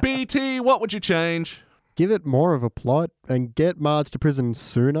 BT, what would you change? Give it more of a plot and get Marge to prison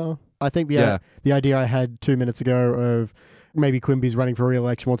sooner. I think the idea I had 2 minutes ago of maybe Quimby's running for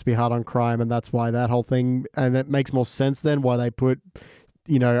re-election, wants to be hard on crime, and that's why that whole thing, and that makes more sense then why they put,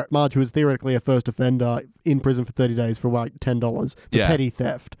 Marge, who was theoretically a first offender, in prison for 30 days for like $10 for petty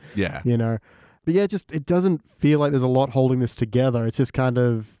theft. Yeah. But yeah, it doesn't feel like there's a lot holding this together. It's just kind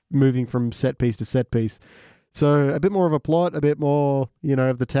of moving from set piece to set piece. So a bit more of a plot, a bit more,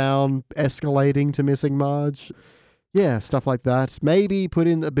 of the town escalating to missing Marge. Yeah, stuff like that. Maybe put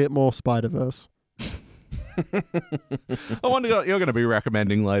in a bit more Spider-Verse. I wonder what you're going to be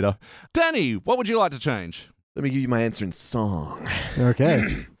recommending later. Danny, what would you like to change? Let me give you my answer in song.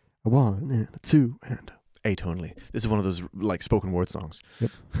 Okay. A 1 and a 2 and atonally. This is one of those like spoken word songs.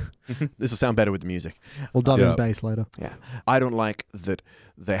 Yep. This will sound better with the music. We'll dub in bass later. Yeah. I don't like that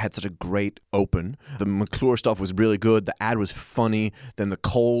they had such a great open. The McClure stuff was really good. The ad was funny. Then the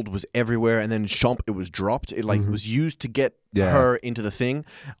cold was everywhere. And then Shump, it was dropped. It was used to get her into the thing.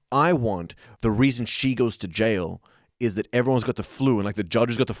 I want the reason she goes to jail is that everyone's got the flu, and like the judge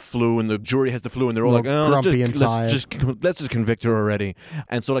has got the flu, and the jury has the flu, and they're all like, "Oh, let's just convict her already."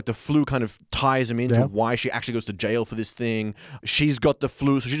 And so like the flu kind of ties him into why she actually goes to jail for this thing. She's got the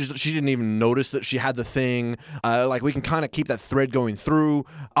flu, so she didn't even notice that she had the thing. Like we can kind of keep that thread going through.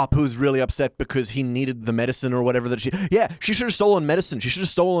 Apu's really upset because he needed the medicine or whatever that she should have stolen medicine. She should have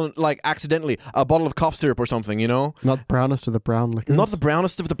stolen like accidentally a bottle of cough syrup or something, Not the brownest of the brown liquors. Not the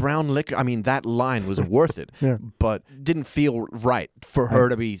brownest of the brown liquor. I mean, that line was worth it, but didn't feel right for her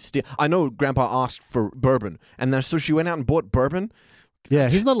to be still. I know Grandpa asked for bourbon, and then so she went out and bought bourbon. Yeah,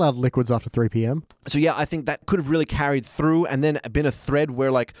 he's not allowed liquids after 3 p.m. So yeah, I think that could have really carried through, and then been a thread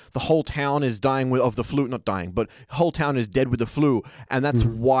where like the whole town is dying of the flu, not dying, but the whole town is dead with the flu, and that's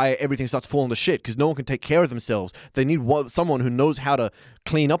why everything starts falling to shit because no one can take care of themselves. They need someone who knows how to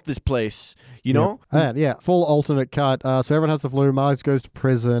clean up this place. Full alternate cut. So everyone has the flu. Marge goes to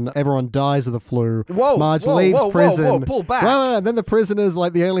prison. Everyone dies of the flu. Marge whoa, leaves whoa, prison. Whoa, pull back. And then the prisoners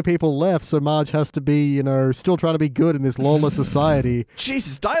like the only people left. So Marge has to be, still trying to be good in this lawless society.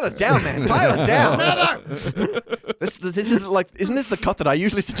 Jesus, dial it down, man. Dial it down. This is like, isn't this the cut that I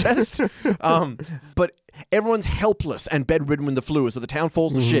usually suggest? But everyone's helpless and bedridden with the flu, so the town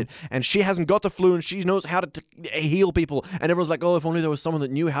falls to shit. And she hasn't got the flu, and she knows how to heal people. And everyone's like, oh, if only there was someone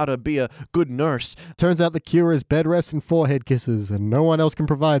that knew how to be a good nurse. Turns out the cure is bed rest and forehead kisses, and no one else can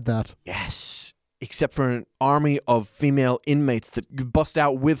provide that. Yes. Except for an army of female inmates that bust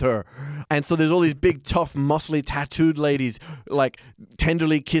out with her. And so there's all these big, tough, muscly, tattooed ladies, like,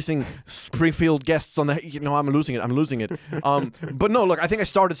 tenderly kissing Springfield guests on the... I'm losing it. But no, look, I think I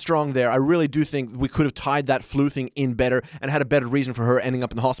started strong there. I really do think we could have tied that flu thing in better and had a better reason for her ending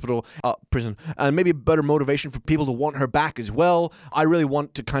up in the hospital, prison. And maybe a better motivation for people to want her back as well. I really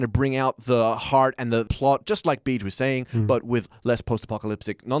want to kind of bring out the heart and the plot, just like Beej was saying, but with less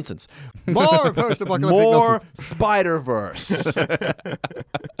post-apocalyptic nonsense. More Spider-Verse.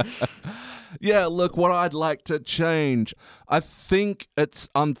 Yeah, look, what I'd like to change. I think it's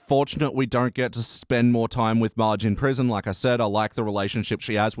unfortunate we don't get to spend more time with Marge in prison. Like I said, I like the relationship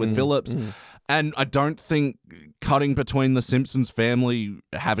she has with Phillips. And I don't think cutting between the Simpsons family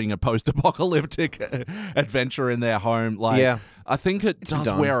having a post-apocalyptic adventure in their home, I think it does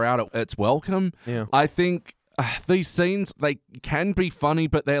wear out its welcome. Yeah. I think these scenes, they can be funny,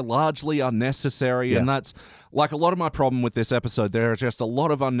 but they're largely unnecessary, and that's like a lot of my problem with this episode. There are just a lot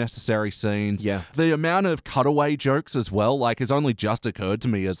of unnecessary scenes. Yeah. The amount of cutaway jokes as well, has only just occurred to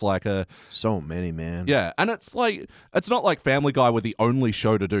me as so many, man. Yeah, and it's not like Family Guy were the only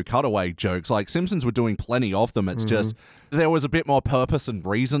show to do cutaway jokes. Like Simpsons were doing plenty of them. It's just there was a bit more purpose and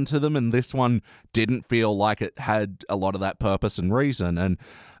reason to them, and this one didn't feel like it had a lot of that purpose and reason. And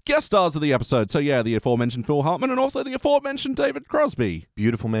guest stars of the episode. So yeah, the aforementioned Phil Hartman and also the aforementioned David Crosby.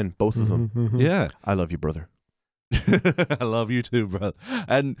 Beautiful men, both of them. Yeah. I love you, brother. I love you too, brother.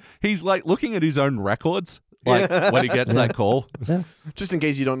 And he's looking at his own records when he gets that call. Yeah. Just in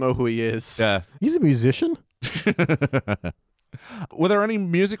case you don't know who he is. Yeah. He's a musician. Were there any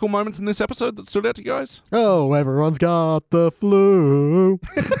musical moments in this episode that stood out to you guys? Oh, everyone's got the flu.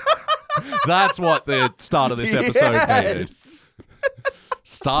 That's what the start of this episode is.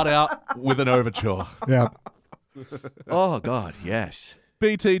 Start out with an overture. Yeah. Oh, God, yes.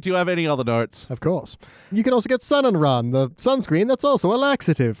 BT, do you have any other notes? Of course. You can also get Sun and Run, the sunscreen that's also a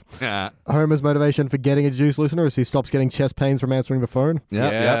laxative. Yeah. Homer's motivation for getting a juice loosener is he stops getting chest pains from answering the phone.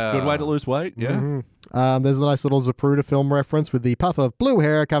 Yeah. Good way to lose weight. Yeah. Mm-hmm. There's a nice little Zapruder film reference with the puff of blue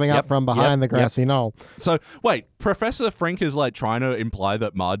hair coming up from behind the grassy knoll. So, wait, Professor Frink is like trying to imply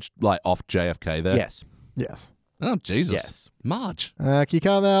that Marge like off JFK there? Yes. Yes. Oh, Jesus. Yes. Marge. You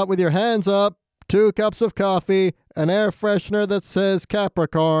come out with your hands up, 2 cups of coffee, an air freshener that says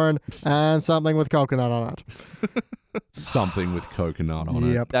Capricorn, and something with coconut on it. Something with coconut on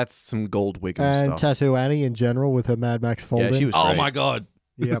it. Yep. That's some gold Wiggum And stuff. Tattoo Annie in general with her Mad Max fold-in. Yeah, she was Oh great. my God.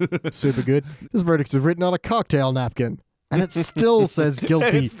 Yep, super good. This verdict is written on a cocktail napkin. And it still says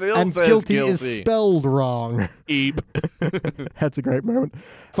guilty. It still and says guilty guilty. is spelled wrong. Eep. That's a great moment.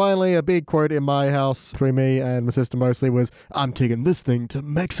 Finally, a big quote in my house between me and my sister mostly was, I'm taking this thing to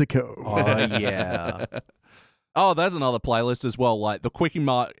Mexico. Oh, yeah. Oh, there's another playlist as well, like the Quickie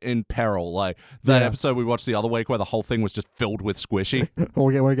Mart in Peril, like that episode we watched the other week where the whole thing was just filled with squishy.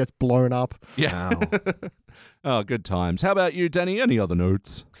 Or when it gets blown up. Yeah. Wow. Oh, good times. How about you, Danny? Any other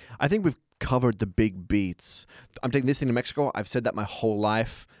notes? I think we've covered the big beats. I'm taking this thing to Mexico. I've said that my whole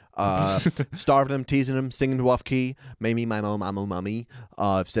life. Starving them, teasing them, singing to off key. Mamie, my mom, mummy.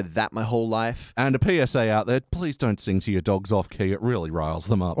 I've said that my whole life. And a PSA out there, please don't sing to your dogs off key. It really riles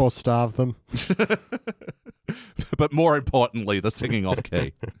them up. Or starve them. But more importantly, the singing off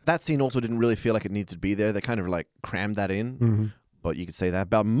key. That scene also didn't really feel like it needed to be there. They kind of like crammed that in. Mm-hmm. But you could say that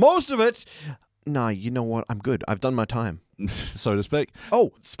about most of it. Nah, you know what? I'm good. I've done my time. So to speak.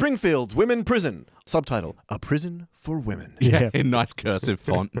 Oh, Springfield's Women Prison. Subtitle, A Prison for Women. Yeah. In nice cursive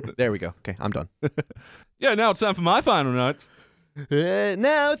font. There we go. Okay, I'm done. Yeah, now it's time for my final notes.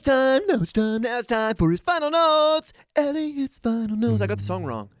 Now it's time for his final notes. Elliot's final notes. I got the song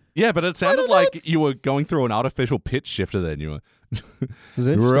wrong. Yeah, but it sounded Final like notes. you were going through an artificial pitch shifter then. You were. Is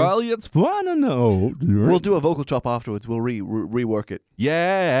it interesting? Elliot's final note. We'll do a vocal chop afterwards. We'll rework it.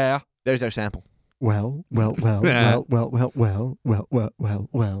 Yeah. There's our sample. Well.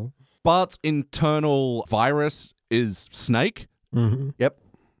 Bart's internal virus is snake. Mm-hmm. Yep.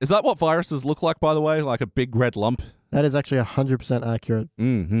 Is that what viruses look like, by the way? Like a big red lump? That is actually 100% accurate.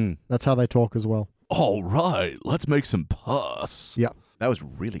 Mm-hmm. That's how they talk as well. All right, let's make some pus. Yeah. That was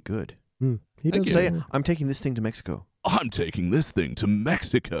really good. He Thank does you. Say, I'm taking this thing to Mexico. I'm taking this thing to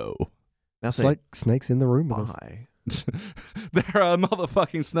Mexico. Now It's say, like snakes in the room with us. bye. There are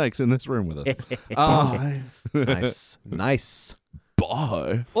motherfucking snakes in this room with us. Bye. Nice. Nice.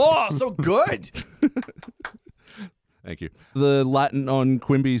 Bye. Oh, so good. Thank you. The Latin on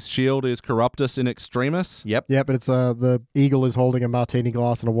Quimby's shield is Corruptus in Extremis. Yep. Yeah, but it's the eagle is holding a martini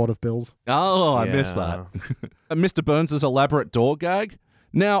glass and a wad of bills. Oh, I missed that. Mr. Burns' elaborate door gag.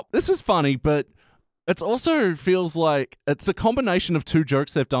 Now, this is funny, but it also feels like it's a combination of 2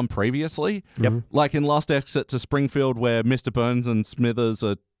 jokes they've done previously. Yep. Like in Last Exit to Springfield, where Mr. Burns and Smithers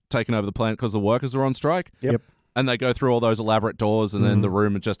are taking over the planet because the workers are on strike. Yep. And they go through all those elaborate doors, and then the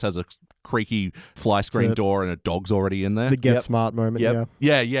room just has a creaky fly screen door, and a dog's already in there. The get Yep. smart moment, Yep.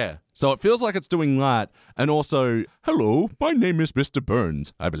 yeah. Yeah. So it feels like it's doing that. And also, hello, my name is Mr.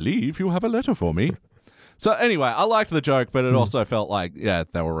 Burns. I believe you have a letter for me. So anyway, I liked the joke, but it also felt like, they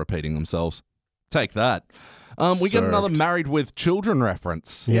were repeating themselves. Take that. We get another Served. Married with Children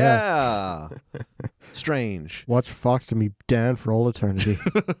reference. Yeah. Strange. Watch Fox to me down for all eternity.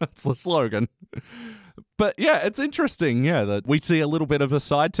 That's the slogan. But yeah, it's interesting, that we see a little bit of a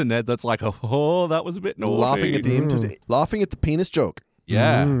side to Ned that's like, oh, that was a bit naughty. Laughing at the penis joke.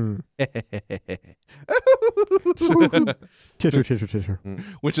 Yeah. Mm. Titter, titter, titter.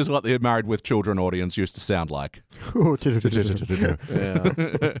 Which is what the Married with Children audience used to sound like. Oh, titter, titter, titter.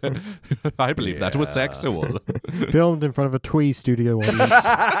 Yeah. I believe that was sexual. Filmed in front of a Twee studio audience.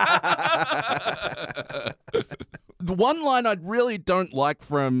 The one line I really don't like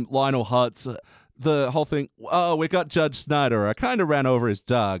from Lionel Hutz, the whole thing, oh, we got Judge Snyder. I kind of ran over his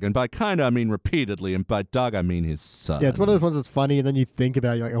dog. And by kind of, I mean repeatedly. And by dog, I mean his son. Yeah, it's one of those ones that's funny, and then you think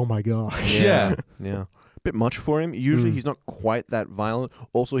about it, you're like, oh my god. Yeah. Yeah. Bit much for him. Usually he's not quite that violent.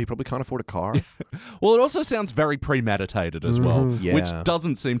 Also, he probably can't afford a car. Well, it also sounds very premeditated as well, Yeah. which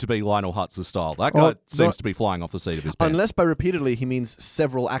doesn't seem to be Lionel Hutz's style. That guy seems to be flying off the seat of his pants. Unless by repeatedly he means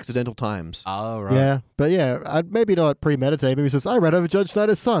several accidental times. Oh, right. Yeah, but yeah, I'd maybe not premeditate. Maybe he says, I ran over Judge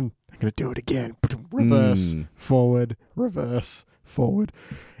Snyder's son. I'm going to do it again. Reverse, forward, reverse, forward.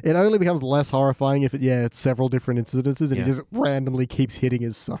 It only becomes less horrifying if it's several different incidences and he just randomly keeps hitting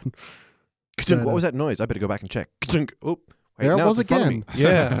his son. What was that noise? I better go back and check. Oh, wait, There it now was it's in front of again. me.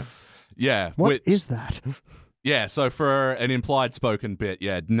 Yeah. Yeah. What is that? Yeah, so for an implied spoken bit,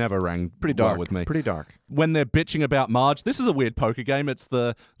 yeah, it never rang Pretty dark well with me. Pretty dark. When they're bitching about Marge, this is a weird poker game. It's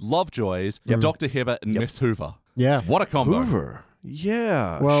the Lovejoys, Dr. Hibbert, and Miss Hoover. Yeah. What a combo. Hoover.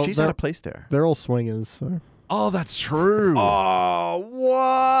 Yeah. Well, she's they're- out of place there. They're all swingers, so. Oh, that's true. Oh,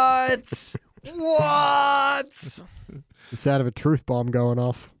 what? What? The sound of a truth bomb going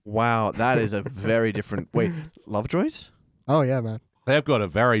off. Wow, that is a very different. Wait, Lovejoys? Oh, yeah, man. They've got a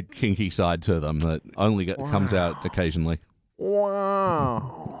very kinky side to them that only comes out occasionally.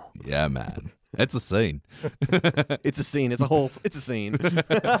 Wow. Yeah, man. It's a scene. It's a scene. It's a scene.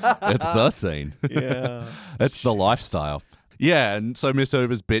 It's the scene. Yeah. It's the lifestyle. Yeah, and so Miss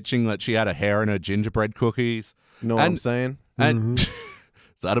Hoover's bitching that she had a hair in her gingerbread cookies. Know what I'm saying? And is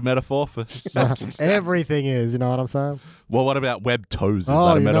that a metaphor for Everything is, you know what I'm saying? Well, what about webbed toes? Is Oh,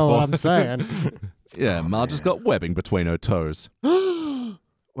 that a you know metaphor? what I'm saying. Yeah, Marge has got webbing between her toes.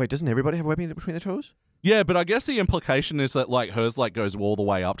 Wait, doesn't everybody have webbing between their toes? Yeah, but I guess the implication is that like hers like goes all the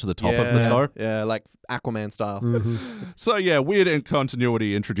way up to the top of the toe. Yeah, like Aquaman style. So yeah, weird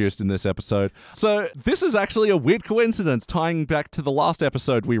continuity introduced in this episode. So this is actually a weird coincidence tying back to the last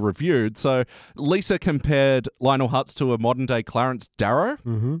episode we reviewed. So Lisa compared Lionel Hutz to a modern day Clarence Darrow.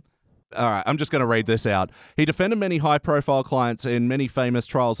 All right, I'm just going to read this out. He defended many high-profile clients in many famous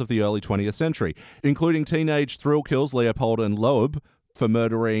trials of the early 20th century, including teenage thrill kills Leopold and Loeb for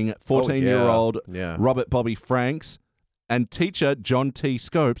murdering 14-year-old Robert Bobby Franks and teacher John T.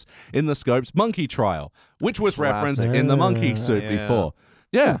 Scopes in the Scopes monkey trial, which was referenced in the monkey suit before.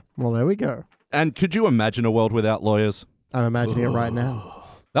 Yeah. Well, there we go. And could you imagine a world without lawyers? I'm imagining it right now.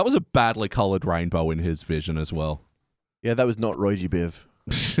 That was a badly coloured rainbow in his vision as well. Yeah, that was not Roy G. Biv.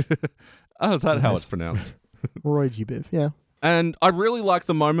 Oh, is that how it's pronounced? Roy G. Biv, yeah. And I really like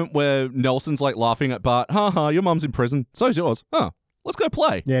the moment where Nelson's like laughing at Bart. Your mum's in prison. So's yours. Let's go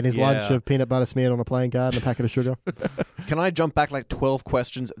play. Yeah, and his lunch of peanut butter smeared on a playing card and a packet of sugar. Can I jump back like 12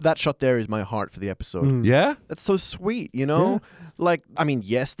 questions? That shot there is my heart for the episode. Yeah? That's so sweet, you know? Yeah. Like, I mean,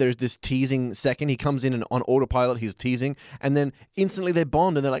 yes, there's this teasing second. He comes in and on autopilot, he's teasing, and then instantly they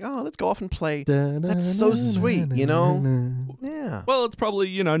bond and they're like, oh, let's go off and play. That's so sweet, you know? Yeah. Well, it's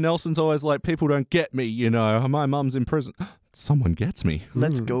probably, Nelson's always like, people don't get me, my mum's in prison. Someone gets me.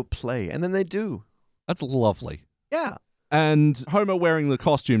 Let's go play. And then they do. That's lovely. Yeah. And Homer wearing the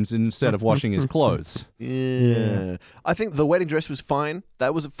costumes instead of washing his clothes. Yeah. I think the wedding dress was fine.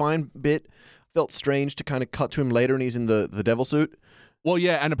 That was a fine bit. Felt strange to kind of cut to him later and he's in the devil suit. Well,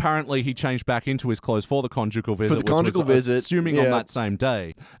 yeah, and apparently he changed back into his clothes for the conjugal visit. For the conjugal visit. Assuming on that same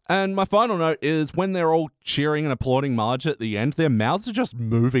day. And my final note is when they're all cheering and applauding Marge at the end, their mouths are just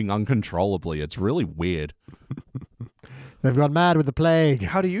moving uncontrollably. It's really weird. They've gone mad with the plague.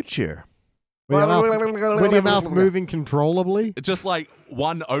 How do you cheer? With your mouth moving controllably? It's just like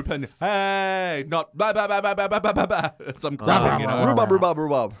one open, hey, not ba ba ba ba ba ba ba ba ba. Some clapping,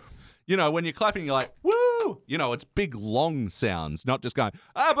 Rhubarb. When you're clapping, you're like, woo! It's big, long sounds, not just going,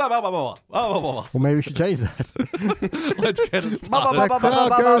 ah, ba ba ba ba ba ba ba. Well, maybe we should change that. Let's get it started. The crowd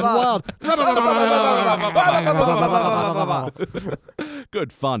goes wild.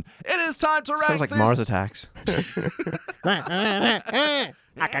 Good fun. It is time to rank Sounds like this. Mars Attacks. It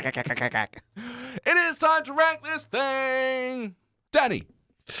is time to rank this thing. Danny.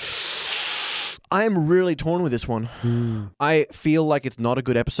 I am really torn with this one. I feel like it's not a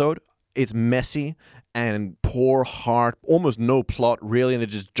good episode. It's messy and poor heart, almost no plot really, and it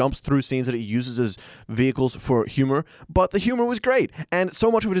just jumps through scenes that it uses as vehicles for humor. But the humor was great, and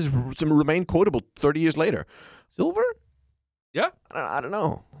so much of it has remained quotable 30 years later. Silver? Yeah. I don't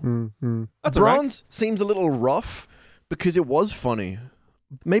know. That's Bronze seems a little rough because it was funny.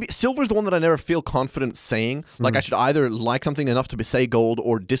 Maybe Silver's the one that I never feel confident saying. Like I should either like something enough to say gold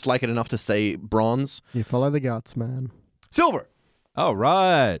or dislike it enough to say bronze. You follow the guts, man. Silver. All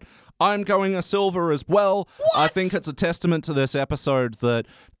right. I'm going a silver as well. What? I think it's a testament to this episode that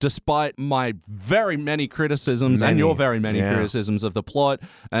despite my very many criticisms and your very many criticisms of the plot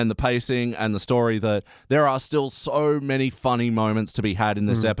and the pacing and the story, that there are still so many funny moments to be had in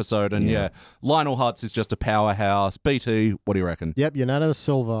this episode. And Lionel Hutz is just a powerhouse. BT, what do you reckon? Yep, unanimous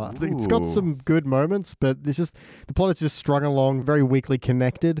silver. It's got some good moments, but it's just the plot is just strung along, very weakly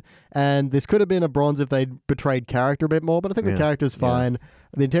connected. And this could have been a bronze if they'd betrayed character a bit more, but I think the character's fine.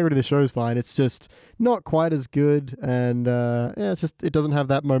 The integrity of the show is fine. It's just not quite as good, and it's just it doesn't have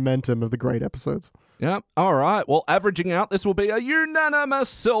that momentum of the great episodes. Yeah. All right. Well, averaging out, this will be a unanimous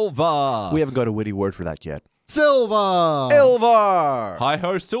silver. We haven't got a witty word for that yet. Silver! Ilvar!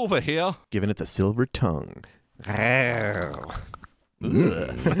 Hi-ho, Silver here. Giving it the silver tongue. You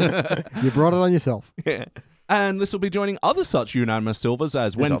brought it on yourself. And this will be joining other such unanimous silvers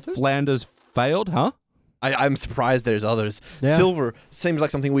as When others? Flanders Failed, huh? I'm surprised there's others. Yeah. Silver seems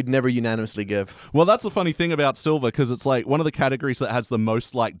like something we'd never unanimously give. Well, that's the funny thing about silver, because it's like one of the categories that has the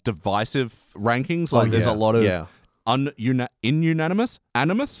most like divisive rankings. Like there's a lot of unanimous?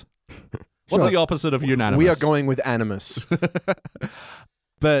 Animus? What's the opposite of unanimous? We are going with animus.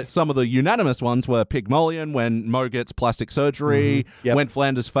 But some of the unanimous ones were Pygmalion, when Mo gets plastic surgery, Yep. when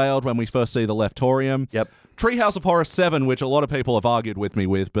Flanders failed, when we first see the Leftorium. Yep. Treehouse of Horror 7, which a lot of people have argued with me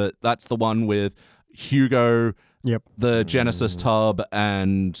with, but that's the one with Hugo, Yep. the Genesis tub,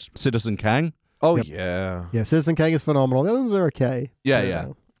 and Citizen Kang. Oh, yeah. Yeah, Citizen Kang is phenomenal. The others are okay. Yeah.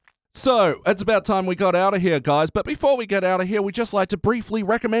 So, it's about time we got out of here, guys. But before we get out of here, we'd just like to briefly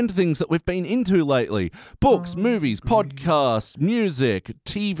recommend things that we've been into lately. Books, movies, podcasts, music,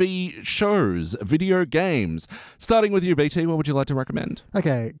 TV shows, video games. Starting with you, BT, what would you like to recommend?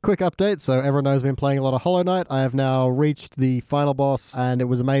 Okay, quick update. So everyone knows I've been playing a lot of Hollow Knight. I have now reached the final boss, and it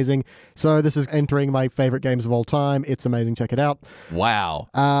was amazing. So this is entering my favorite games of all time. It's amazing. Check it out. Wow.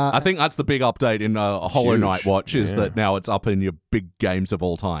 I think that's the big update in a Hollow Knight watch, is that now it's up in your big games of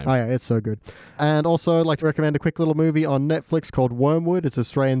all time. Oh, yeah, it's so good. And also, I'd like to recommend a quick little movie on Netflix called Wormwood. It's an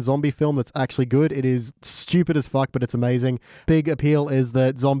Australian zombie film that's actually good. It is stupid as fuck, but it's amazing. Big appeal is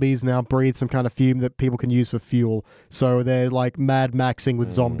that zombies now breathe some kind of fume that people can use for fuel. So they're like Mad Maxing with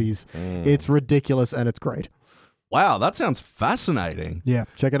zombies. It's ridiculous and it's great. Wow, that sounds fascinating. Yeah,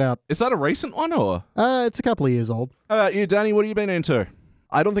 check it out. Is that a recent one, or? It's a couple of years old. How about you, Danny? What have you been into?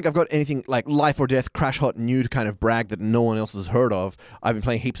 I don't think I've got anything like life or death, crash hot nude kind of brag that no one else has heard of. I've been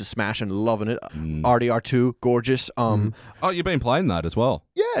playing heaps of Smash and loving it. RDR2, gorgeous. Oh, you've been playing that as well?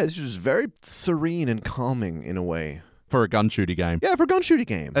 Yeah, it's just very serene and calming in a way. For a gun shooty game. Yeah, for a gun shooting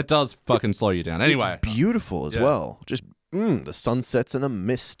game. It does fucking slow you down. Anyway. It's beautiful as well. Just the sunsets and the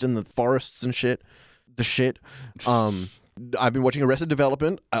mist and the forests and shit. The shit. I've been watching Arrested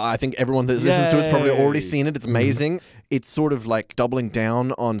Development. I think everyone that listens to it's probably already seen it. It's amazing. It's sort of like doubling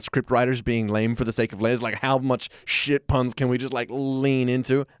down on script writers being lame for the sake of layers. Like, how much shit puns can we just like lean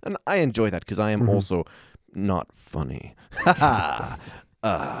into? And I enjoy that because I am also not funny.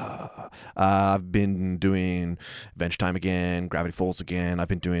 I've been doing Adventure Time again, Gravity Falls again. I've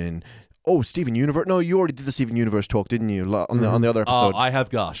been doing Steven Universe. No, you already did the Steven Universe talk, didn't you? On the other episode. Oh, I have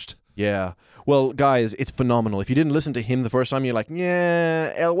gushed. Yeah. Well, guys, it's phenomenal. If you didn't listen to him the first time, you're like,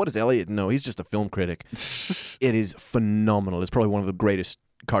 what does Elliot know? He's just a film critic. It is phenomenal. It's probably one of the greatest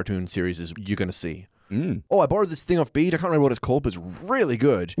cartoon series you're going to see. Oh, I borrowed this thing off Beat. I can't remember what it's called, but it's really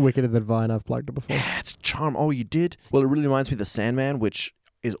good. Wickeder Than Vine, I've plugged it before. Yeah, it's charm. Oh, you did? Well, it really reminds me of The Sandman, which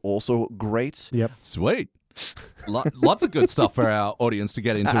is also great. Yep. Sweet. Lots of good stuff for our audience to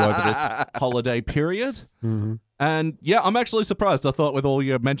get into over this holiday period. And yeah, I'm actually surprised. I thought with all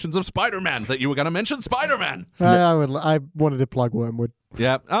your mentions of Spider-Man that you were going to mention Spider-Man. I wanted to plug Wormwood.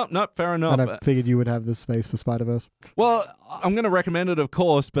 Yeah. Oh, no, fair enough. And I figured you would have the space for Spider-Verse. Well, I'm going to recommend it, of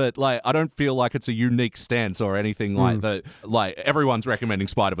course, but like I don't feel like it's a unique stance or anything like that. Like everyone's recommending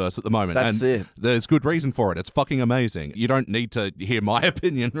Spider-Verse at the moment. That's it. There's good reason for it. It's fucking amazing. You don't need to hear my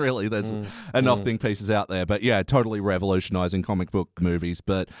opinion, really. There's enough think pieces out there. But yeah, totally revolutionizing comic book movies.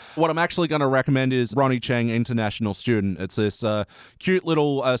 But what I'm actually going to recommend is Ronnie Chang, International Student. It's this cute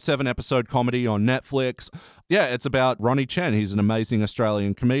little 7-episode comedy on Netflix. Yeah, it's about Ronnie Chen. He's an amazing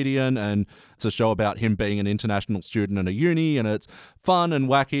Australian comedian, and it's a show about him being an international student in a uni, and it's fun and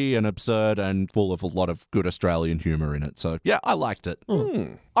wacky and absurd and full of a lot of good Australian humour in it. So, yeah, I liked it.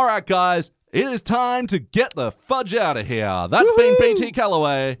 All right, guys, it is time to get the fudge out of here. That's been BT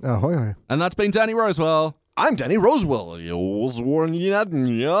Calloway. Ahoy. And that's been Danny Rosewell. I'm Danny Rosewell. Yeah.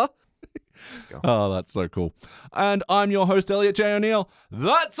 Oh, that's so cool. And I'm your host, Elliot J. O'Neill.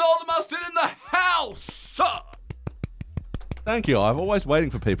 That's all the mustard in the house. Thank you. I'm always waiting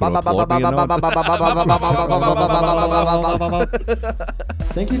for people to applaud me.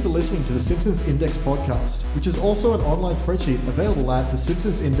 Thank you for listening to the Simpsons Index podcast, which is also an online spreadsheet available at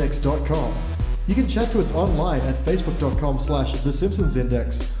thesimpsonsindex.com. You can chat to us online at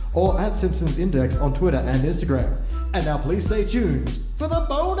facebook.com/thesimpsonsindex or at Simpsons Index on Twitter and Instagram. And now please stay tuned for the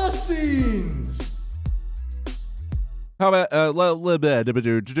bonus scenes. How about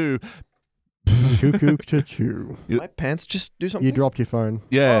Choo-choo-choo-choo. My pants just do something? You dropped your phone.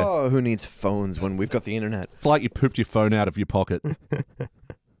 Yeah. Oh, who needs phones when we've got the internet? It's like you pooped your phone out of your pocket.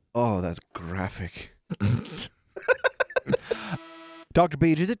 Oh, that's graphic. Dr.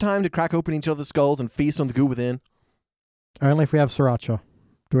 Beach, is it time to crack open each other's skulls and feast on the goo within? Only if we have sriracha.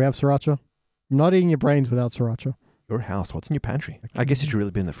 Do we have sriracha? I'm not eating your brains without sriracha. Your house, what's in your pantry? I guess it should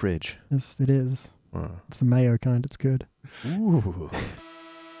really be in the fridge. Yes, it is. It's the mayo kind. It's good. Ooh.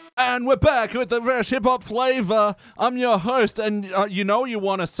 And we're back with the fresh hip-hop flavor. I'm your host, and you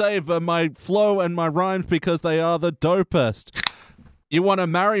want to savor my flow and my rhymes because they are the dopest. You want to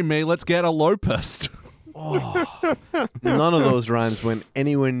marry me? Let's get a lopest. Oh, none of those rhymes went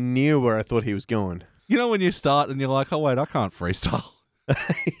anywhere near where I thought he was going. You know when you start and you're like, oh, wait, I can't freestyle.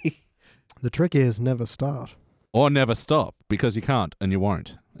 The trick is never start. Or never stop, because you can't, and you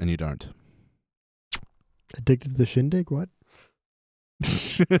won't, and you don't. Addicted to the shindig? What?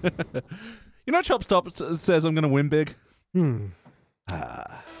 Chop Stop says I'm going to win big? All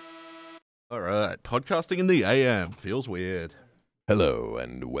right, podcasting in the AM. Feels weird. Hello,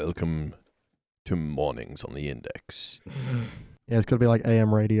 and welcome to Mornings on the Index. Yeah, it's got to be like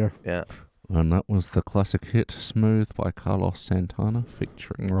AM radio. Yeah. And that was the classic hit, Smooth by Carlos Santana,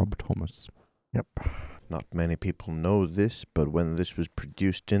 featuring Rob Thomas. Yep. Not many people know this, but when this was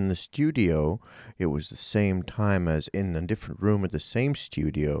produced in the studio, it was the same time as in a different room at the same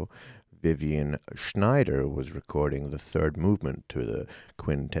studio, Vivian Schneider was recording the third movement to the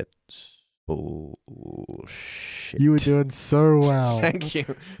quintet's bullshit. You were doing so well. Thank you.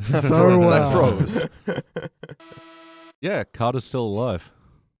 So well. I froze. Yeah, Carter's still alive.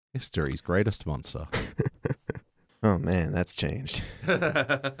 History's greatest monster. Oh, man, that's changed.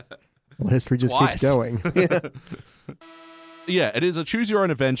 Well, history just Twice. keeps going. Yeah, it is a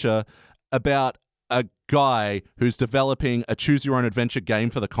choose-your-own-adventure about a guy who's developing a choose-your-own-adventure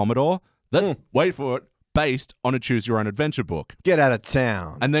game for the Commodore that's, wait for it, based on a choose-your-own-adventure book. Get out of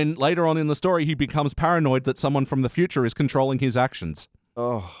town. And then later on in the story, he becomes paranoid that someone from the future is controlling his actions.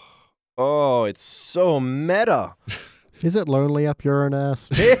 Oh, it's so meta. Is it lonely up your own ass?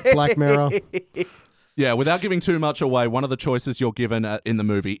 Black Mirror. Yeah, without giving too much away, one of the choices you're given in the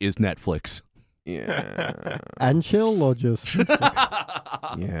movie is Netflix. Yeah. And chill or just...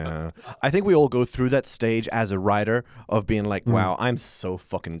 Yeah. I think we all go through that stage as a writer of being like, wow, I'm so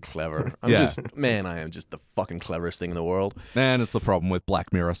fucking clever. I am just the fucking cleverest thing in the world. Man, it's the problem with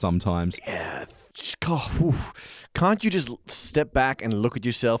Black Mirror sometimes. Yeah. Can't you just step back and look at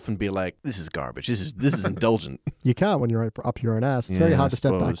yourself and be like, this is garbage. This is indulgent. You can't when you're up your own ass. It's very hard to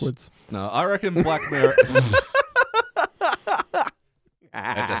step backwards. No, I reckon Black Mirror...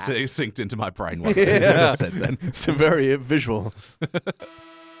 It just synced into my brain what you just said then. It's a very visual.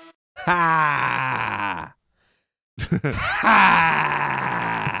 Ha!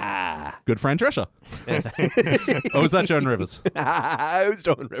 Ha! Good Fran Drescher. Or was that Joan Rivers? It was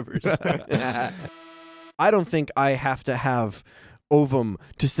Joan Rivers. I don't think I have to have ovum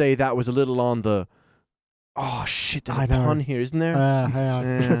to say that was a little on the... Oh, shit, there's a pun here, isn't there?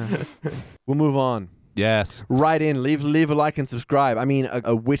 Yeah. We'll move on. Yes. Write in, leave a like and subscribe. I mean,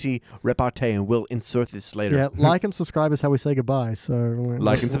 a witty repartee, and we'll insert this later. Yeah, like and subscribe is how we say goodbye. So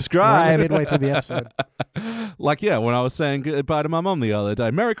like and subscribe. Midway through the episode. Like, yeah, when I was saying goodbye to my mom the other day,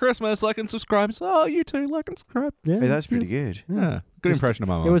 Merry Christmas, like and subscribe. So, oh, you too, like and subscribe. Yeah, hey, that's pretty good. Yeah, good impression of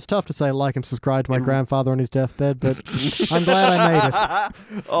my mom. It was tough to say like and subscribe to my grandfather on his deathbed, but I'm glad I made it.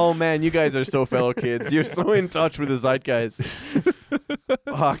 Oh, man, you guys are so fellow kids. You're so in touch with the zeitgeist.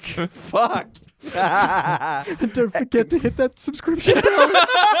 Fuck. And don't forget to hit that subscription bell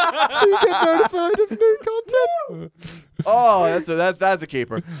so you get notified of new content. Oh, that's a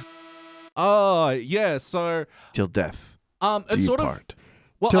keeper. Oh, yeah, so... Till death. It's sort part. of...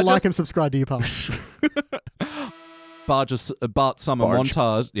 Well, To like and subscribe to your pass. Bart Summer Barge.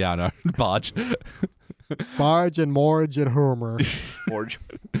 Montage. Yeah, I know. Barge. Marge and Marge and Homer. Marge.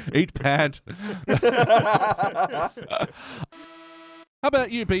 Eat pant. How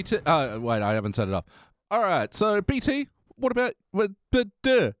about you, BT? Wait, I haven't set it up. All right, so BT, what about...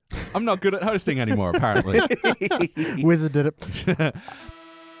 I'm not good at hosting anymore, apparently. Wizard did it.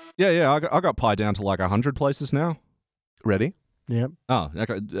 Yeah, I got Pi down to like 100 places now. Ready? Yep. Oh,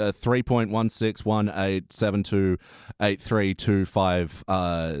 okay.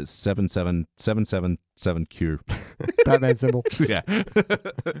 3.16187325777777Q. Batman symbol. Yeah.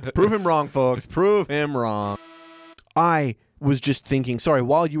 Prove him wrong, folks. Prove him wrong. I was just thinking, sorry,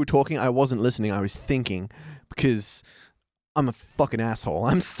 while you were talking, I wasn't listening. I was thinking because I'm a fucking asshole.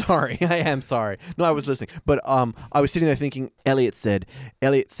 I'm sorry. I am sorry. No, I was listening. But I was sitting there thinking, Elliot said,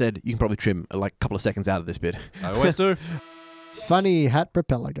 you can probably trim like a couple of seconds out of this bit. I always do. Funny hat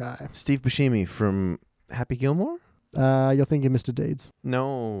propeller guy. Steve Buscemi from Happy Gilmore? You're thinking Mr. Deeds.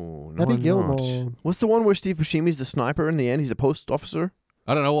 No, Happy I'm Gilmore. not. What's the one where Steve Buscemi's the sniper in the end? He's the post officer?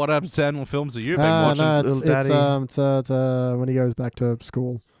 I don't know what Adam Sandler films have you been watching. No, Little it's when he goes back to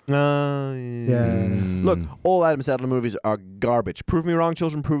school. Yeah. Look, all Adam Sandler movies are garbage. Prove me wrong,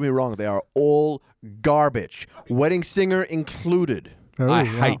 children, prove me wrong. They are all garbage. Wedding Singer included. Oh, I wow.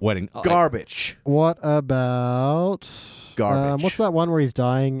 hate wedding. Garbage. What about Garbage. what's that one where he's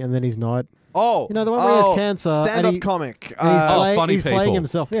dying and then he's not? Oh. You know, the one where he has cancer. Stand-up and comic. And he's, Funny he's playing People.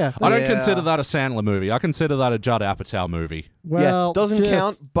 himself. Yeah. I don't Yeah. consider that a Sandler movie. I consider that a Judd Apatow movie. Well, yeah, doesn't just,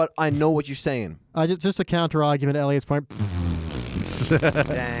 count, but I know what you're saying. Just a counter argument. Elliot's point.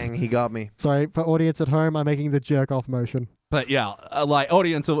 Dang, he got me. Sorry, for audience at home, I'm making the jerk off motion. But yeah, like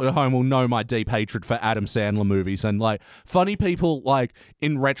audience at home will know my deep hatred for Adam Sandler movies, and like Funny People, like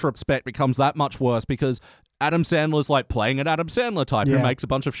in retrospect, becomes that much worse because Adam Sandler's like playing an Adam Sandler type who Yeah. makes a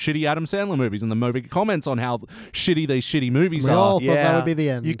bunch of shitty Adam Sandler movies, and the movie comments on how shitty these shitty movies We are. all thought that would be the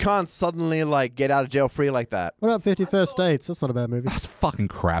end. You can't suddenly like get out of jail free like that. What about 51st Dates? That's not a bad movie. That's fucking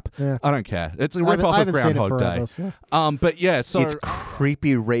crap. Yeah. I don't care. It's a I rip off of haven't seen it Groundhog forever, Day. so. But yeah, so It's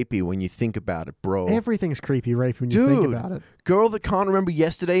creepy rapey when you think about it, bro. Everything's creepy, Rafe, when you think Dude. about it. Girl that can't remember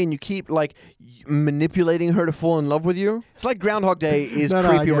yesterday and you keep like manipulating her to fall in love with you. It's like Groundhog Day is No, I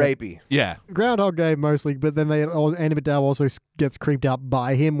creepy get it. rapey. yeah. Groundhog Day mostly, but then Andy McDowell also gets creeped out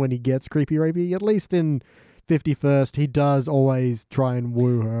by him when he gets creepy rapey. At least in 51st, he does always try and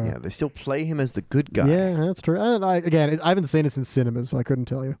woo her. Yeah, they still play him as the good guy. Yeah, that's true. And I haven't seen it in cinemas, so I couldn't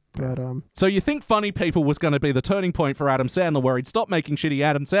tell you. But So you think Funny People was going to be the turning point for Adam Sandler, where he'd stop making shitty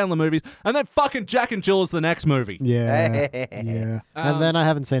Adam Sandler movies, and then fucking Jack and Jill is the next movie? yeah, yeah. And then I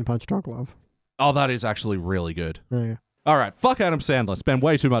haven't seen Punch Drunk Love. Oh, that is actually really good. Oh, yeah. All right, fuck Adam Sandler. Spend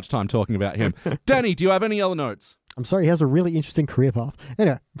way too much time talking about him. Danny, do you have any other notes? I'm sorry, he has a really interesting career path.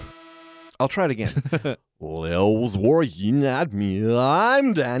 Anyway, I'll try it again. Lils working at me.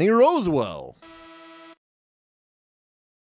 I'm Danny Rosewell.